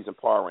end of the season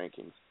power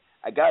rankings,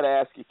 I got to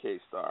ask you,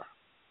 KStarr.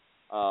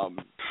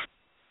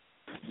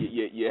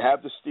 You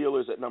have the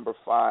Steelers at number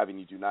 5, and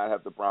you do not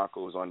have the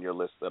Broncos on your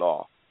list at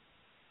all.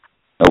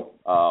 Nope.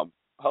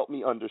 Help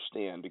me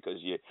understand,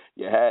 because you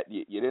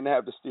didn't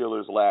have the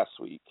Steelers last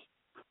week.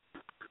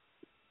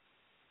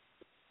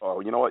 Oh,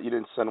 you know what? You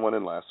didn't send one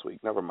in last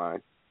week. Never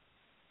mind.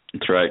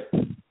 That's right.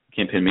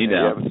 Can't pin me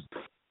down.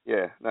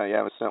 You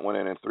haven't sent one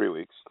in 3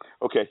 weeks.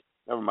 Okay,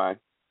 never mind.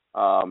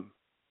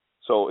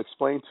 So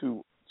explain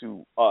to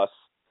us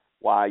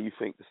why you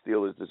think the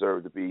Steelers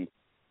deserve to be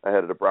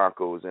ahead of the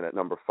Broncos and at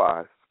number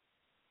 5.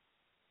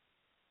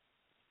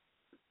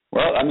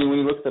 Well, I mean, when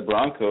you look at the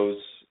Broncos,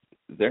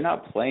 they're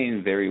not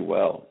playing very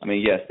well. I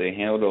mean, yes, they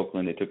handled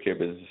Oakland. They took care of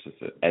business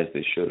as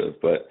they should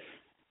have. But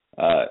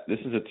this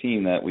is a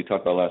team that we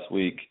talked about last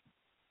week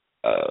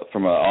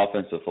from an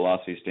offensive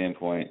philosophy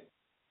standpoint,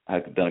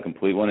 have done a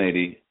complete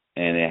 180,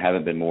 and they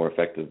haven't been more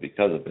effective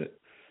because of it.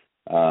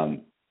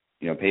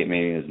 Peyton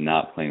Manning is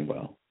not playing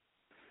well.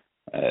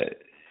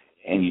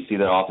 And you see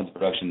that offense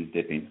production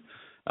dipping.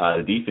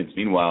 The defense,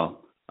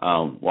 meanwhile,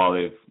 while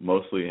they've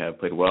mostly have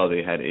played well,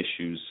 they had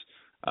issues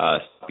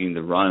stopping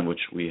the run, which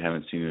we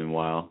haven't seen in a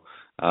while,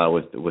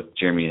 with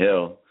Jeremy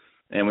Hill.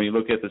 And when you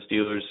look at the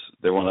Steelers,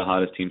 they're one of the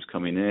hottest teams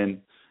coming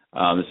in.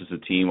 This is a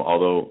team,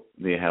 although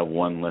they have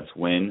one less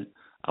win,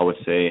 I would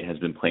say has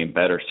been playing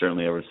better,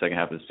 certainly over the second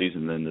half of the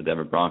season, than the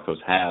Denver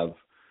Broncos have.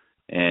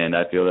 And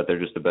I feel that they're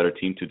just a better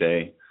team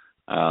today,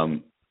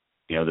 than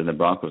the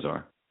Broncos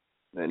are.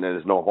 And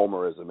there's no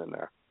homerism in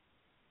there.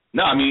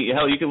 No, I mean,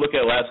 hell, you can look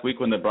at last week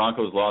when the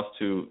Broncos lost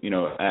to,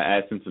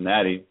 at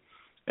Cincinnati,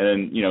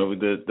 and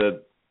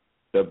the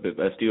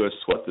Steelers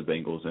swept the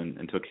Bengals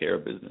and took care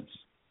of business.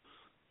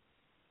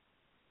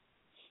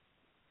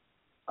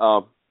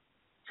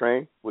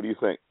 Train, what do you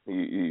think?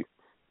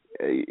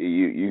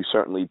 You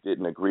certainly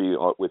didn't agree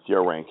with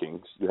your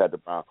rankings. You had the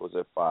Broncos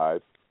at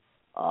 5.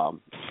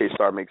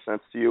 KStarr makes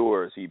sense to you,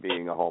 or is he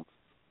being a homer?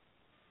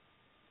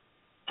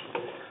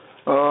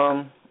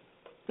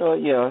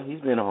 Yeah,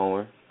 he's been a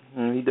homer.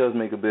 He does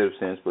make a bit of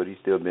sense, but he's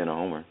still been a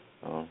homer.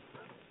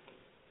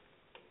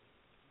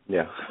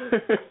 Yeah.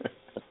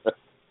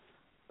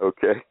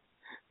 Okay.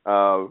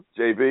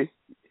 JB,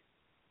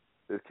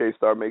 does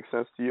KStarr make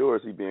sense to you, or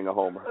is he being a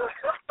homer?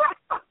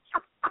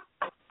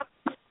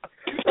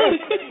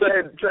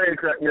 Train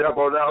cracked me up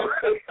on that one.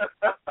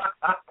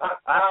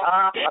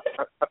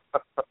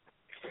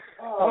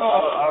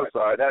 I'm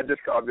sorry. That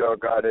just caught me off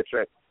guard.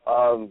 Train.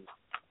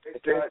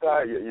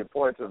 KStarr, your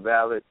points are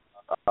valid,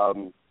 but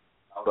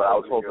I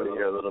was hoping to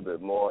hear a little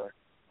bit more.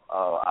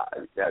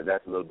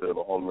 That's a little bit of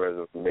a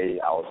homerism for me.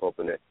 I was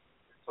hoping to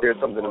hear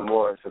something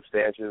more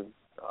substantial,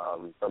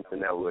 something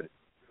that would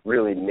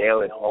really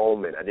nail it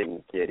home, and I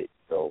didn't get it.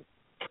 So,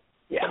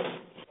 yeah,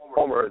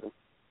 homerism.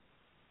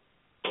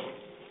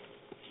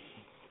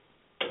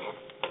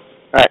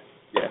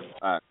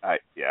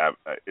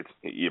 It's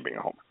you're being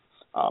a homer.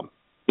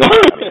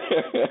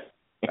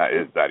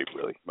 It's not even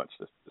really much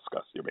to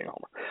discuss. You're being a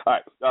homer. All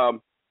right.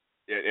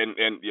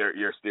 And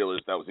your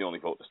Steelers, that was the only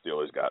vote the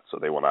Steelers got, so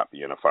they will not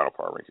be in a final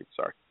power ranking.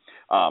 Sorry.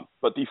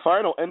 But the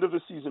final end of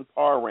the season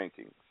power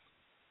rankings,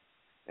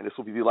 and this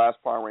will be the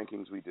last power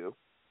rankings we do.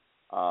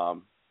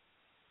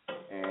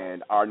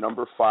 And our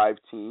number 5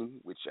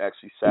 team, which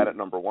actually sat at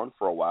number 1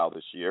 for a while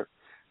this year,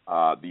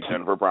 the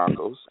Denver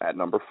Broncos at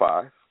number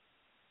 5.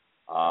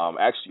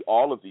 Actually,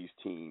 all of these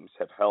teams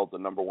have held the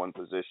number 1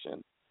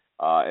 position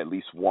at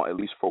least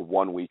for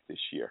 1 week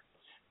this year.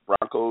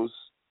 Broncos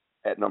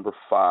at number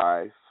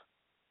 5,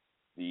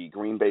 the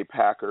Green Bay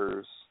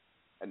Packers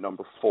at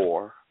number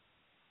 4,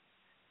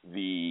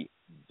 the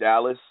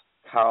Dallas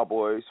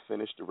Cowboys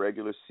finished the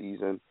regular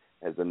season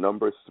as the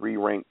number 3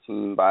 ranked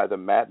team by the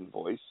Madden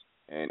Voice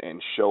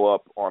and show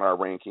up on our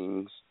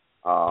rankings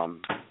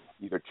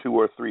either 2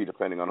 or 3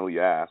 depending on who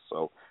you ask.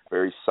 So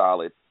very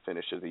solid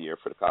finish of the year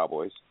for the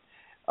Cowboys.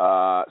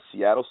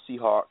 Seattle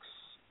Seahawks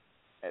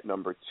at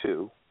number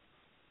 2,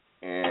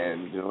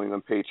 and New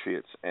England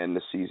Patriots end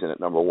the season at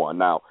number 1.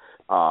 Now,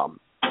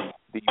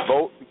 the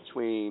vote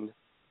between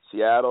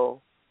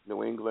Seattle,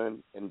 New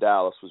England, and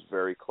Dallas was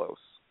very close.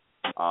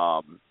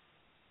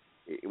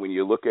 When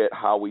you look at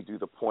how we do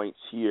the points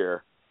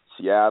here,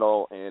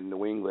 Seattle and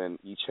New England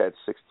each had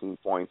 16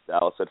 points.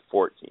 Dallas had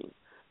 14.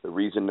 The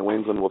reason New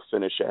England will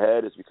finish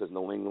ahead is because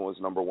New England was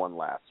number 1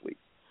 last week.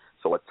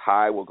 So a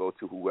tie will go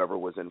to whoever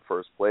was in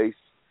first place.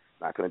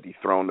 Not going to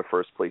dethrone the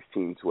first place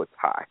team to a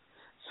tie.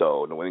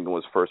 So New England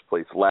was first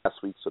place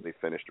last week, so they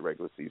finished the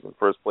regular season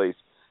first place.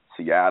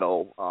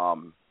 Seattle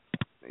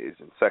is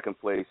in second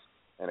place,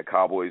 and the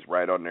Cowboys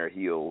right on their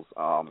heels,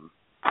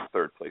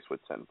 third place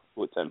with 10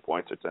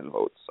 points or 10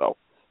 votes. So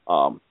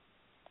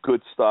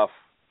good stuff.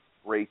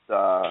 Great.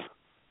 How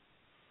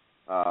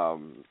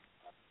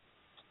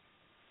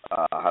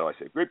do I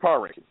say? Great power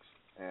rankings,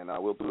 and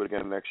we'll do it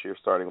again next year,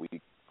 starting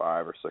week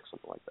 5 or 6,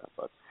 something like that.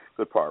 But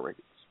good power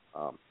rankings.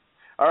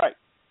 All right.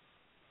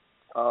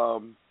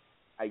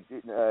 I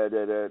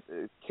didn't.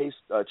 Case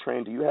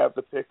Train, do you have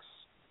the picks?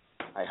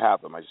 I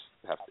have them. I just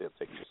have to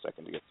take you a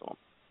second to get to them.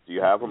 Do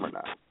you have them or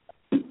not?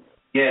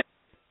 Yeah,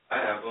 I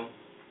have them.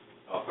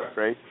 Okay.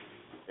 Train?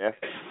 Yeah.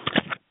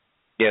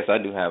 Yes, I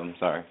do have them.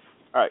 Sorry.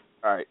 All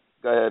right.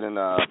 Go ahead and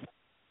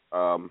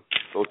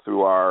go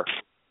through our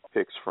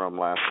picks from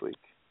last week.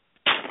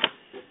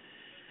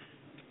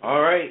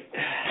 All right.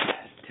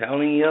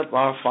 Tallying up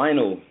our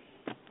final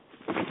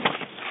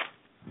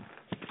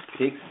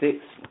Pick 6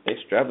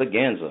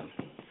 extravaganza.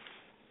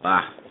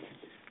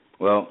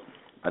 Well,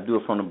 I do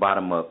it from the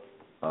bottom up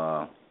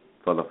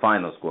for the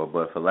final score,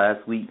 but for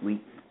last week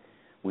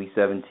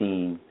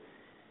 17,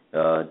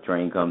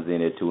 Train comes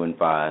in at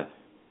 2-5.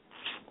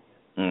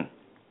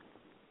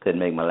 Couldn't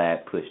make my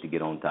last push to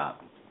get on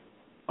top.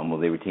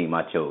 Almost every team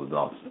I chose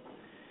lost.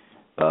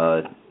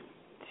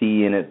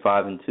 T in at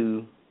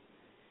 5-2.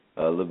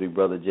 Little big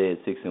brother J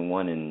at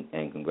 6-1,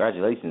 and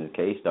congratulations to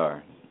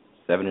KStarr,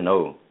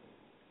 7-0.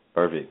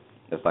 Perfect.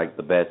 That's like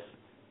the best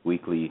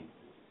weekly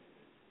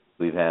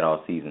we've had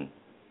all season.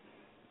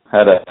 I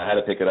had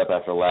to pick it up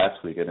after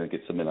last week. I didn't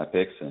get some of my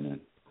picks in, and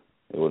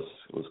it was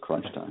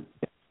crunch time.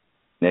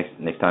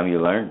 Next time you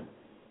learn,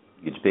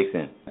 get your picks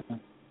in.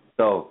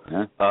 So,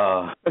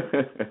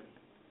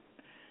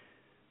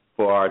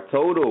 for our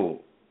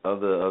total of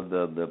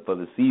the for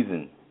the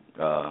season,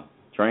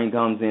 Train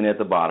comes in at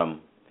the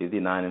bottom,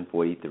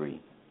 59-43.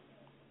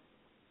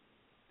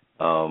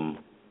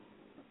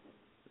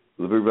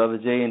 Liberty Brother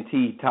J and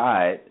T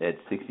tied at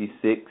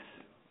 66-36.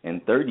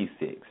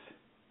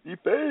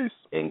 E-Base.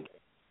 And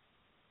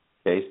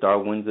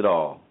KStarr wins it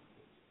all.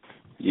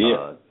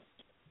 Yeah.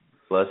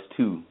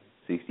 +2,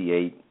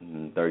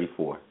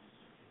 68-34.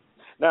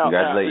 Now,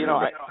 congratulations.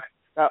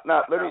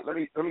 Now, let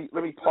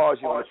me pause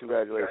you on the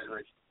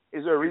congratulations.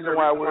 Is there a reason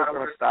why we're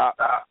going to stop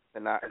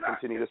and not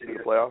continue this through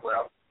the playoffs?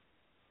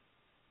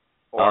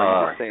 Or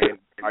are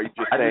you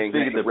just saying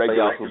the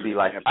playoffs will be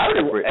like? I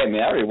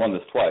already won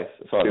this twice,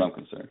 as far as I'm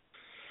concerned.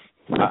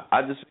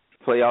 I just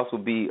playoffs will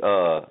be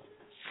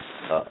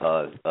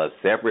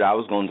separate. I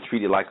was going to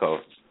treat it like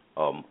a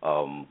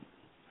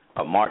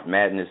March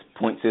Madness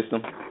point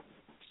system.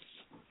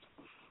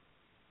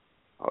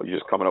 Oh, you're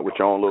just coming up with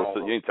your own little.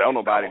 You ain't tell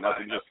nobody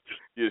nothing.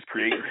 You're just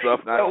creating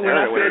stuff. Not when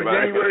I said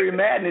January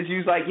Madness, you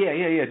was like, yeah,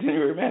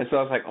 January Madness. So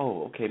I was like,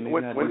 oh, okay, maybe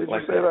when not. When did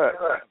you say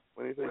that?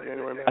 When did you say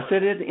January Madness? I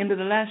said it at the end of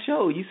the last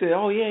show. You said,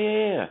 oh,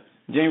 yeah,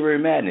 January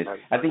Madness.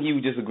 I think you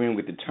were just agreeing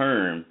with the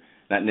term,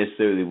 not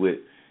necessarily with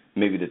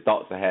maybe the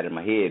thoughts I had in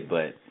my head,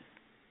 but.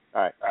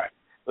 All right.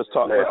 Let's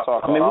talk.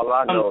 I mean, all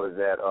I know is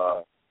that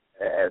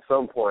at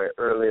some point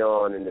early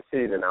on in the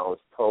season, I was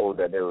told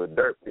that there was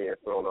dirt being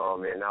thrown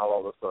on me, and now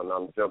all of a sudden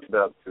I'm jumped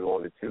up to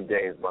only 2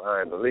 games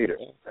behind the leader.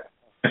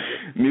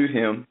 Mute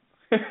him.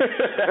 Yeah,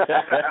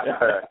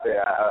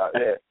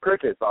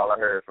 crickets. All I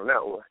heard from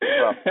that one.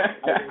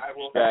 I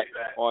will back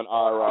on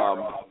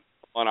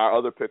our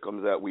other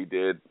pick'ems that we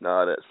did.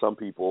 That some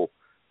people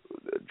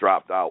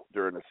dropped out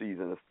during the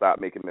season and stopped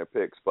making their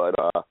picks, but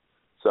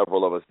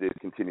several of us did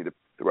continue to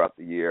throughout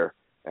the year.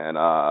 And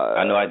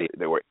I know I did.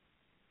 There were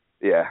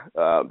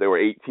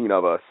 18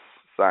 of us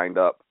signed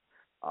up,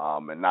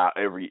 and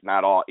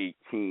not all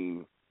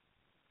 18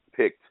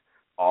 picked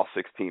all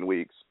 16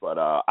 weeks, but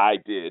I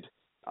did.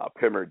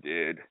 Pimmer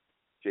did.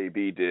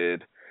 JB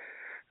did.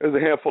 There's a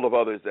handful of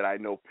others that I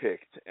know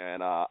picked,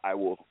 and I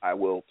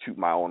will toot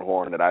my own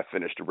horn that I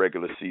finished the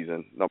regular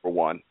season number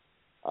 1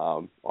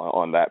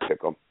 on that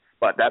pick'em.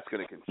 But that's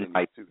going to continue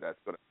too. That's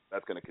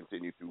going to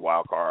continue through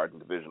wild card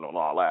and divisional and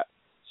all that.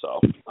 So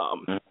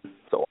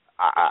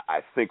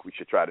I think we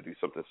should try to do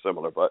something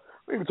similar, but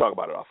we can talk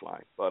about it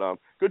offline. But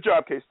good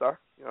job, KStarr.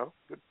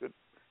 Good.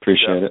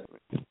 Appreciate it.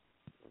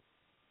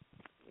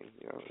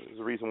 There's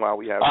a reason why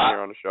we have you here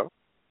on the show.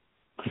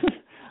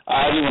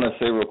 I do want to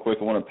say real quick,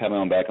 I want to pat my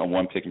own back on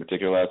one pick in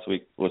particular last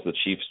week, was the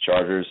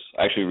Chiefs-Chargers.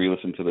 I actually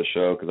re-listened to the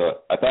show because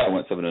I thought I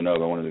went 7-0,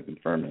 but I wanted to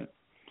confirm it,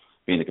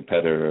 being the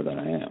competitor that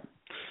I am.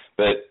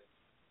 But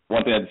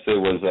one thing I had to say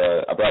was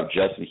I brought up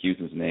Justin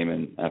Houston's name,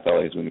 and I felt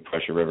like he was going to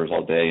pressure Rivers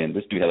all day, and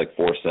this dude had like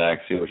 4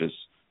 sacks. He was just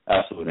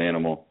absolute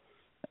animal,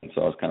 and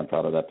so I was kind of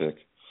proud of that pick.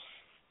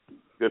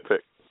 Good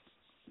pick.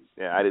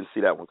 Yeah, I didn't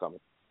see that one coming.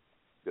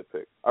 Good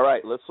pick. All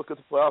right, let's look at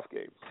the playoff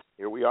games.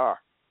 Here we are.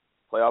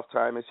 Playoff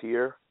time is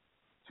here.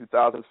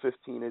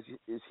 2015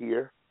 is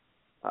here.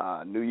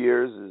 New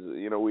Year's is,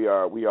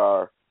 we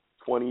are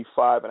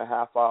 25 and a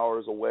half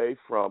hours away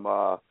from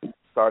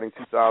starting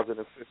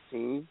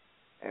 2015,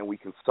 and we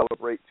can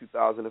celebrate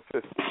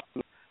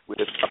 2015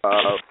 with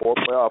 4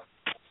 playoffs.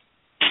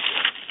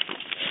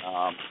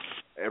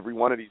 Every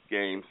one of these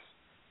games,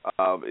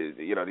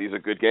 these are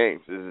good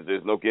games.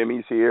 There's no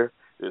gimmies here.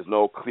 There's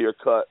no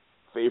clear-cut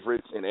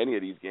favorites in any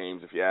of these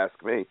games, if you ask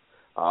me.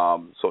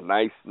 So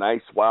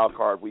nice wild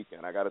card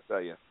weekend. I got to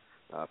tell you,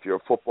 if you're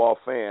a football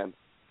fan,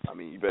 I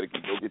mean, you better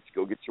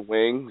go get your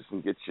wings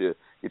and get your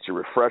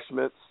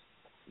refreshments,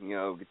 get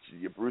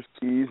your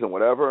brewskis and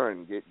whatever,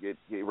 and get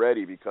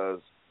ready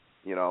because,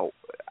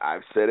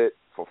 I've said it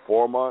for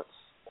 4 months.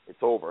 It's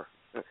over.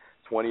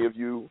 20 of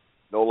you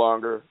no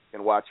longer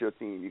can watch your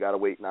team. You got to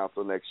wait now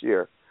till next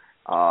year.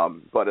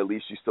 But at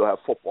least you still have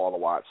football to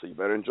watch, so you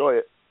better enjoy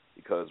it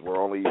because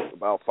we're only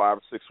about 5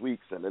 or 6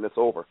 weeks, and then it's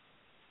over.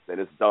 Then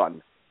it's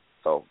done.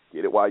 So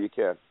get it while you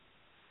can.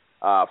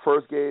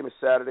 First game is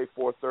Saturday,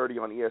 4:30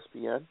 on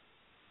ESPN.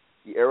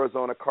 The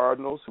Arizona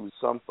Cardinals, who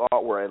some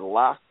thought were in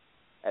lock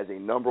as a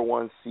number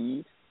 1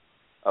 seed.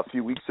 A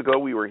few weeks ago,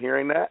 we were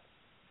hearing that.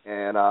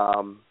 And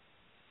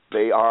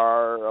they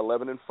are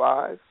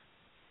 11-5,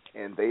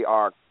 and they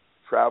are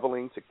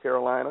traveling to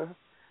Carolina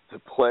to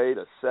play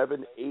the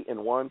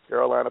 7-8-1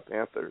 Carolina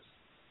Panthers.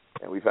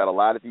 And we've had a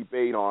lot of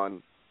debate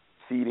on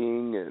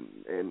seeding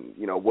and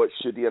what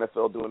should the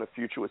NFL do in the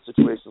future with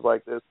situations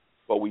like this.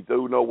 But we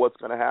do know what's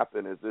going to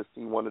happen is this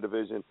team won the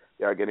division.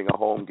 They are getting a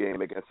home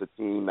game against a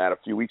team that a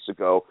few weeks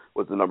ago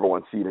was the number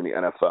 1 seed in the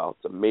NFL.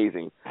 It's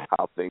amazing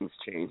how things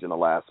change in the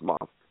last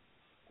month.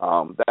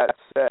 That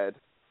said,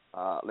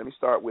 let me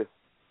start with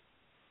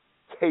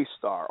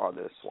KStarr on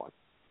this one.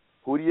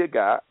 Who do you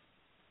got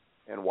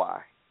and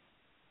why?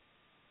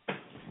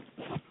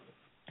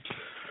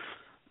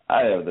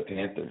 I have the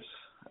Panthers.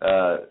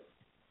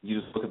 You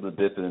just look at the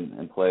dip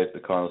in play the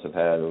Cardinals have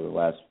had over the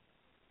last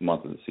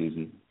month of the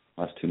season,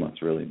 last 2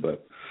 months really.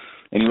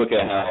 And you look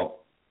at how,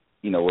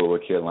 where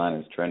Carolina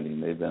is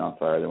trending. They've been on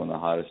fire. They're one of the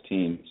hottest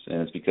teams,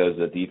 and it's because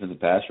the defensive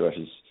pass rush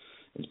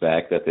is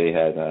back. That they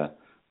had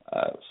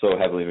so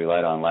heavily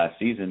relied on last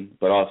season,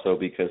 but also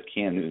because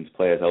Cam Newton's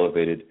play has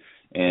elevated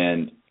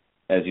and,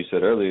 as you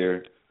said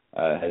earlier,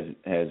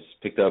 has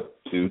picked up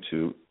due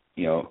to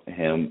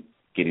him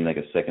getting like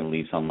a second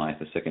lease on life,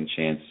 a second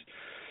chance,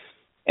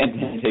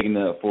 and taking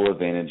the full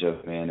advantage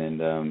of man.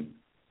 And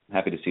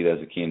happy to see that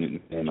as a Cam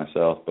Newton fan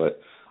myself, but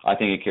I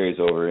think it carries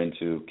over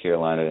into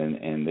Carolina,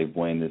 and they've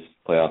won this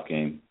playoff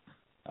game.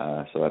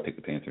 So I pick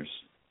the Panthers.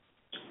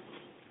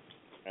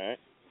 All right.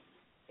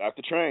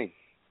 Dr. Train.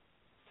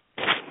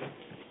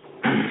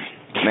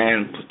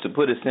 Man, to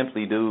put it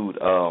simply, dude,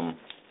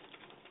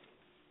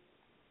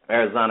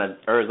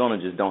 Arizona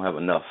just don't have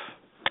enough.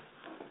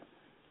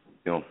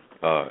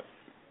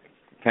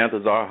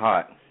 Panthers are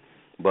hot,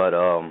 but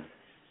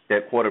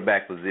that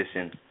quarterback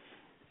position,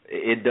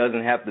 it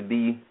doesn't have to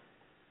be.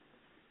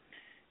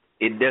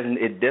 It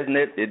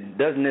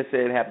doesn't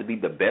necessarily have to be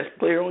the best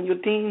player on your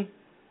team,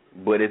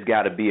 but it's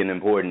got to be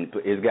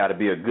it's got to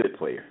be a good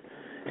player,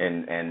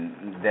 and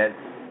that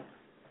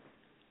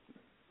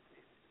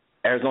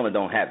Arizona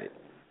don't have it.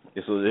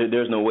 So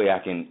there's no way I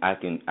can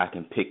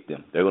pick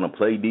them. They're going to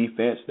play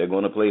defense, they're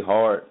going to play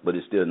hard, but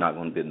it's still not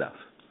going to be enough.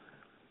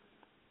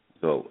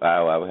 So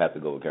I would have to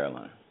go with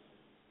Carolina.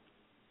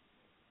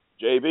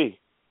 JB.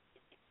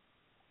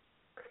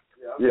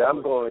 Yeah,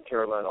 I'm going with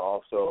Carolina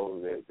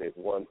also. They've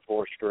won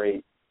 4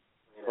 straight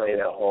playing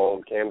at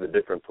home. Cam's a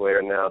different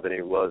player now than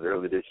he was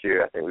early this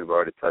year. I think we've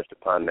already touched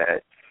upon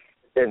that.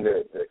 And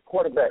the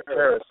quarterback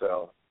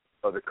carousel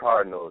of the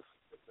Cardinals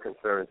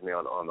concerns me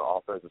on the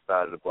offensive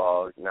side of the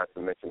ball, not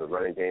to mention the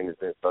running game has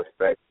been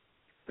suspect.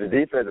 The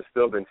defense has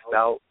still been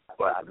stout,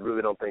 but I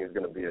really don't think it's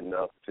going to be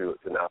enough to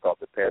knock off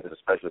the Panthers,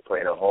 especially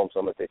playing at home, so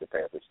I'm going to take the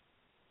Panthers.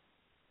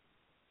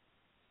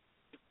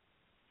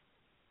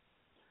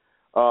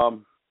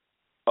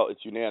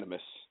 It's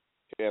unanimous.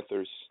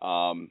 Panthers.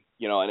 And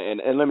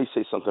let me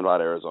say something about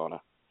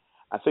Arizona.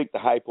 I think the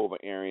hype over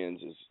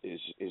Arians is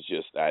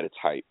just at its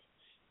hype.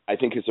 I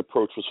think his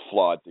approach was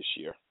flawed this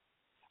year.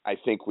 I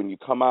think when you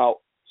come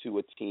out to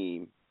a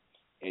team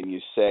and you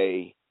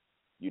say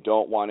you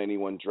don't want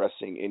anyone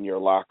dressing in your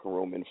locker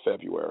room in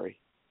February,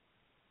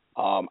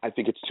 I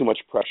think it's too much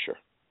pressure.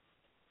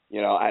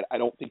 I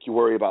don't think you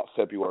worry about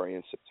February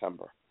and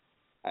September.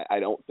 I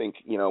don't think,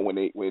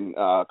 when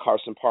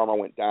Carson Palmer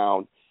went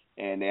down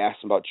and they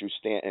asked him about Drew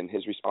Stanton,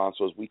 his response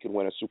was, we could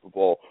win a Super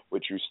Bowl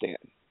with Drew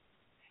Stanton.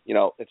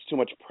 It's too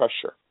much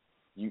pressure.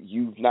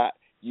 You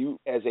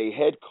as a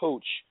head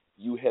coach,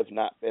 you have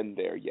not been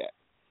there yet.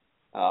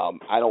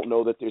 I don't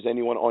know that there's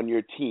anyone on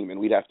your team, and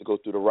we'd have to go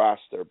through the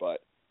roster,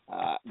 but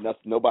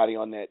nobody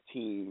on that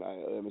team,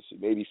 let me see,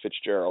 maybe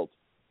Fitzgerald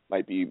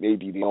might be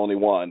maybe the only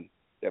one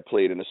that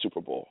played in a Super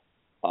Bowl.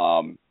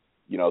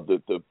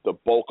 The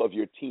bulk of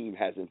your team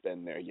hasn't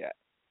been there yet.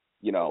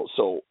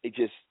 So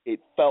it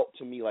felt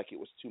to me like it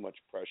was too much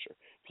pressure.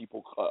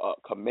 People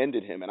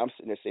commended him, and I'm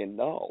sitting there saying,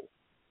 no,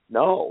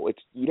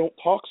 you don't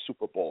talk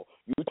Super Bowl.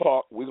 You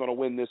talk, we're going to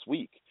win this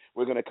week.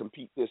 We're going to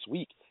compete this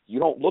week. You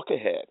don't look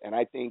ahead, and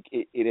I think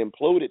it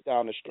imploded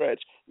down the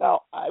stretch.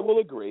 Now, I will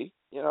agree,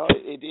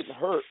 it didn't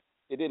hurt.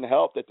 It didn't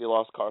help that they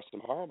lost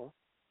Carson Palmer,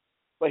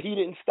 but he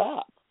didn't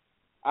stop.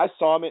 I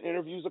saw him in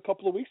interviews a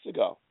couple of weeks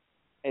ago,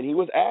 and he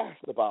was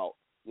asked about,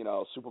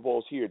 Super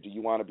Bowl's here. Do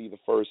you want to be the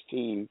first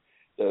team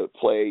to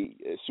play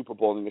a Super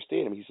Bowl in your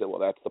stadium? He said, well,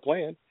 that's the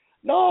plan.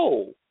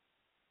 No,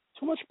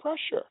 too much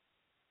pressure.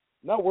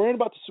 Not worrying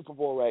about the Super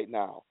Bowl right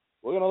now.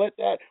 We're going to let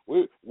that.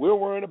 We're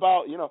worrying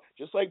about,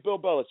 just like Bill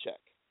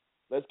Belichick.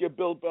 Let's give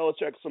Bill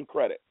Belichick some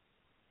credit.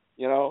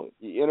 You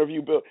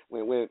interview Bill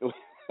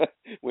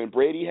when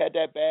Brady had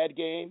that bad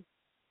game,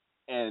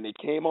 and it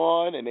came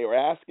on, and they were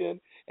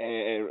asking,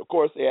 and of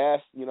course they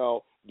asked,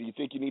 do you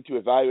think you need to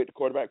evaluate the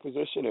quarterback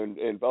position?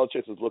 And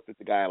Belichick just looked at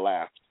the guy and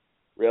laughed.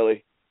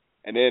 Really?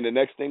 And then the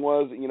next thing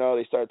was,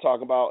 they started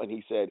talking about, and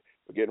he said,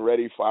 we're getting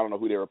ready for, I don't know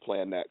who they were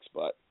playing next,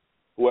 but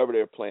whoever they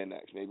were playing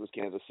next. Maybe it was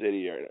Kansas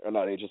City or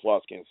no, they just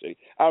lost Kansas City.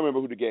 I don't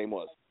remember who the game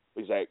was.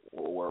 He's like,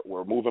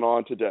 we're moving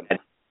on to Denver.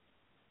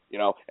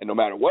 And no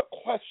matter what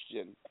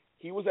question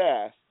he was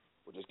asked,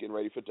 we're just getting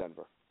ready for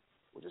Denver.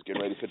 We're just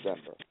getting ready for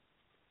Denver.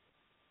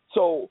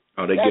 So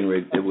they're getting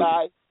ready. It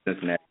was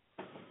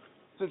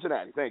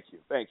Cincinnati. Thank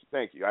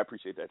you. I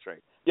appreciate that, Train.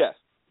 Yes,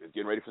 we're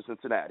getting ready for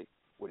Cincinnati.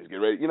 We're just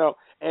getting ready,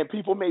 and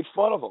people made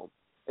fun of him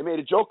and made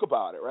a joke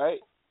about it, right?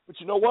 But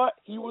you know what?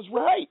 He was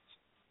right.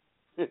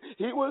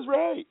 He was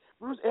right.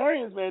 Bruce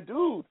Arians, man,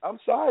 dude, I'm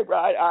sorry, bro.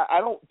 I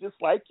don't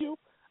dislike you.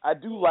 I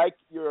do like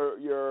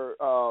your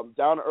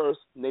down-to-earth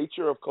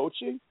nature of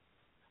coaching,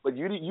 but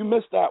you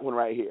missed that one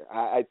right here.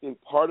 I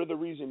think part of the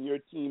reason your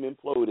team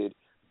imploded,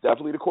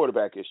 definitely the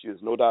quarterback issue,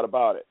 there's no doubt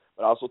about it,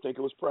 but I also think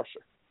it was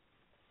pressure.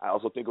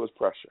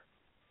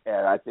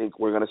 And I think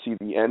we're going to see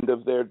the end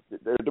of their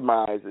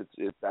demise.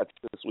 That's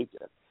this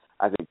weekend.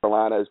 I think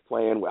Carolina is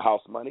playing with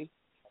house money.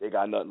 They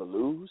got nothing to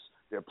lose.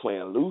 They're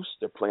playing loose.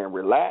 They're playing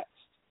relaxed.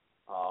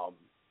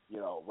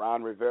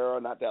 Ron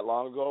Rivera not that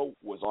long ago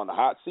was on the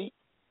hot seat,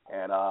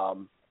 and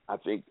I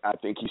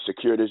think he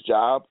secured his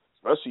job.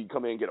 Especially you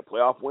come in and get a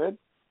playoff win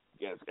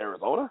against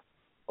Arizona.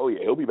 Oh yeah,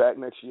 he'll be back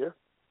next year.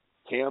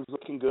 Cam's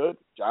looking good.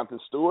 Jonathan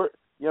Stewart,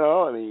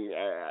 I mean,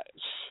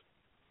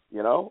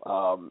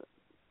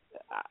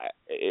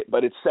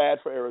 but it's sad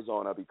for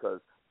Arizona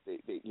because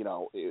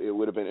it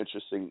would have been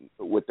interesting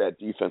with that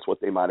defense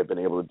what they might have been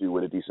able to do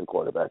with a decent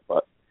quarterback,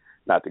 but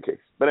not the case.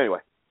 But anyway,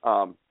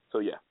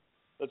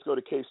 let's go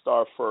to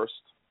KStarr first.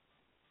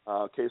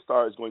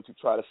 KStarr is going to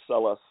try to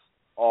sell us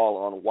all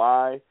on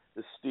why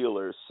the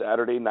Steelers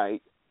Saturday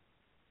night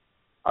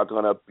are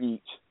going to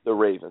beat the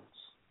Ravens,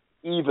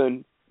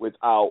 even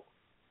without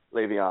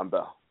Le'Veon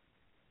Bell,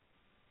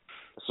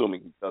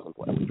 assuming he doesn't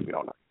play, which we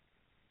don't know.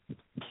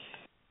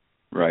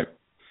 Right.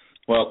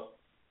 Well,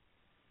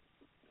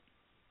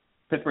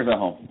 Pittsburgh's at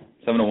home,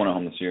 7-1 at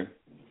home this year,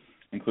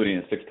 including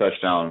a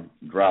 6-touchdown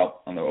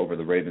drought over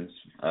the Ravens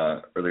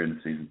earlier in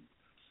the season.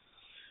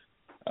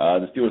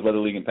 The Steelers led the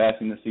league in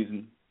passing this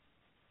season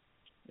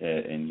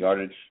in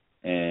yardage,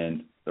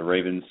 and the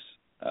Ravens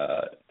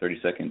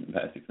 32nd in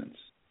pass defense.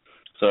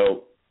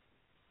 So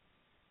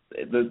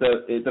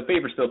the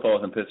favor still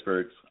falls in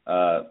Pittsburgh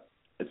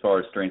as far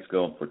as strengths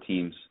go for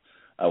teams,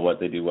 what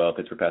they do well.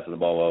 Pittsburgh passes the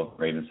ball well.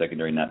 Ravens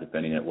secondary not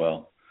defending it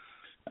well.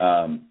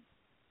 And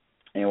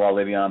while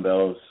Le'Veon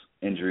Bell's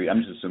injury,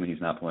 I'm just assuming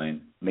he's not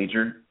playing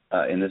major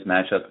in this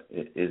matchup,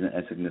 it isn't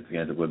as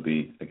significant as it would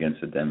be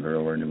against a Denver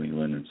or New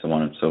England and so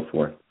on and so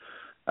forth.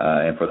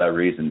 And for that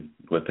reason,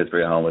 with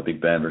Pittsburgh at home with Big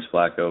Ben versus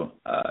Flacco,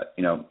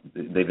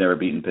 they've never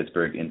beaten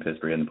Pittsburgh in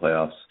the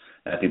playoffs.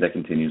 And I think that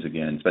continues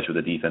again, especially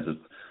with the defensive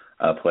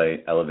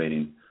play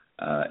elevating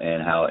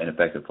and how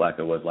ineffective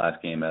Flacco was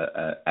last game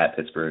at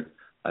Pittsburgh.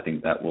 I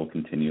think that will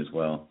continue as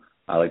well.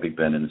 I like Big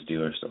Ben and the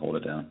Steelers to hold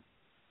it down.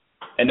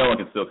 And no one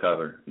can still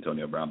cover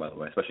Antonio Brown, by the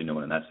way, especially no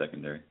one in that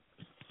secondary.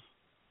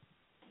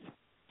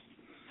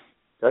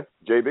 Okay,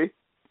 JB?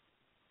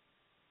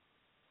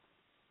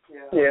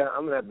 Yeah,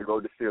 I'm going to have to go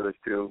with the Steelers,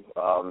 too.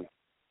 I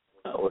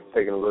was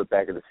taking a look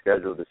back at the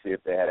schedule to see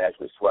if they had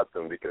actually swept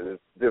them because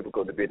it's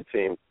difficult to beat a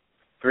team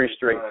 3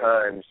 straight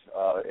times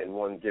in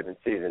one given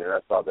season, and I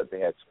thought that they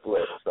had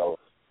split. So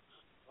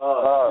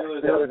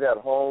Steelers at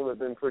home have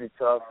been pretty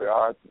tough. They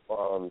are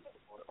on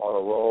a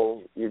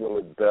roll, even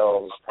with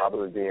Bell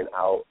probably being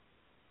out.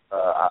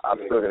 I'm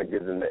still going to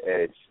give them the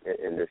edge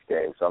in this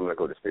game, so I'm going to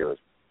go to Steelers.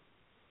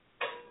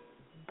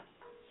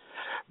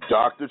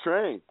 Dr.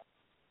 Train.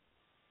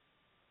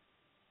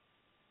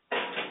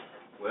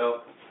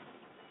 Well,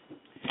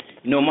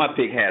 my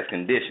pick has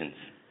conditions.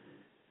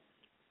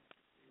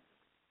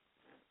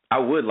 I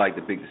would like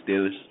to pick the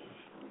Steelers.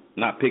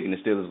 Not picking the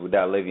Steelers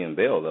without Le'Veon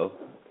Bell, though.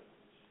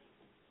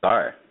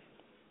 Sorry.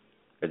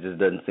 It just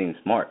doesn't seem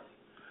smart.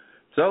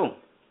 So,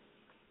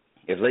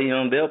 if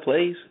Le'Veon Bell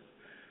plays,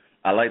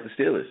 I like the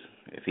Steelers.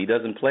 If he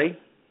doesn't play,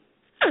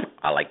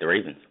 I like the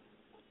Ravens.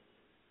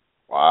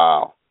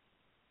 Wow.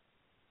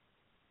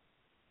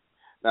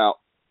 Now,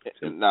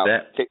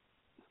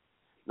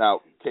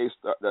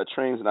 the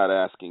Train's not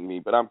asking me,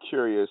 but I'm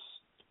curious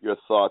your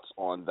thoughts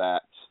on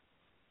that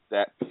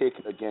pick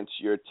against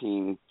your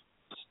team,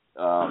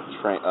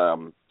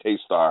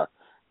 KStarr.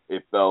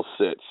 If Bell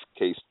sits,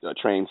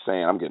 Train's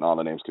saying, I'm getting all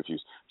the names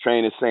confused.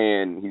 Train is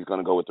saying he's going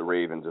to go with the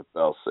Ravens if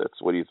Bell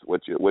sits. What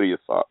are your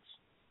thoughts?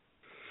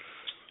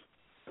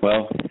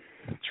 Well,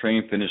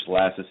 Train finished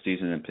last this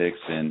season in picks,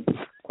 and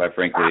quite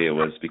frankly, it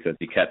was because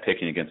he kept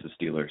picking against the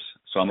Steelers.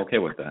 So I'm okay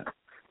with that.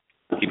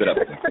 Keep it up.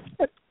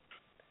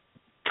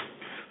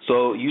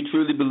 So you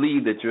truly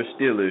believe that your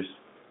Steelers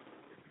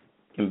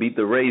can beat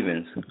the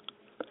Ravens,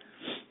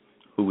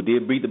 who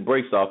did beat the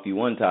brakes off you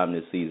one time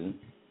this season?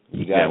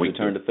 You guys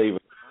returned the favor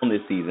on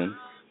this season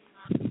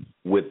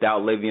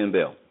without Le'Veon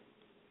Bell.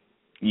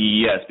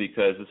 Yes,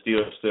 because the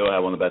Steelers still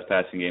have one of the best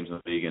passing games in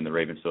the league, and the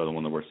Ravens still have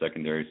one of the worst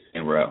secondaries,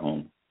 and we're at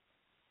home.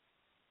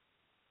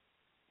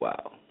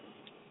 Wow.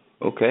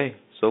 Okay,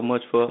 so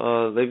much for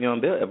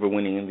Le'Veon Bell ever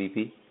winning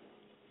MVP.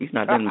 He's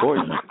not that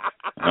important.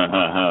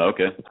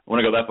 Okay. I want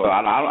to go that far.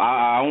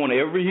 I want to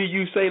ever hear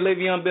you say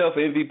Le'Veon Bell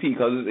for MVP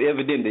because it's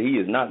evident that he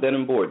is not that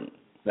important.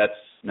 That's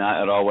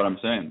not at all what I'm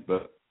saying,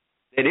 but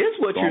it is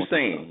what you're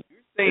saying.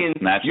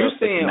 You're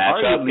saying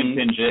matchup arguably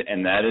contingent,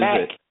 and that is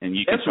it. And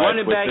you can that's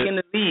running back in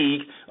the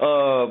league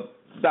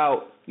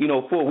about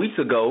 4 weeks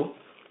ago,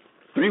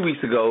 3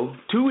 weeks ago,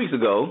 2 weeks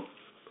ago,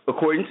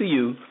 according to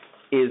you,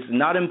 is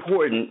not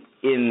important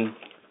in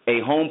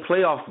a home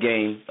playoff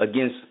game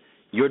against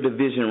your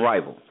division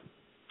rival.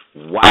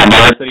 Wow. I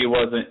never said he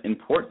wasn't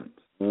important.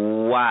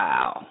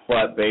 Wow.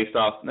 But based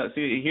off,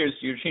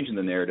 you're changing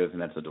the narrative,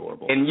 and that's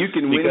adorable. And you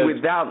can win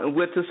without,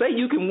 to say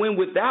you can win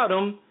without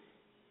him.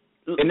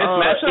 In this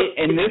matchup,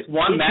 this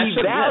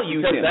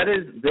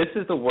matchup, this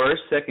is the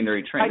worst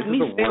secondary trend. This is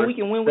the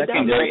worst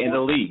secondary in the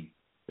league.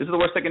 This is the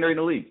worst secondary in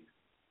the league.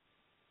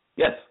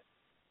 Yes.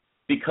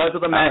 Because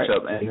of the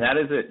matchup, and that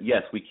is it.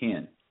 Yes, we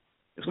can.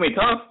 It's going to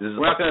be tough.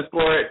 We're not going to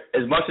score it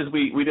as much as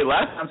we did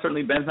last time.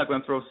 Certainly, Ben's not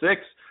going to throw 6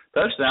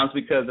 touchdowns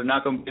because they're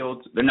not going to be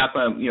able to. They're not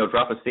going to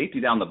drop a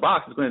safety down the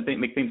box. It's going to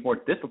make things more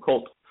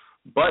difficult.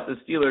 But the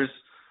Steelers,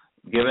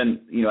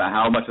 given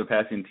how much of a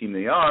passing team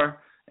they are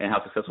and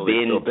how successful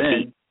they've still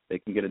been, they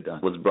can get it done.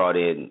 Was brought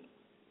in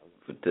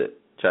to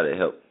try to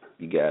help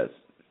you guys.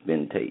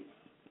 Ben Tate.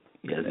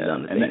 He hasn't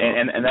done a and, thing.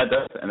 and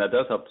that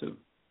does help too.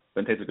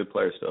 Ben Tate's a good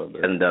player still. He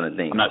hasn't done a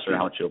thing. I'm not sure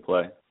how much he'll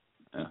play.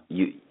 Yeah.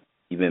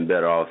 You've been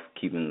better off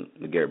keeping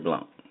LeGarrette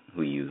Blount,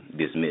 who you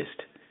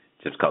dismissed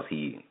just because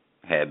he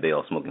had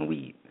Bell smoking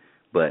weed.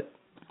 But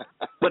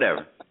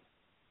whatever.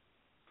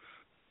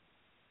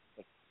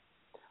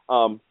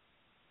 Let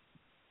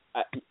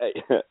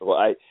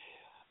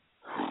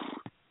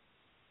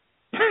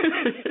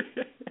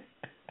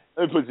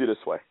me put it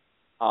this way.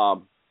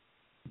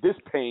 This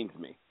pains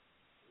me.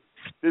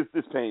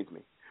 This pains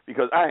me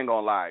because I ain't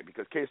gonna lie.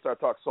 Because KStarr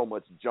talks so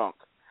much junk,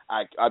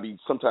 I be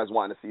sometimes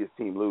wanting to see his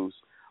team lose.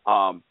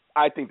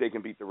 I think they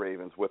can beat the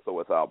Ravens with or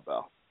without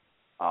Bell.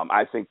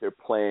 I think they're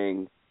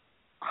playing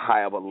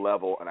high of a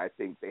level, and I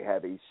think they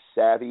have a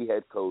savvy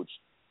head coach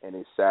and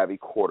a savvy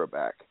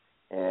quarterback.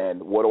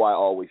 And what do I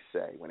always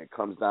say when it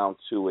comes down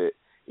to it?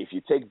 If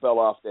you take Bell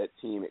off that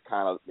team, it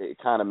kind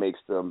of makes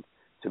them,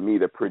 to me,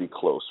 they're pretty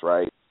close,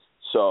 right?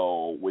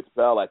 So with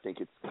Bell, I think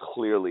it's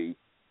clearly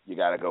you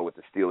got to go with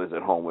the Steelers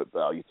at home with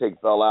Bell. You take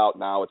Bell out,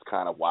 now it's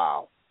kind of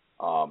wow.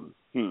 But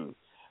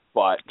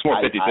it's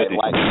more 50-50. I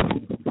like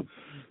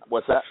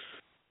what's that?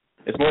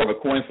 It's more of a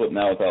coin flip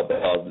now without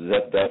Bell.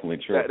 That's definitely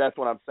true. That's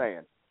what I'm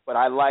saying. But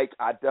I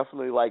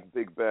definitely like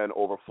Big Ben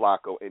over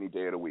Flacco any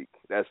day of the week.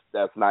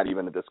 That's not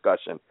even a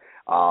discussion.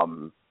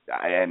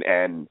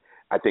 And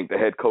I think the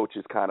head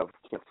coaches kind of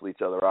cancel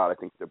each other out. I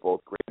think they're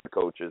both great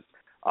coaches.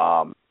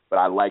 But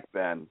I like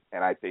Ben,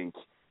 and I think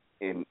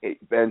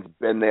Ben's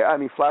been there. I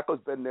mean,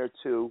 Flacco's been there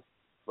too,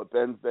 but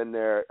Ben's been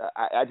there.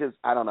 I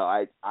don't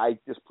know. I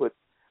just put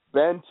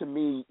Ben, to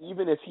me,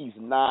 even if he's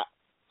not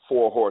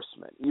Four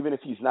Horsemen, even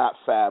if he's not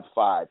Fab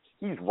Five,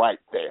 he's right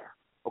there.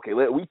 Okay,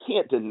 we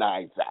can't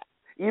deny that.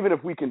 Even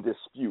if we can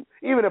dispute,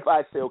 even if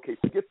I say, okay,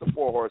 forget the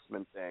Four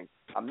Horsemen thing,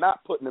 I'm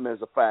not putting him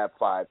as a Fab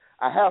Five.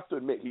 I have to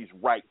admit he's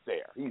right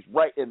there. He's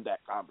right in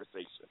that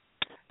conversation.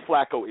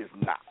 Flacco is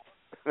not.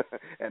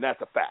 And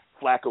that's a fact.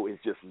 Flacco is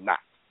just not,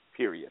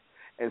 period.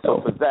 And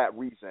so for that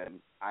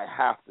reason, I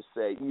have to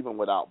say, even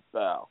without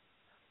Bell,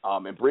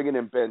 and bringing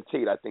in Ben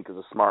Tate, I think, is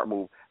a smart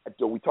move.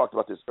 We talked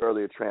about this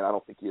earlier, Trent. I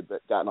don't think he had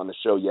gotten on the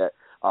show yet.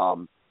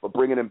 But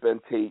bringing in Ben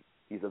Tate,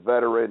 he's a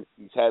veteran.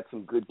 He's had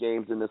some good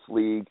games in this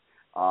league.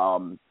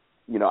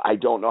 I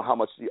don't know how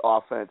much the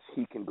offense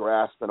he can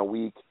grasp in a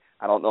week.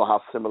 I don't know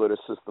how similar the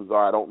systems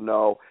are. I don't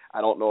know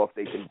if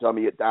they can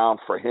dummy it down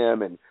for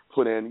him and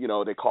put in,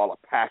 they call a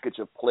package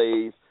of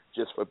plays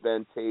just for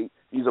Ben Tate.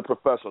 These are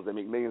professionals. They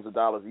make millions of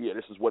dollars a year.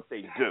 This is what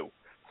they do.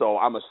 So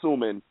I'm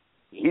assuming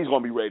he's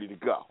going to be ready to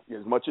go.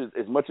 As much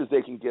as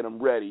they can get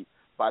him ready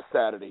by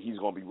Saturday, he's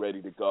going to be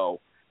ready to go.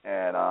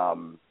 And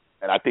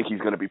I think he's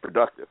going to be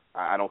productive.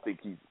 I don't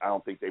think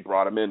they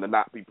brought him in to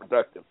not be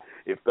productive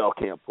if Bell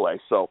can't play.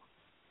 So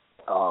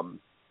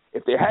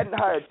if they hadn't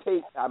hired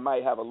Tate, I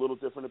might have a little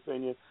different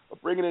opinion.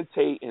 But bringing in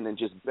Tate and then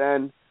just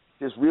Ben,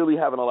 just really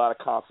having a lot of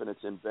confidence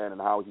in Ben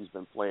and how he's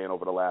been playing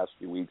over the last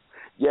few weeks.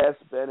 Yes,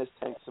 Ben has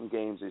tanked some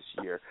games this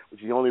year,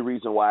 which is the only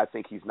reason why I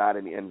think he's not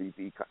in the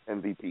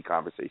MVP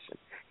conversation.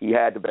 He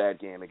had the bad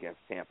game against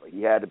Tampa.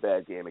 He had the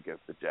bad game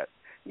against the Jets.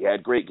 He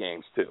had great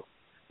games too.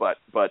 But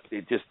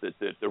it just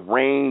the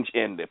range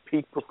and the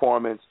peak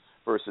performance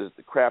versus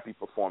the crappy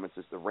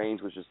performances, the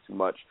range was just too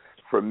much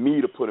for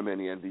me to put him in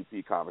the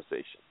MVP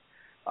conversation.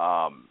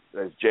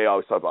 As Jay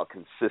always talks about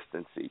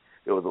consistency,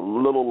 there was a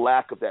little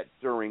lack of that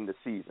during the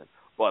season.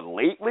 But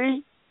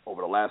lately,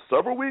 over the last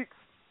several weeks,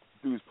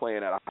 dude's playing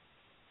at a high.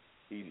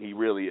 He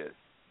really is.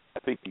 I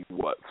think he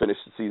finished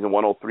the season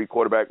 103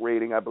 quarterback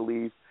rating, I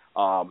believe.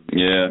 Led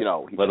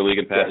the league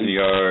in passing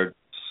yards,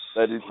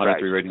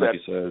 103 rating, like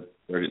you said.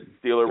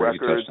 Steeler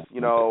records,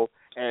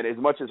 and as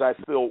much as I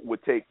still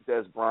would take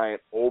Des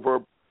Bryant over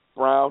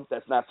Brown,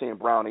 that's not saying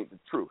Brown ain't the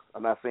truth.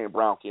 I'm not saying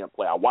Brown can't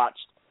play.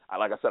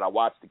 Like I said, I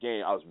watched the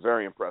game. I was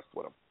very impressed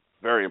with him.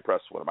 Very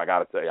impressed with him. I got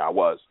to tell you, I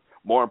was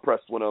more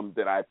impressed with him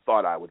than I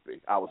thought I would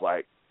be. I was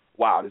like,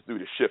 wow, this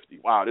dude is shifty.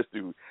 Wow, this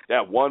dude,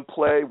 that one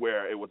play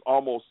where it was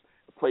almost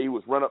the play he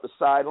was run up the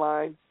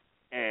sideline,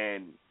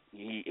 and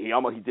he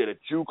did a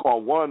juke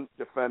on one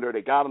defender.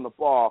 They got him the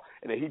ball,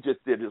 and then he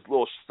just did his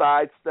little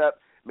sidestep,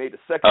 made the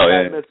second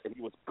guy miss, and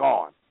he was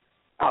gone.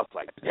 I was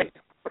like, damn.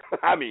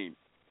 I mean,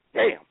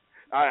 damn.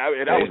 That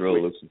was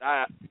sweet.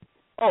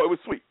 It was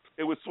sweet.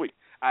 It was sweet.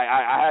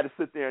 I had to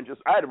sit there and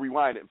I had to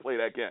rewind it and play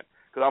that again.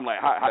 Because I'm like,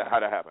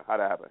 how'd that happen? How'd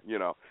that happen?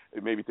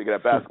 It made me think of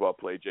that basketball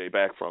play, Jay,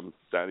 back from,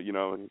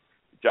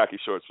 jockey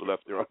shorts were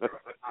left there.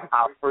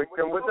 I'll freak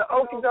him with the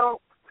okie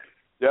doke.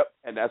 Yep,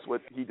 and that's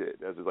what he did.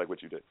 That's just like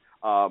what you did.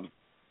 I'm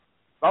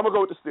going to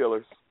go with the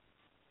Steelers.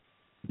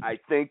 I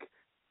think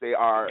they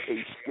are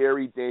a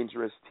scary,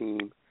 dangerous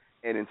team.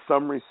 And in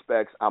some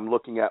respects, I'm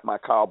looking at my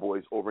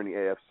Cowboys over in the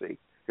AFC.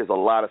 There's a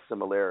lot of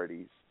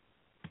similarities.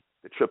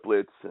 The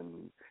triplets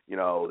and,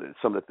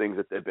 some of the things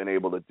that they've been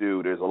able to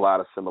do, there's a lot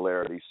of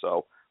similarities.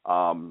 So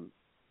I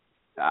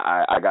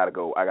gotta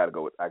go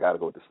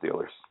with the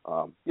Steelers.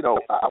 I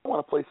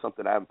want to play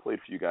something I haven't played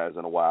for you guys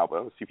in a while,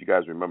 but let's see if you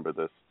guys remember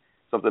this.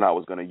 Something I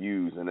was going to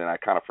use, and then I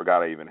kind of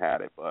forgot I even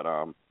had it. But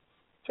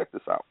check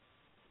this out.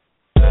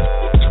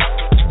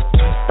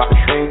 Dr.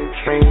 Train,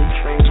 train,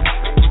 train.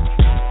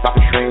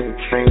 Dr. Train,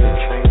 train,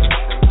 train.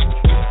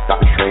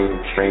 Dr. Train,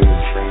 train,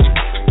 train.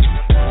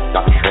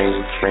 Dr. Train,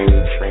 train,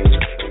 train.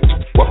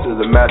 Welcome to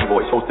the Magic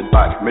Voice, hosted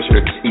by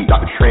Commissioner T,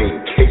 Dr.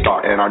 Train,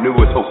 KStarr, and our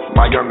newest host,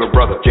 my younger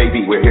brother,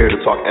 JB. We're here to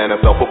talk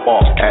NFL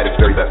football at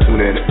its very best. Tune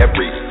in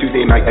every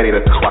Tuesday night at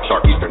 8 o'clock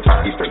sharp Eastern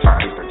Time.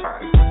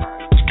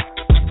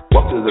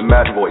 Welcome to the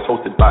Magic Voice,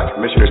 hosted by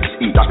Commissioner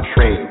T, Dr.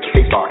 Train,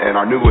 KStarr, and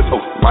our newest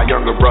host, my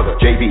younger brother,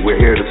 JB. We're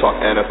here to talk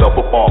NFL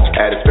football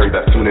at its very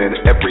best. Tune in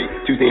every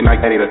Tuesday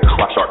night at 8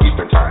 o'clock sharp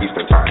Eastern Time.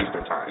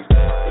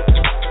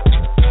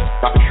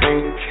 Dr.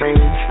 Train, train,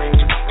 train.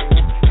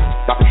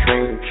 Dr.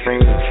 Train,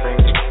 train, train.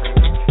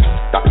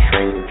 Dr.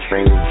 Train,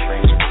 train,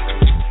 train.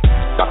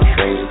 Dr.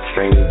 Train,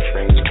 train,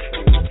 train.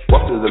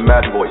 Welcome to the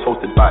Magic Voice,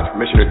 hosted by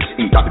Commissioner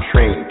T, Dr.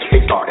 Train,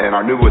 KStarr, and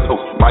our newest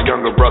host, my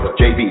younger brother,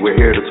 JB. We're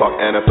here to talk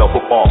NFL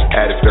football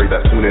at its very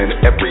best. Tune in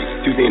every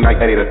Tuesday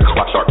night at 8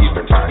 o'clock sharp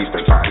Eastern Time.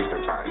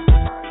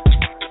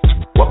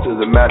 Welcome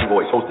to the Magic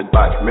Voice, hosted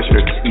by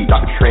Commissioner T,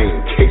 Dr. Train,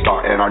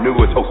 KStarr, and our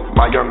newest host,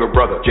 my younger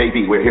brother,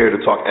 JB. We're here to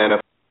talk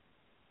NFL.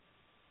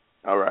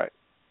 All right.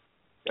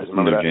 You guys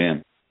remember that?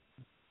 Jam.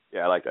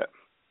 Yeah, I like that.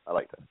 I'm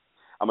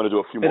going to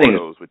do a few more of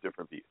those with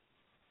different beats.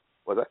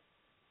 What's that?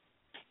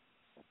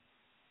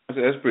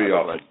 That's pretty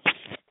awesome.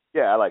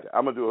 Yeah, I like it.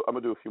 I'm gonna do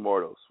a few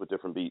more of those with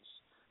different beats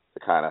to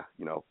kind of,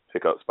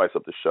 spice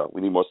up the show. We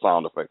need more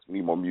sound effects. We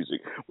need more music.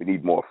 We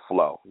need more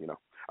flow. All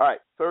right,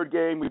 third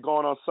game. We're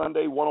going on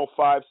Sunday,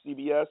 105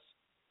 CBS.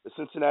 The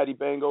Cincinnati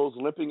Bengals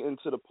limping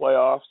into the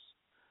playoffs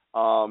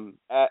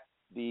at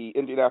the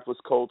Indianapolis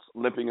Colts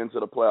limping into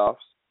the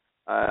playoffs.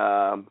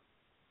 And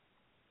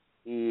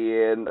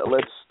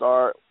let's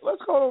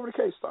go over to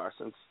KStarr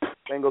since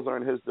Bengals are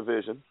in his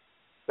division.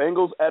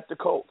 Bengals at the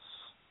Colts.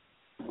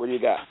 What do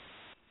you got?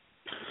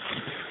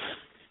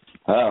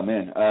 Oh,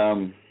 man.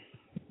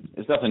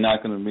 It's definitely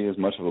not going to be as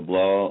much of a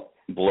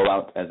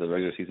blowout as a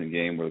regular season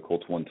game where the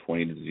Colts won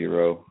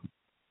 20-0.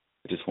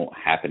 It just won't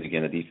happen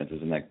again. The defense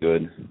isn't that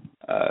good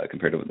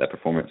compared to that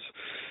performance.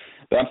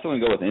 But I'm still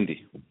going to go with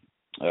Indy.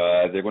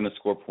 They're going to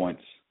score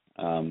points.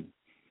 And,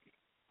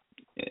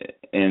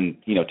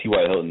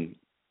 T.Y. Hilton,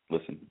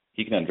 listen,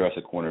 he can undress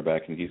a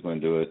cornerback, and he's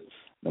going to do it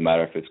no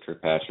matter if it's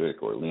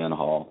Kirkpatrick or Leon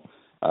Hall.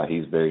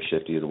 He's very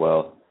shifty as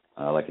well,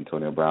 like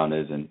Antonio Brown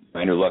is. And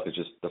Andrew Luck is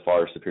just the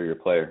far superior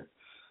player.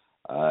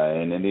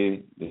 And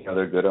Indy,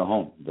 they're good at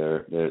home.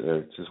 They're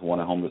just 7-1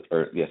 at home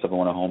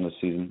this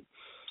season.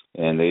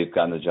 And they've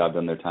gotten the job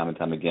done there time and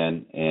time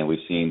again. And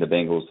we've seen the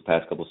Bengals the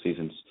past couple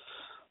seasons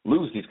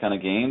lose these kind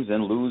of games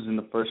and lose in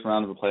the first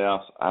round of the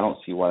playoffs. I don't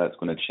see why that's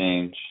going to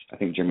change. I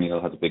think Jimmy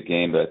Hill has a big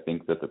game, but I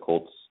think that the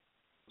Colts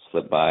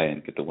slip by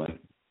and get the win.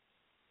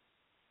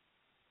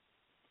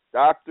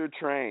 Dr.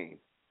 Train.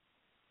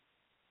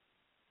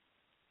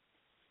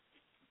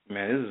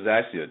 Man, this is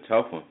actually a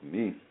tough one for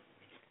me.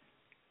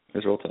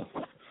 It's real tough.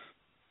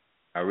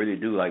 I really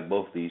do like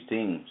both these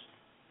teams.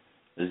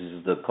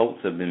 The Colts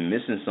have been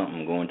missing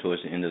something going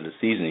towards the end of the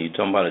season. You're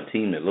talking about a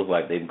team that looked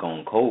like they've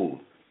gone cold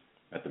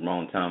at the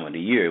wrong time of the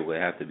year. It would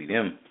have to be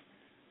them.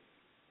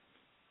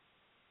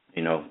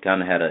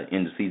 Kind of had an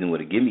end of season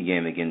with a gimme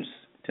game against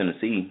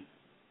Tennessee.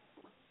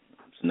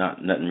 It's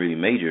nothing really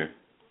major.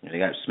 They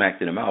got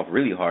smacked in the mouth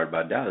really hard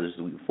by Dallas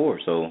the week before.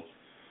 So,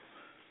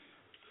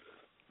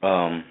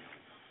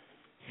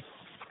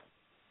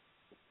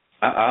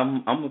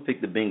 I'm gonna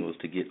pick the Bengals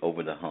to get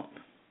over the hump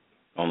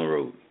on the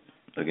road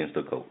against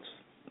the Colts.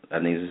 I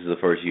think this is the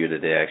first year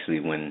that they actually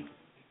win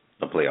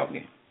a playoff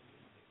game.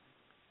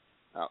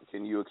 Now,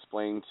 can you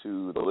explain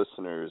to the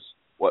listeners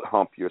what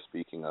hump you're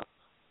speaking of?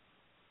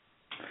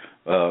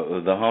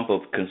 The hump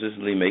of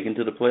consistently making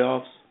to the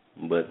playoffs,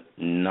 but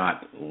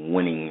not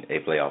winning a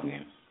playoff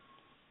game.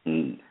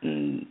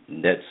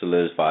 That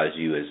solidifies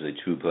you as a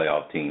true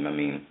playoff team. I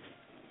mean,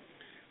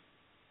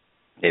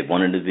 they've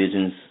won the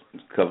divisions a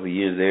couple of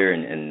years there,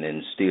 and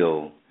then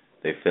still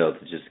they failed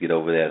to just get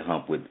over that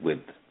hump with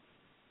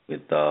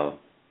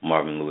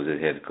Marvin Lewis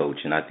as head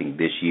coach. And I think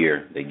this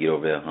year they get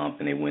over that hump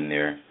and they win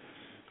a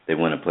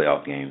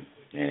playoff game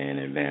and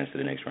advance to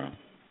the next round.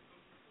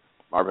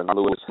 Marvin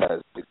Lewis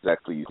has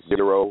exactly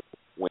 0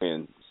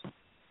 wins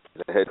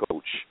as the head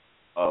coach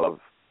of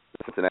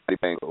the Cincinnati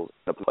Bengals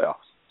in the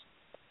playoffs.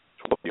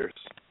 12 years.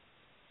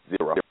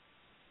 0.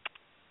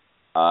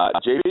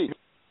 JB.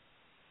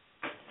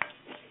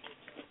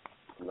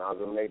 I'm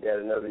going to make that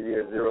another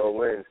year 0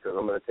 wins because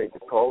I'm going to take the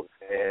Colts,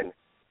 and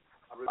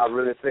I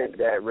really think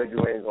that Reggie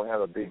Wayne's going to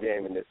have a big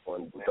game in this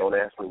one. Don't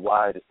ask me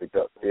why, just a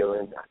gut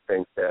feeling. I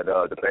think that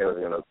the Bengals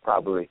are going to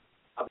probably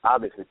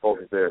obviously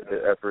focus their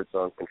efforts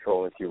on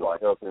controlling T.Y.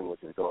 Hilton,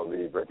 which is going to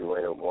leave Reggie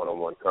Wayne in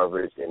one-on-one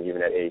coverage, and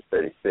even at age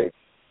 36,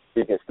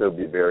 he can still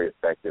be very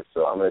effective.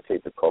 So I'm going to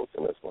take the Colts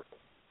in this one.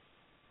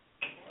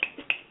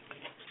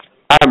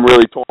 I'm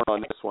really torn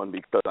on this one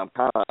because I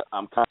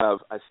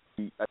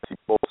see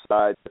both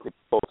sides. I think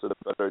both are the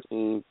better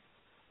team,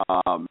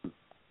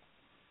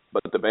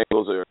 but the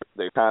Bengals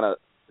they're kind of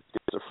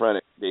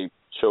schizophrenic. They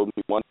showed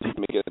me one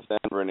team against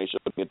Denver, and they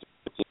showed me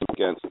a team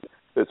against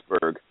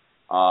Pittsburgh,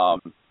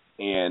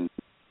 and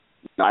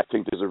I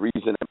think there's a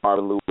reason that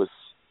Marvin Lewis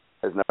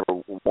has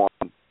never won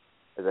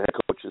as a head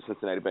coach of the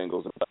Cincinnati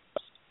Bengals in the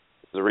playoffs.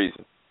 There's a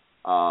reason.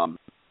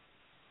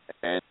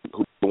 And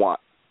who do you want?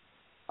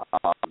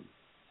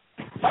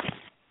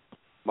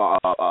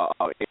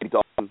 Andy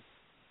Dalton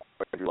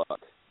or Andrew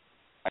Luck?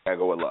 I gotta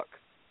go with Luck.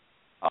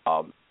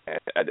 And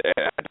I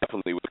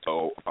definitely would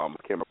go. I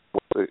can't remember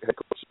what the head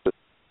coach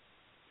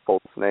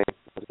Colts name.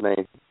 What's his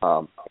name?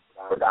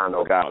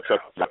 Pagano.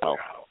 Chuck Pagano.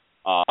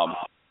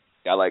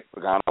 I like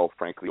Pagano,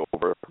 frankly,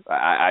 over.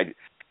 I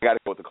got to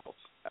go with the Colts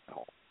at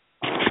home.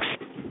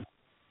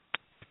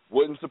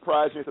 Wouldn't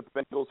surprise me if the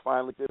Bengals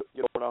finally get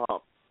over the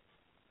hump,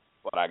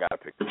 but I got to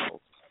pick the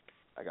Colts.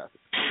 I got to.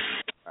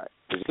 All right.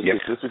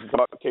 This was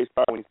about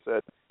KStarr when he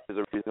said there's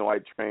a reason why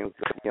train was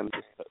again.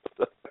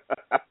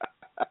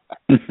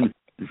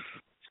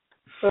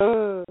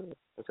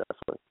 That's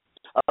funny.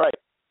 All right.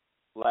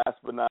 Last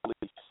but not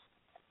least,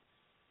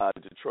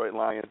 the Detroit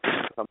Lions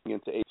coming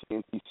into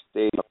AT&T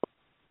Stadium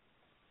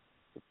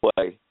to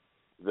play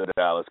the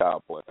Dallas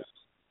Cowboys.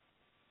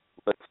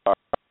 Let's start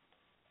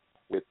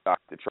with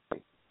Dr.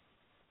 Trey.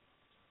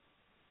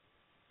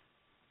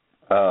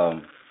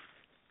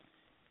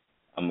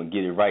 I'm going to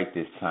get it right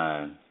this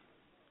time.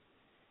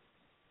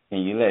 Can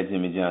you let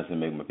Jimmy Johnson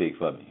make my pick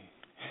for me?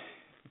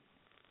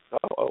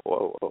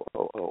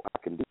 Oh, I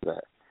can do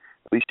that.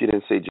 At least you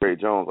didn't say Jerry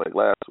Jones like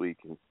last week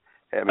and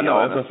have me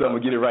I'm going to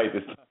get it right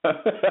this time.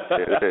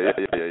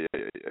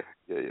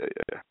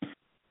 Yeah.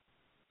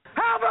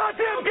 How about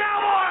them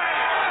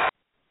Cowboys?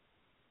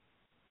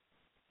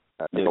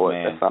 You know what?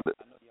 Man.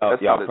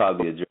 Y'all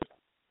probably address.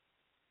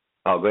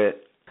 Oh, go ahead.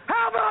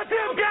 How about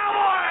them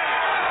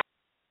Cowboys?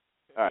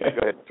 All right,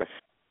 go ahead.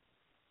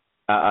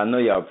 I know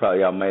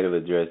y'all might have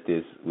addressed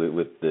this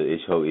with the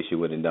whole issue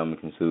with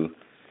Ndamukong Suh.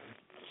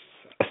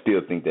 I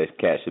still think that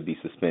cat should be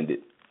suspended.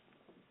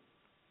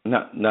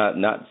 Not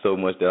so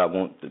much that I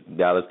want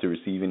Dallas to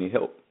receive any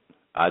help.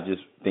 I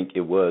just think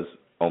it was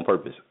on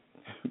purpose.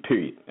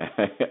 Period.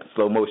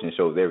 Slow motion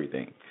shows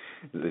everything.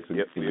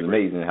 It's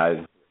amazing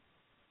how.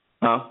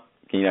 Huh?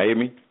 Can you not hear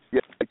me?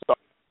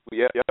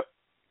 Yeah.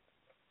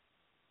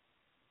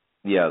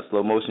 Yeah,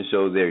 slow motion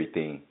shows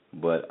everything,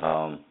 but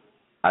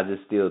I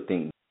just still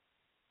think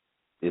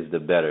is the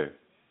better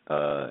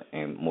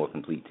and more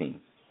complete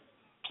team.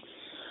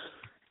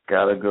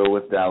 Gotta go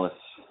with Dallas.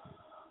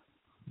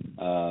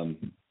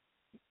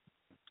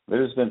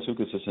 They've just been too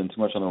consistent,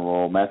 too much on the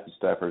roll. Matthew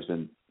Stafford's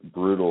been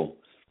brutal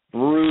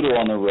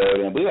on the road.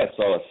 And I believe I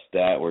saw a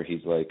stat where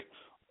he's like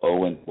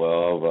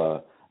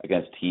 0-12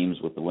 against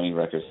teams with the winning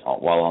records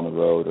while on the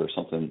road or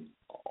something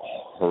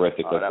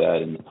horrific like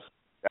that.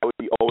 That would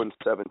be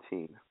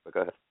 0-17. But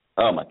go ahead.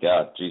 Oh, my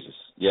God. Jesus.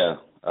 Yeah.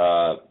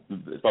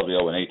 It's probably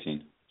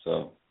 0-18.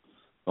 So,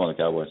 go on the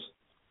Cowboys.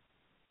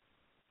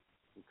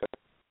 Okay.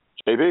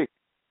 JB.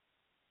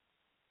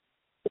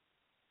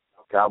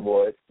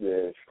 Cowboys,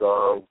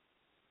 strong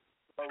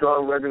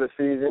regular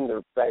season.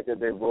 The fact that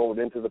they rolled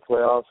into the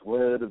playoffs,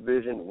 winning the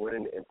division,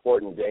 winning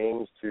important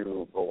games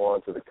to go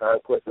on to the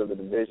conquest of the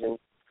division,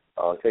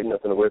 take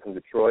nothing away from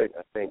Detroit.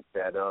 I think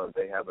that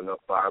they have enough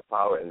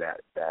firepower in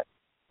that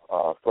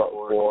front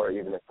four,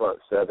 even the front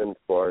seven, as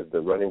far as the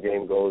running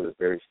game goes, is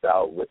very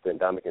stout. With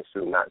Ndamukong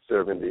Suh not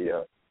serving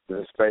the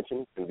suspension,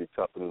 it's going to be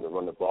tough for them to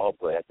run the ball.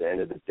 But at the end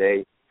of the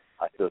day,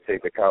 I still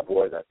take the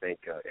Cowboys. I think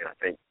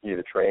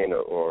either Train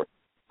or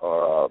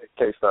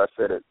KStarr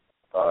said it.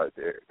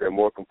 They're a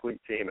more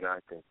complete team, and I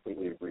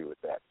completely agree with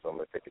that. So I'm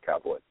going to take the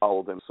Cowboys.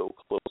 Follow them so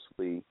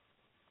closely.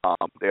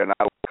 They're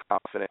not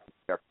confident.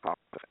 They're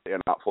confident. They're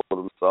not full of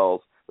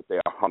themselves, but they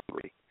are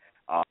hungry.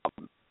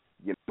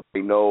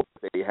 They know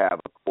they have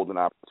a golden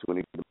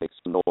opportunity to make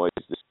some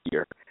noise this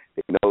year.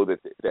 They know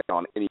that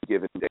on any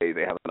given day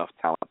they have enough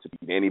talent to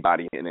beat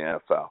anybody in the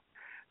NFL.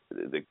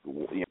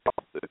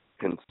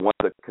 One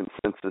of the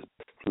consensus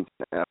teams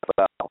in the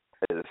NFL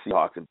is the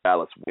Seahawks, and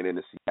Dallas went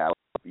into Seattle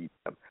to beat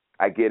them.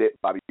 I get it.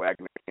 Bobby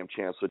Wagner, Cam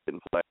Chancellor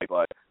didn't play,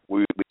 but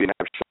we didn't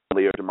have Sean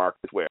Lee or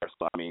DeMarcus Ware.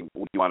 So I mean,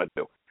 what do you want to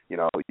do? You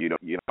go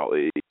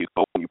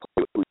and you play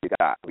with who you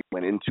got. We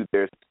went into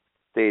their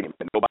stadium,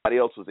 and nobody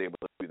else was able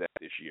to do that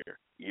this year,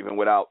 even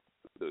with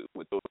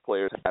those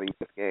players having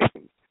this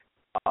game.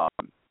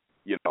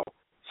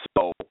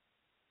 So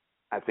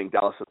I think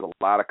Dallas has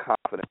a lot of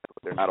confidence,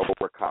 but they're not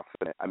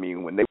overconfident. I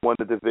mean, when they won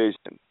the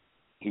division,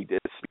 he did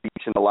a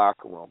speech in the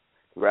locker room.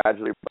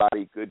 Congratulate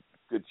everybody, good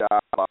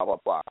job, blah, blah,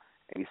 blah.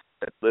 And he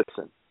said,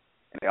 listen,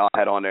 and they all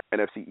had on their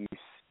NFC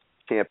East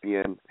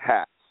champion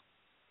hats.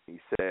 He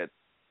said,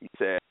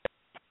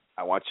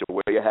 I want you to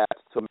wear your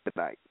hats till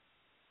midnight.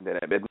 And then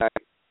at midnight,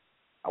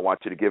 I want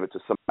you to give it to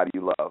somebody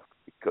you love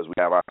because we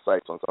have our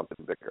sights on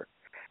something bigger.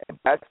 And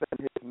that's been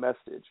his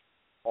message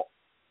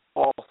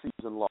all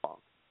season long.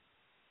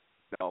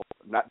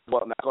 Not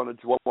going to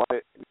dwell on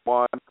it. We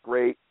won,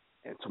 great,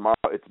 and tomorrow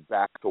it's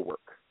back to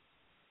work.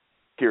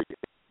 Period.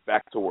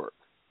 Back to work.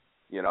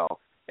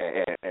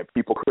 And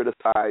people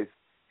criticize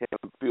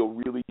him, feel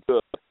really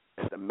good.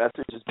 And the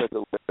message has been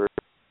delivered,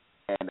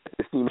 and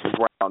this team is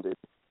grounded.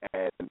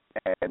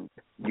 And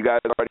you guys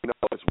already know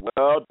it's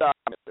well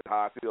documented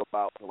how I feel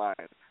about the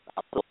Lions.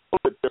 I feel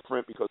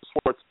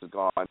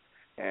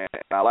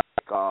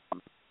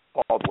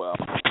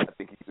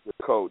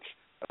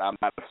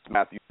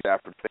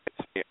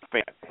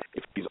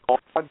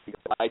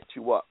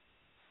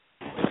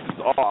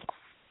off,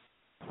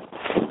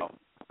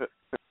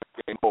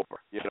 game over.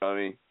 You know what I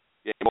mean?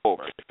 Game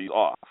over if he's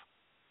off.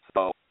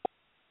 So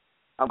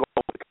I'm going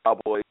with the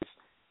Cowboys,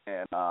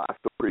 and I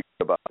feel pretty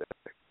good about that.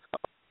 So,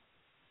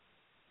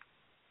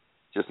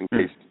 just in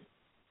case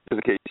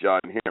y'all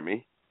didn't hear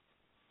me.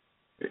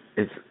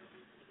 It's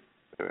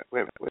wait a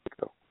minute, where'd it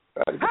go?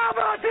 How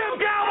about them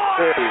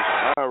Cowboys?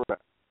 All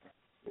right.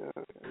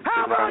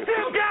 How about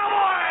them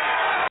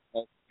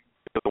Cowboys?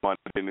 The one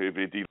that didn't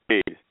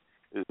delayed.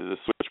 This is a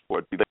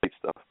switchboard delayed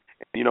stuff.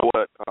 And you know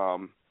what?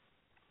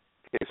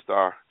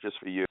 KStarr, just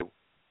for you.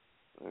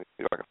 Let me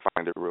see if I can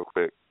find it real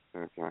quick.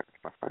 Can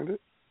I find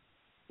it?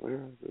 Where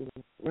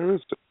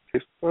is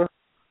it? KStarr?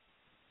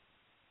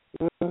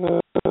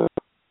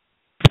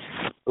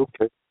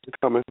 Okay, it's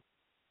coming.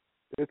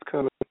 It's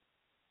coming.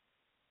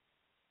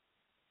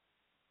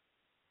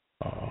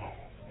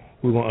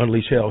 We're going to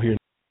unleash hell here.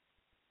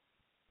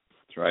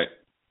 That's right.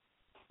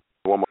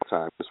 One more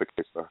time, just for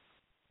KStarr.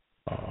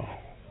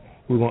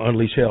 We're going to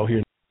unleash hell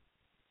here.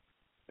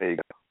 There you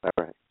go. All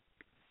right.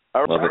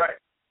 All right.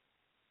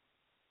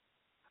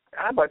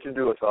 How about you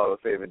do us all a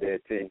favor there,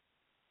 T?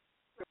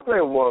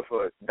 Play one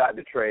for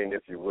Dr. Train,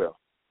 if you will.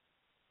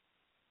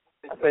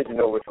 I think you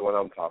know which one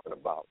I'm talking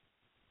about.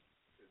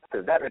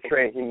 Because Dr.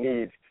 Train, he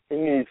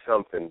needs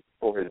something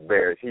for his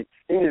Bears. He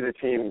needs a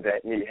team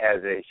that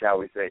has a, shall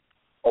we say,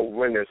 a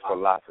winner's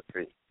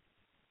philosophy.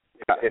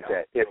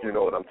 If you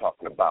know what I'm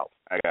talking about.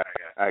 I got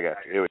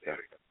you. Here we go.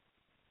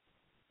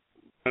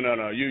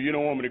 No. You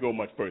don't want me to go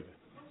much further.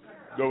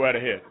 Go right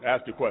ahead.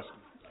 Ask your question.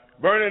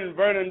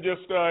 Vernon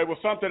just, it was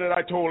something that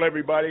I told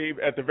everybody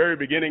at the very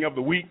beginning of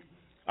the week.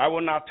 I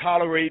will not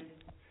tolerate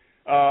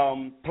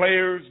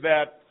players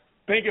that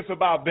think it's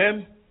about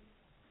them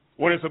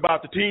when it's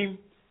about the team.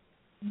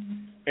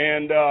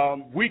 And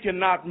we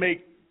cannot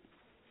make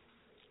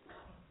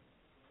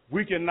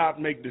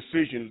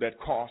decisions that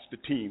cost the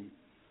team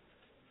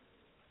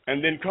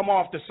and then come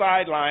off the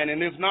sideline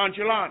and it's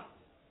nonchalant.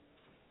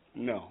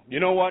 No. You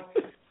know what?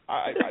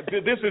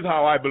 This is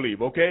how I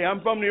believe, okay?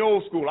 I'm from the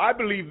old school. I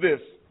believe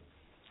this.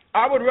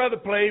 I would rather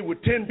play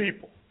with 10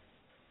 people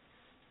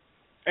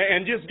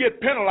and just get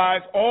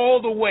penalized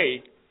all the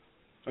way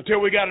until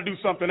we got to do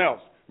something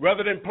else,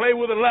 rather than play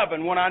with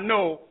 11 when I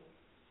know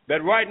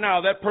that right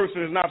now that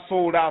person is not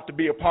sold out to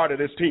be a part of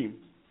this team.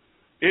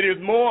 It is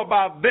more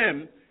about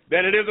them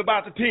than it is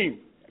about the team.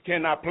 I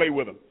cannot play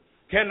with them,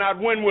 cannot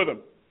win with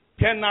them,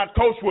 cannot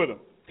coach with them,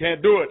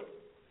 can't do it.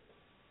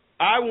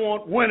 I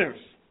want winners.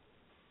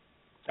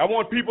 I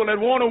want people that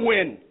want to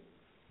win.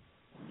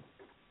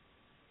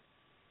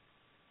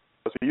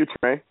 So you,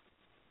 Trey.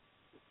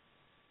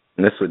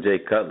 And that's with Jay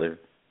Cutler.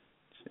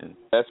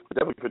 That's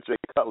definitely for Jay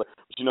Cutler.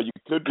 But, you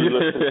could be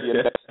listening to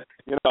your next,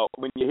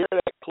 when you hear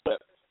that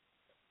clip,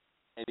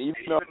 and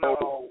even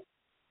though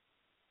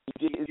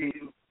he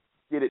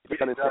did it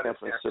done in San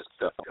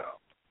Francisco,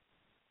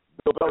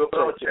 Bill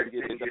Belichick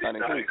did it done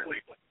in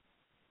Cleveland.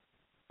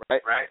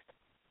 Right?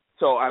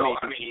 So, I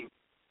mean,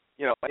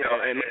 and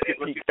look at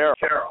Pete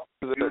Carroll,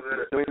 who's the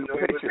New England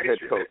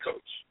Patriots head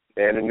coach.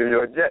 And the New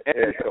York Jets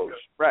head coach.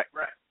 Right.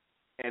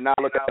 And now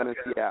look at that in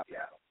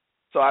Seattle.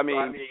 So, I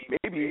mean,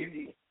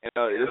 maybe, this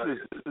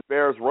is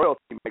Bears royalty,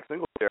 Mike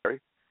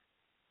Singletary,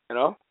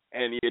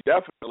 and you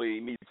definitely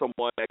need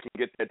someone that can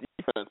get that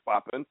defense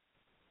popping.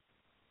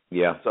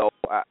 Yeah. So,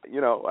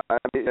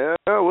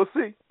 we'll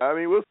see.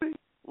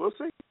 We'll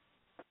see.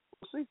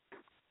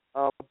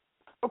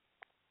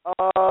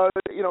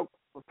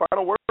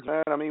 Final words,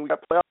 man. I mean, we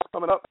got playoffs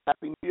coming up.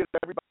 Happy New Year to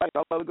everybody.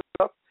 All the good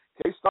stuff.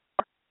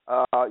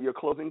 KStarr, your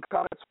closing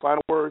comments,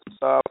 final words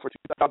for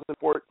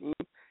 2014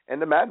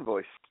 and the Madden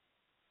voice.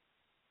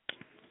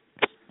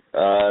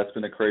 It's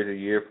been a crazy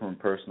year from a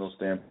personal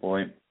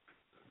standpoint,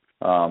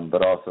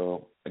 but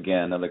also,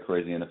 again, another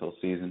crazy NFL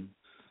season.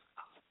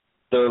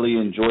 Thoroughly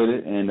enjoyed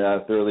it, and I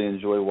thoroughly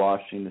enjoy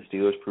watching the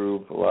Steelers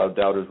prove a lot of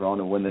doubters wrong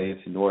and win the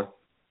AFC North.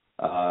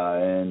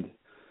 And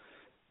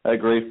I had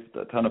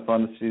a ton of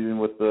fun this season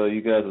with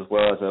you guys as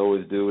well, as I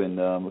always do, and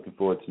I'm looking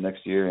forward to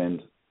next year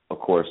and, of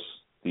course,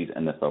 these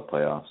NFL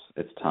playoffs.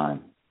 It's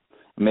time.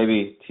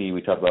 Maybe, T,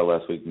 we talked about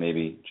last week,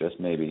 maybe, just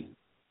maybe,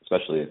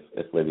 especially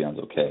if Le'Veon's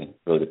okay.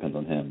 Really depends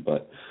on him.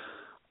 But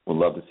would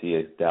love to see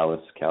a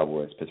Dallas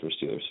Cowboys, Pittsburgh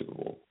Steelers Super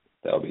Bowl.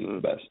 That would be the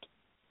best.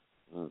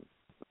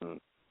 Mm-hmm.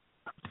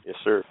 Yes,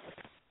 sir.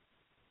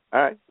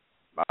 All right.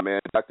 My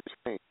man, Dr.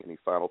 Train, any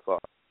final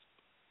thoughts?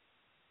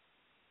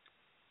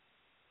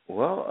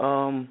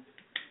 Well,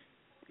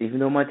 even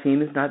though my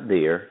team is not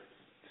there,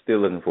 still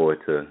looking forward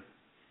to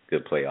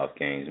good playoff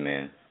games,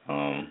 man.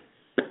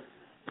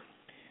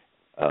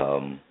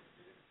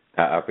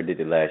 I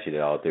predicted last year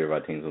that all three of our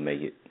teams would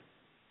make it.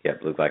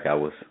 Yep, looked like I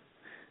was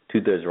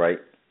 2/3 right,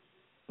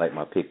 like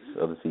my picks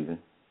of the season,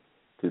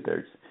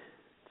 2/3.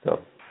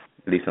 So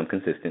at least I'm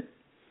consistent.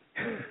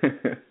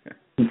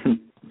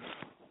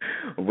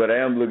 But I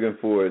am looking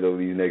forward over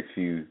these next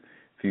few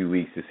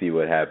weeks to see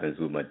what happens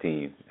with my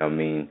team. I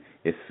mean,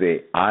 it's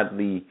an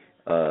oddly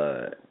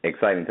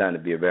exciting time to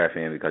be a Bear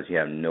fan because you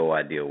have no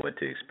idea what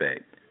to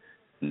expect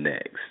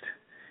next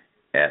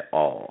at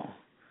all.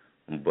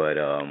 but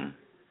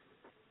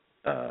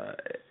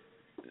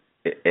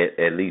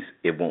at least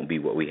it won't be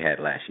what we had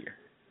last year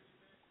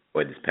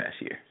or this past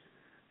year.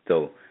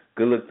 So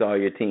good luck to all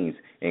your teams.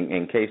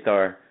 And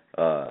KStarr,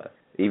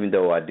 even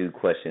though I do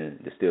question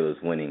the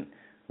Steelers winning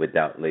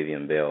without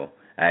Le'Veon Bell,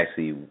 I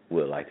actually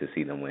would like to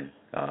see them win.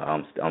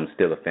 I'm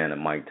still a fan of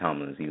Mike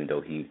Tomlin's, even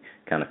though he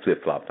kind of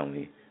flip-flopped on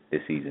me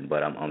this season,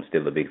 but I'm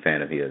still a big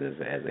fan of his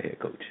as a head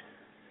coach.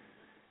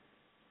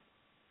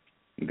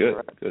 Good,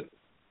 good.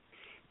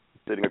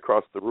 Sitting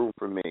across the room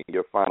from me,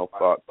 your final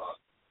thoughts?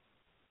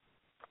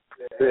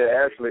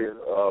 Yeah, actually,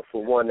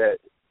 for one that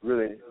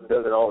really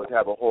doesn't always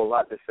have a whole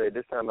lot to say,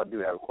 this time I do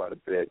have quite a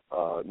bit.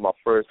 My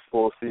first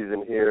full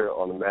season here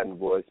on the Madden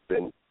Boys has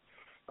been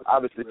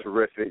obviously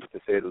terrific, to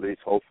say the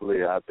least.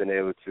 Hopefully I've been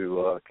able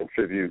to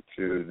contribute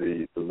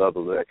to the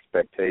level of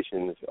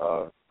expectations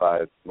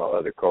by my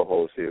other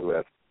co-hosts here who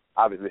have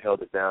obviously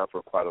held it down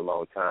for quite a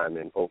long time,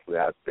 and hopefully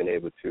I've been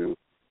able to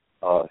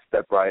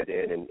step right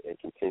in and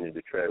continue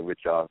to tread with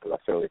y'all, because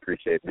I certainly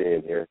appreciate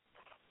being here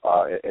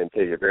and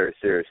take it very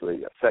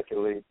seriously.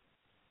 Secondly,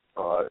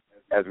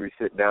 as we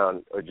sit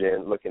down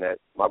again looking at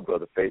my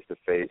brother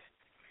face-to-face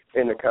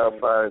in the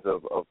confines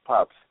of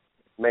Pop's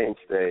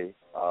mainstay,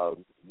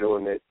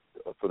 doing it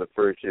for the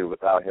first year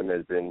without him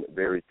has been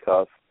very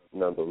tough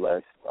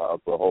nonetheless,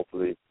 but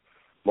hopefully,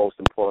 most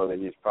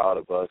importantly, he's proud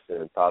of us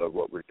and proud of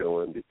what we're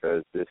doing,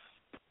 because this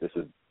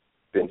has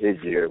been his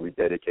year. We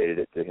dedicated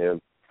it to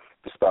him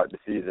to start the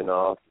season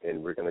off,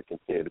 and we're going to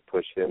continue to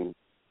push him,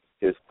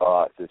 his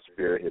thoughts, his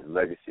spirit, his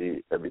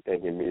legacy,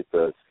 everything he meets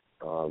us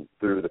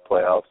through the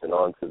playoffs and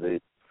on to the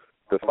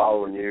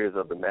following years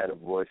of the Madden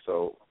Boys.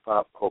 So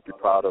I hope you're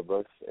proud of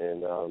us,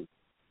 and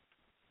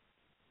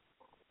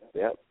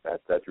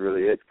that's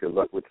really it. Good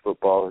luck with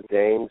football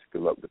games.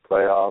 Good luck with the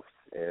playoffs,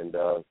 and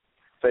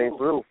same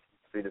through.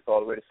 See this all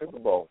the way to Super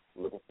Bowl.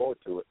 I'm looking forward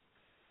to it.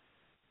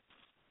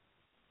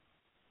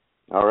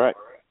 All right.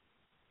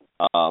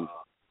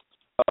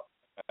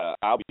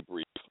 I'll be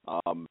brief.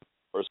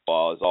 First of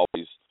all, as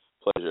always,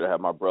 pleasure to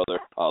have my brother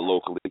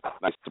locally.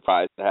 Nice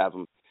surprise to have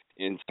him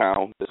in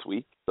town this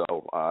week.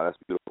 So that's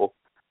beautiful.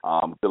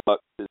 Good luck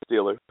to the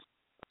Steelers.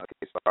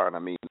 KStarr, and I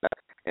mean that.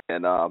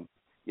 And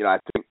I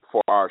think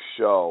for our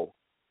show,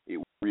 it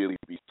would really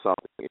be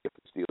something if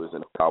the Steelers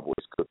and the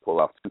Cowboys could pull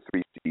off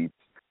 2-3 seeds,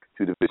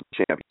 2 division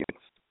champions.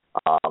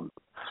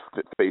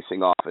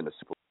 Facing off in the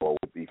Super Bowl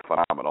would be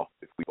phenomenal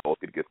if we both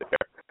could get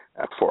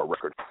there for a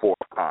record 4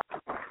 times.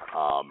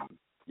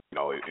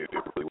 It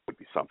really would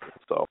be something.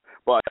 So,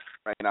 but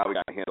right now we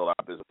got to handle our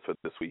business for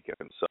this weekend.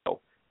 So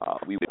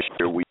we wish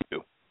here we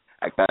do.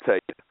 I got to tell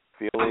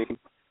you, feeling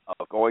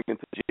of going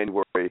into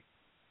January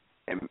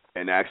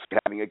and actually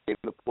having a game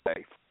to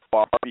play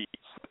far beats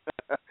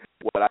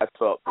what I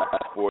felt the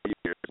last 4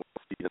 years when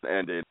the season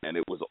ended and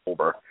it was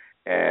over.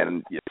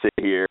 And you sit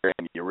here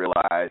and you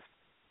realize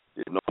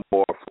there's no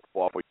more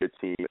football for your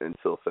team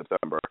until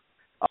September.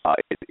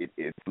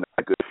 It's not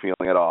a good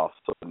feeling at all.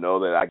 So to know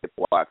that I get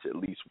to watch at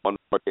least one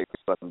more game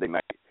Sunday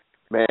night,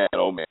 man,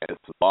 oh man, it's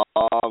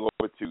long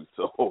overdue.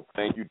 So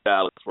thank you,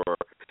 Dallas, for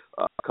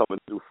coming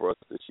through for us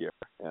this year.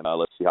 And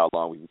let's see how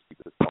long we can keep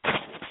this going.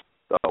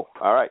 So,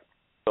 all right.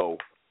 So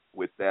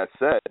with that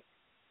said,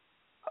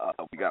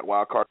 we got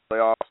wild card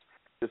playoffs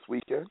this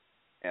weekend,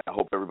 and I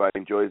hope everybody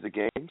enjoys the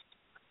games.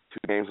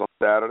 2 games on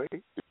Saturday, 2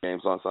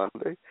 games on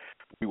Sunday.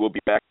 We will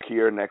be back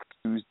here next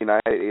Tuesday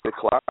night at 8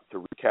 o'clock to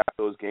recap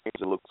those games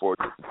and look forward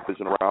to the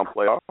division round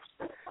playoffs.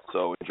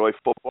 So enjoy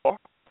football,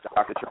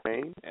 Dr.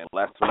 Tremaine, and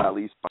last but not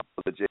least, my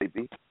brother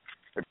JB.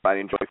 Everybody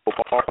enjoy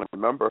football, and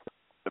remember,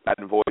 the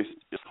Madden Voice,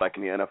 just like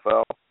in the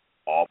NFL,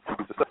 all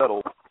things are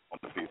settled.